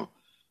are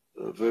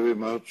very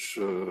much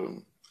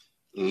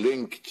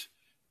linked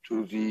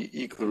to the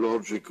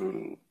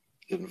ecological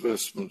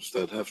investments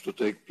that have to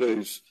take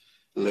place,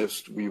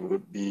 lest we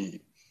would be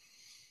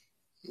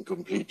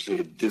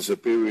completely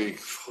disappearing,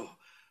 for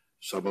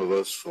some of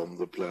us, from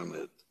the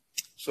planet.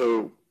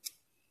 So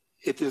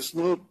it is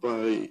not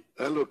by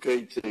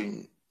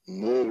allocating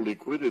more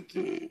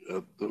liquidity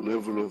at the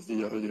level of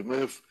the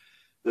IMF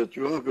that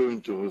you are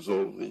going to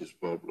resolve these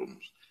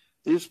problems.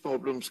 These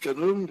problems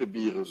can only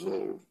be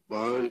resolved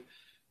by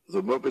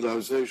the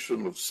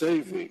mobilization of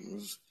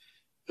savings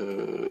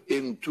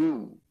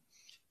into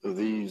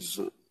these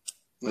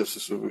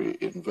necessary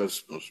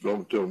investments,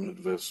 long-term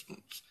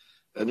investments.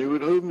 And you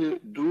will only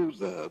do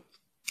that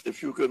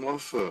if you can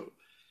offer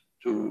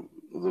to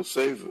the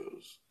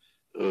savers,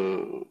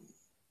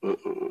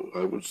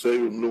 I would say,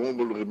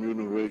 normal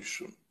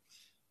remuneration.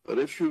 But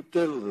if you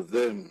tell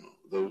them,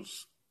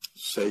 those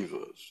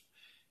savers,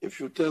 if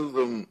you tell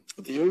them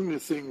the only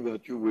thing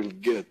that you will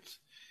get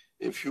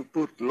if you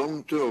put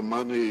long-term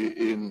money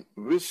in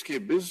risky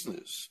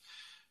business,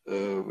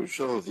 which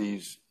are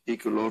these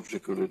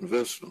ecological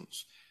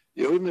investments,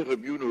 the only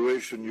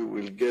remuneration you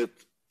will get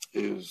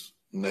is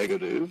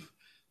negative,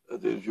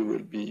 that is, you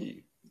will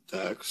be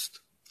taxed.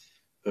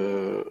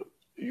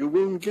 You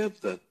won't get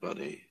that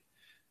money.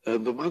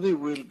 And the money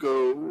will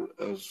go,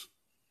 as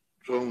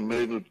John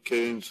Maynard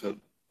Keynes had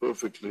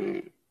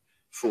perfectly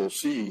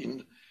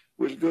foreseen,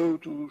 will go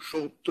to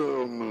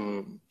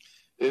short-term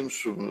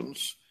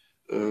instruments,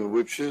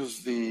 which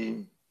is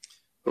the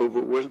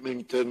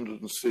overwhelming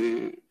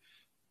tendency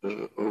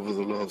over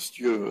the last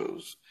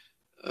years.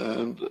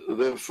 And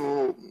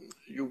therefore,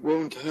 you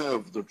won't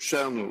have the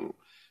channel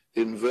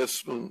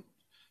investment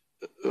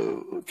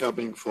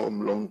coming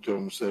from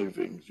long-term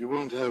savings. You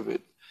won't have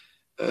it.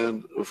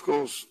 And of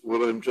course,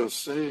 what I'm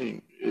just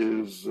saying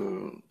is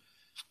a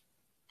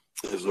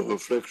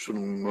reflection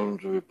on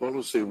monetary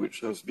policy, which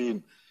has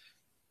been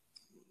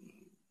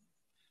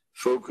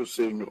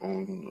focusing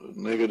on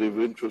negative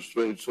interest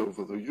rates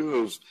over the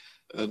years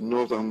and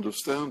not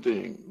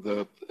understanding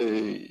that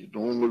a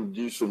normal,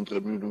 decent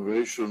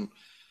remuneration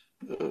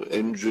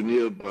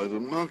engineered by the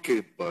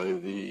market, by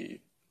the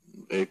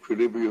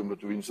equilibrium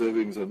between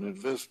savings and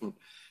investment,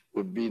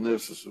 would be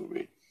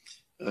necessary.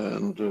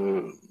 And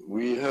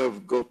we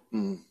have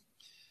gotten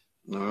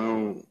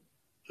now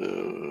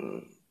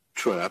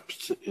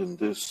trapped in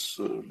this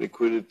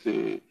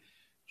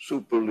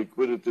super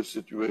liquidity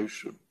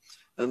situation.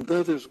 And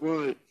that is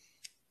why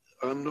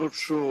I'm not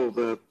sure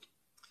that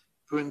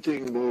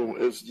printing more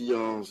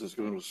SDRs is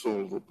going to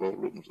solve the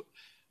problems.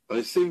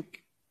 I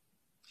think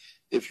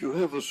if you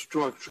have a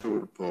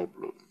structural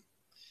problem,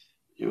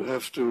 you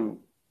have to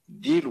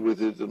deal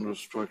with it in a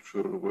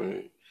structural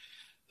way.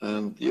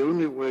 And the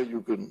only way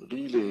you can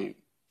really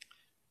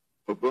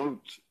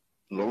promote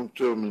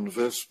long-term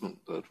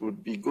investment that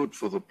would be good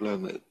for the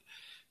planet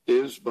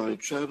is by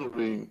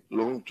channeling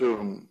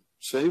long-term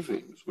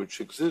savings which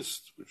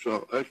exist, which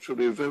are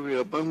actually very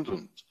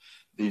abundant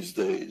these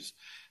days,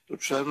 to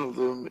channel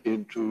them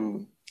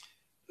into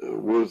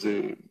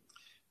worthy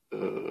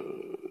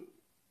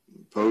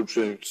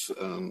projects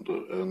and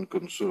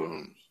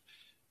concerns.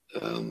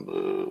 And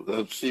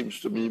that seems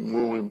to me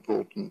more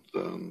important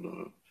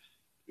than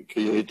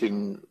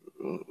creating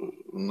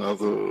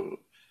another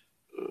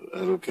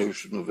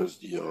allocation of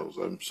SDRs.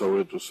 I'm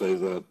sorry to say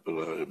that, but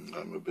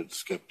I'm a bit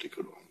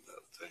skeptical on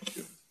that. Thank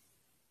you.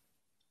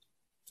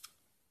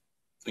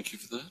 Thank you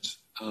for that.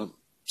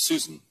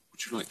 Susan,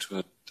 would you like to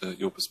add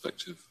your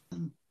perspective?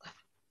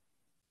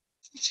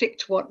 Stick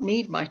to what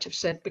Mead might have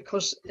said,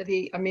 because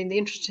the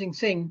interesting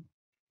thing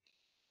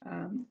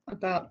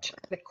about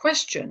the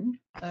question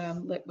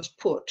that was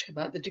put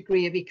about the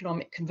degree of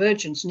economic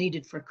convergence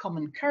needed for a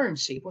common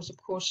currency was, of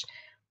course,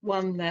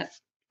 one that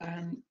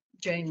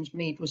James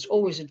Mead was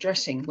always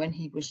addressing when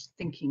he was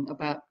thinking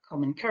about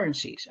common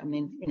currencies. I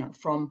mean,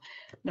 from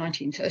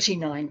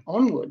 1939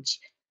 onwards,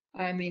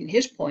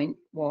 his point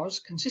was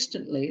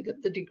consistently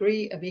that the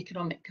degree of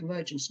economic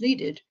convergence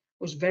needed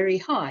was very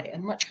high,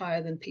 and much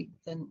higher than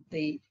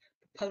the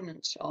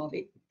proponents of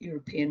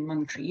European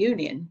Monetary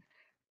Union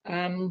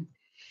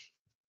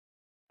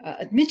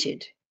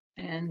admitted.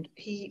 And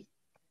he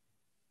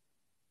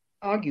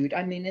argued,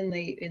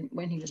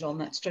 when he was on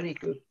that study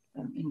group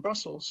in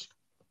Brussels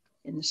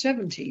in the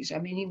 70s,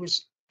 he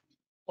was,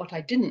 what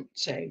I didn't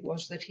say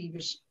was that he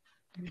was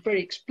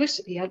very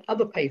explicit. He had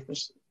other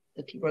papers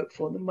that he wrote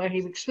for them where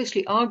he was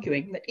explicitly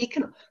arguing that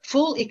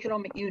full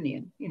economic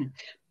union,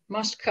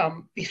 must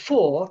come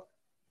before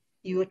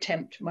you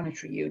attempt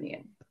monetary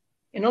union.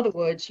 In other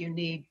words, you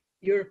need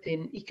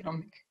European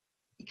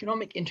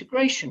economic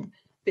integration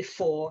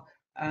before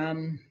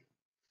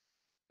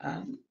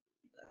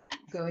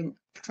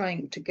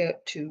trying to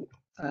get to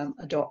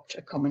adopt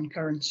a common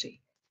currency.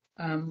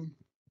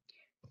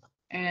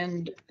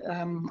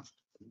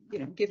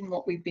 Given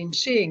what we've been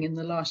seeing in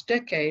the last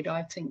decade,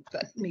 I think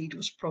that Mead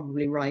was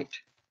probably right.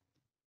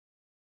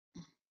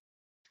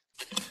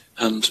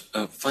 And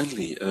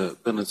finally,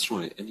 Bernard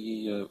Stroy,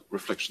 any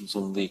reflections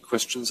on the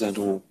questions and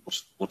or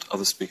what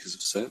other speakers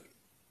have said?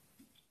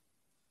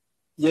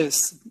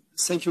 Yes,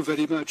 thank you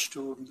very much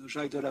to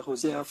Jacques de la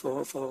Rosière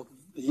for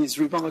his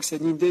remarks.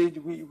 And indeed,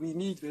 we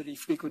need very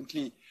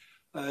frequently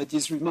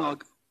this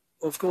remark.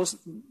 Of course,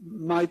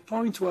 my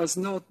point was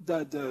not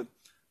that the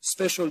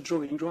special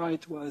drawing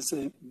right was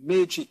a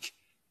magic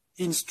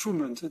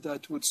instrument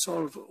that would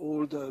solve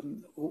all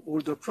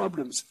the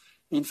problems.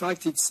 In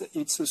fact,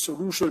 it's a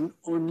solution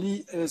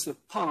only as a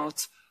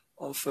part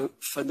of a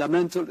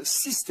fundamental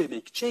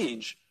systemic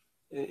change,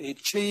 a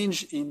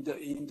change in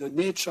the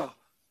nature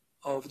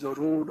of the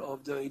role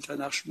of the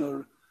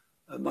International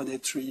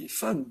Monetary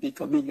Fund,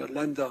 becoming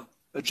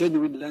a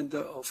genuine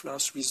lender of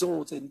last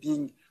resort, and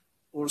being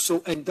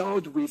also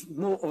endowed with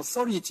more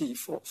authority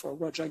for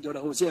what Jacques de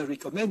la Rosière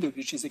recommended,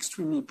 which is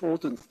extremely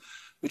important,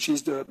 which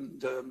is the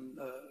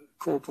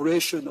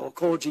cooperation or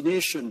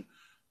coordination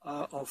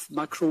of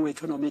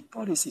macroeconomic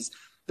policies.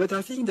 But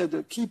I think that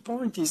the key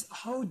point is,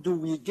 how do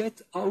we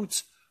get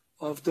out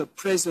of the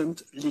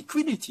present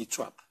liquidity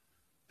trap?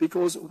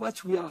 Because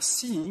what we are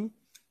seeing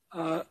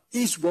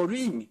is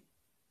worrying.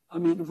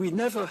 We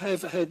never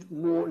have had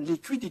more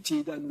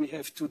liquidity than we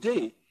have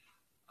today.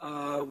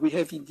 We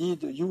have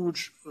indeed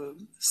huge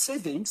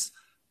savings,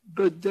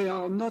 but they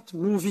are not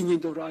moving in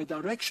the right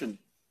direction.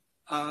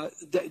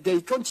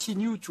 They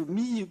continue to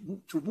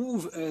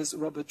move, as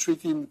Robert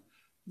Triffin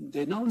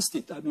denounced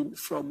it,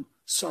 from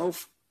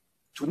south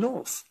to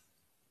north.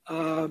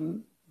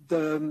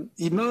 The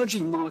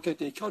emerging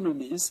market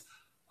economies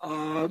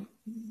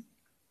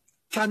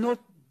cannot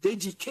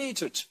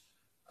dedicate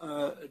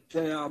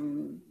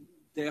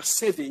their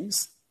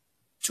savings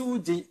to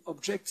the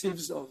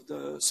objectives of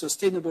the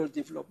Sustainable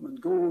Development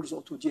Goals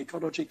or to the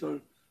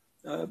ecological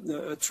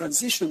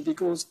transition,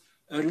 because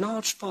a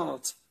large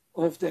part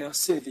of their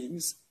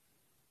savings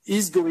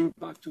is going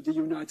back to the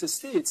United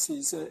States,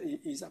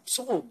 is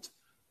absorbed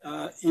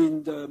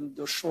in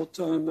the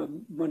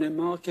short-term money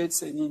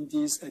markets and in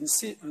this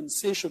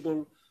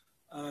insatiable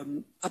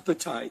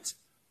appetite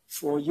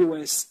for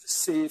US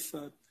safe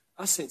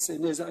assets.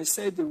 And as I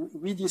said,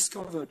 we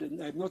discovered,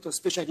 and I'm not a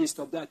specialist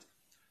of that,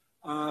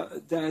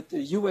 that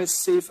US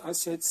safe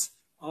assets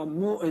are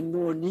more and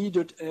more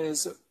needed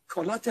as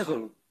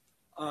collateral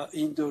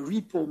in the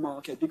repo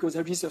market, because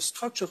there is a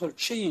structural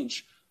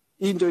change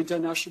in the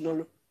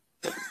international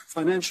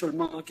financial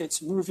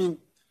markets, moving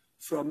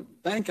from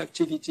bank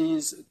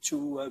activities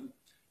to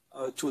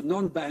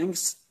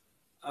non-banks.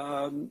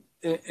 And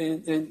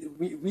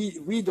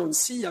we don't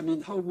see,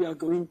 how we are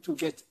going to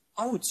get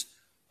out.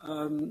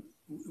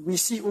 We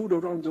see all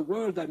around the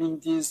world,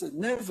 this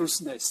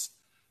nervousness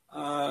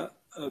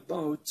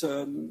about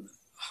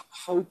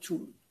how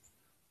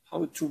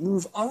to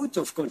move out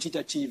of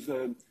quantitative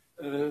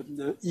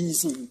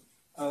easing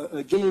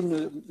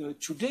Again,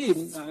 today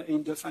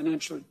in the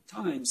Financial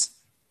Times,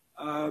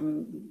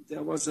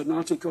 there was an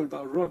article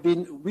by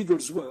Robin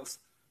Wigglesworth.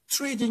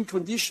 Trading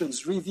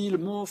conditions reveal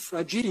more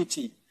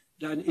fragility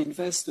than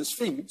investors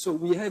think. So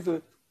we have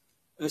a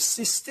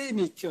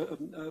systemic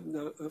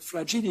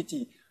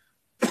fragility.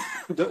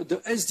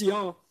 The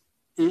SDR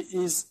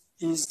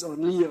is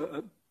only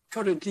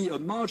currently a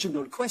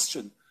marginal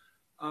question.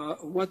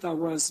 What I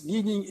was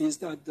meaning is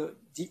that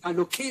the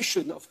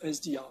allocation of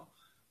SDR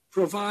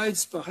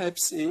provides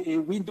perhaps a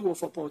window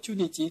of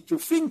opportunity to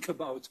think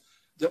about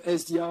the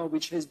SDR,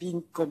 which has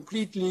been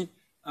completely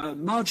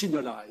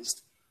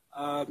marginalized.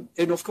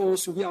 And of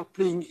course, we are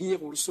playing here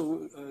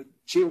also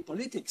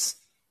geopolitics.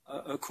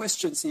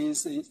 Questions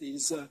is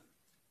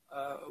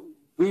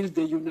will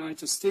the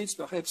United States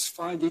perhaps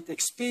find it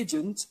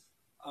expedient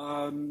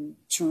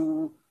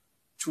to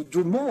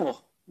do more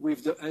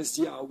with the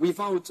SDR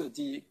without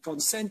the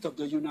consent of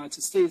the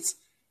United States?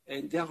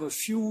 And there are a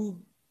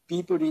few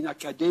people in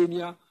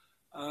academia,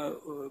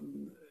 for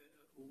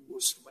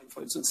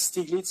instance,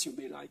 Stiglitz, you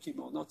may like him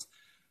or not,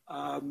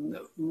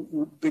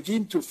 who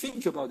begin to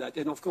think about that.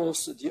 And of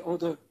course, the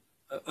other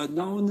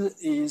unknown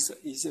is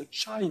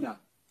China.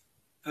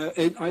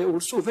 And I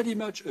also very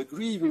much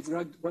agree with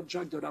what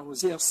Jacques de la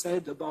Rosière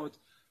said about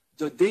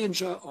the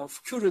danger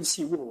of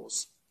currency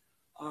wars,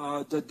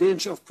 the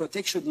danger of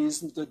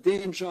protectionism, the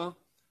danger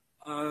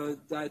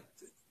that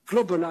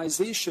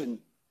globalization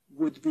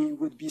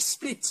would be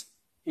split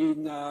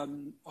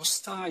in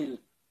hostile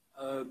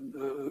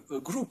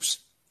groups.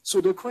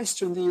 So the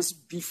question is,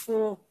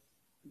 before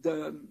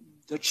the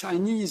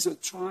Chinese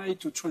try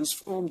to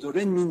transform the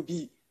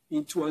renminbi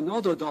into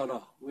another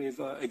dollar with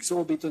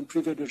exorbitant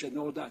privilege and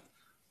all that,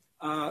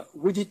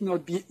 would it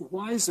not be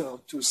wiser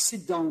to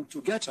sit down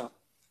together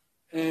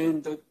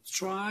and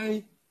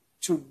try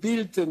to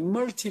build a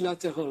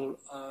multilateral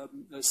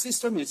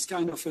system? It's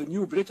kind of a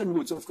new Bretton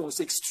Woods, of course,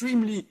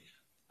 extremely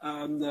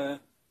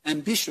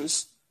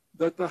ambitious,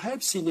 but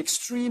perhaps in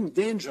extreme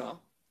danger.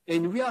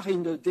 And we are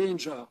in the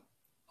danger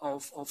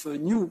of a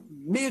new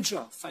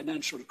major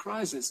financial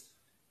crisis.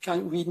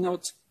 Can we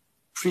not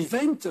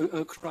prevent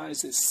a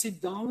crisis,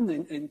 sit down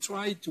and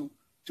try to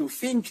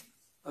think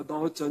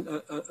about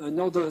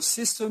another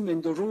system?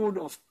 And the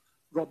role of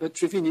Robert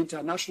Triffin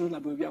International, I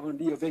mean, we are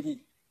only a very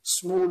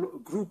small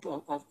group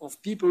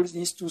of people,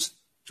 is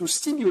to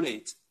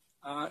stimulate.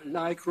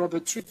 Like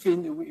Robert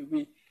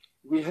Triffin,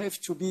 we have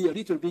to be a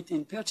little bit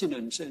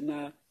impertinent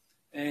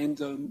and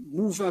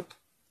move up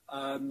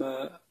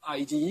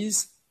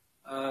ideas,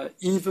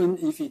 even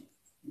if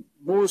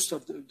most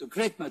of the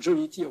great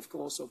majority, of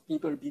course, of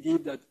people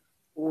believe that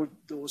all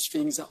those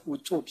things are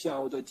utopia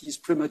or that it is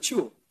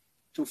premature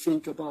to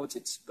think about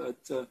it.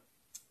 But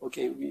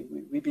okay,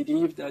 we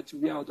believe that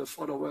we are the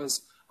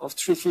followers of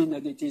Triffin,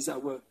 and it is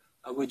our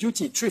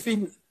duty.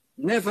 Triffin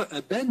never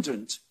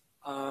abandoned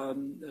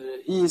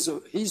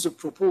his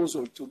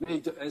proposal to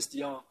make the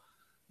SDR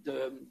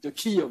the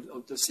key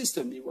of the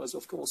system. He was,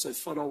 of course, a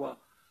follower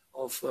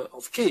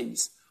of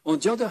Keynes. On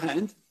the other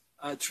hand,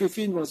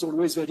 Triffin was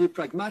always very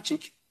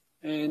pragmatic,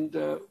 and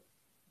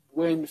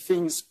when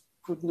things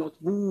could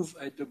not move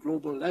at the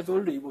global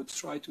level, he would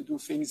try to do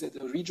things at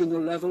the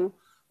regional level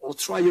or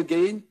try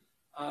again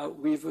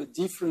with a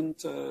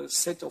different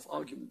set of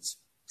arguments.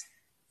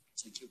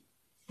 Thank you.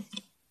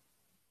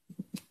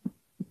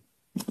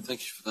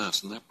 Thank you for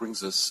that. And that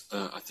brings us,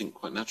 I think,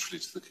 quite naturally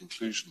to the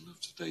conclusion of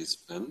today's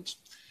event.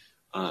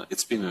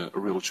 It's been a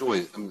real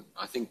joy.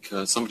 I think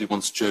somebody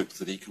once joked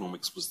that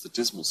economics was the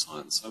dismal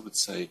science. I would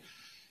say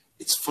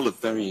it's full of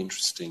very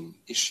interesting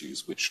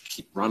issues which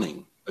keep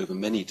running over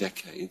many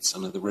decades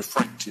and are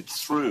refracted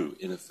through,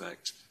 in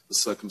effect, the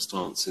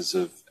circumstances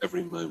of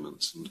every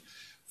moment. And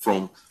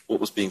from what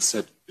was being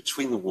said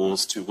between the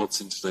wars to what's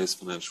in today's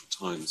Financial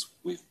Times,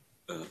 we've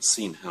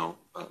seen how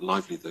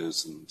lively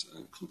those and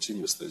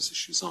continuous those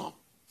issues are.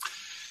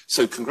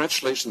 So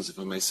congratulations, if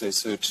I may say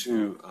so,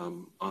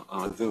 to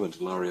Ivo and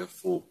Ilaria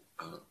for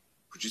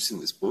producing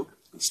this book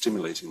and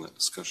stimulating that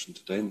discussion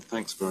today. And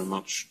thanks very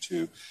much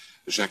to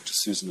Jacques, to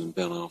Susan and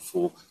Bernard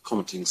for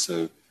commenting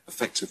so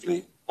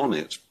effectively on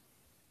it.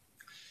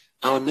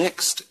 Our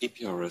next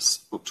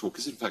EPRS Book Talk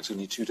is in fact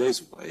only 2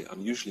 days away.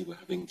 Usually we're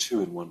having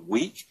 2 in 1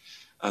 week.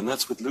 And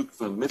that's with Luc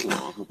van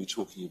Middelaar, who'll be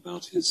talking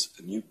about his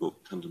new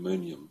book,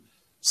 Pandemonium,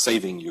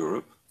 Saving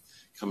Europe,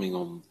 coming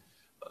on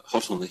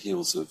hot on the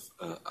heels of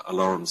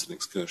alarms and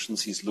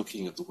excursions. He's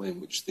looking at the way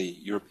in which the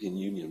European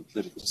Union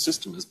political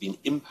system has been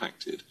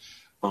impacted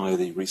by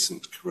the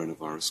recent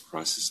coronavirus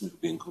crisis, and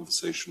he'll be in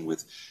conversation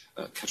with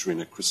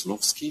Katerina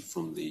Krysanovsky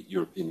from the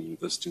European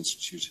University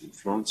Institute in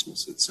Florence, and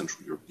also the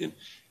Central European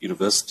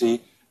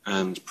University,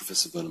 and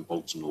Professor Vernon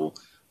Bolton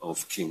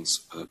of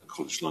King's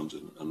College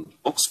London and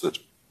Oxford.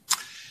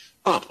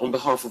 But on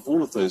behalf of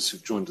all of those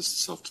who've joined us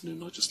this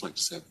afternoon, I'd just like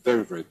to say a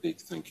very, very big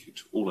thank you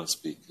to all our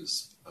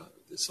speakers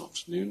this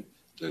afternoon,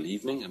 early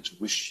evening, and to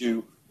wish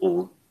you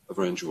all a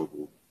very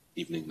enjoyable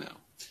evening now.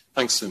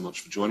 Thanks so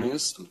much for joining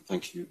us, and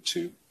thank you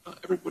to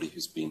everybody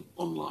who's been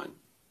online.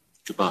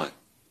 Goodbye.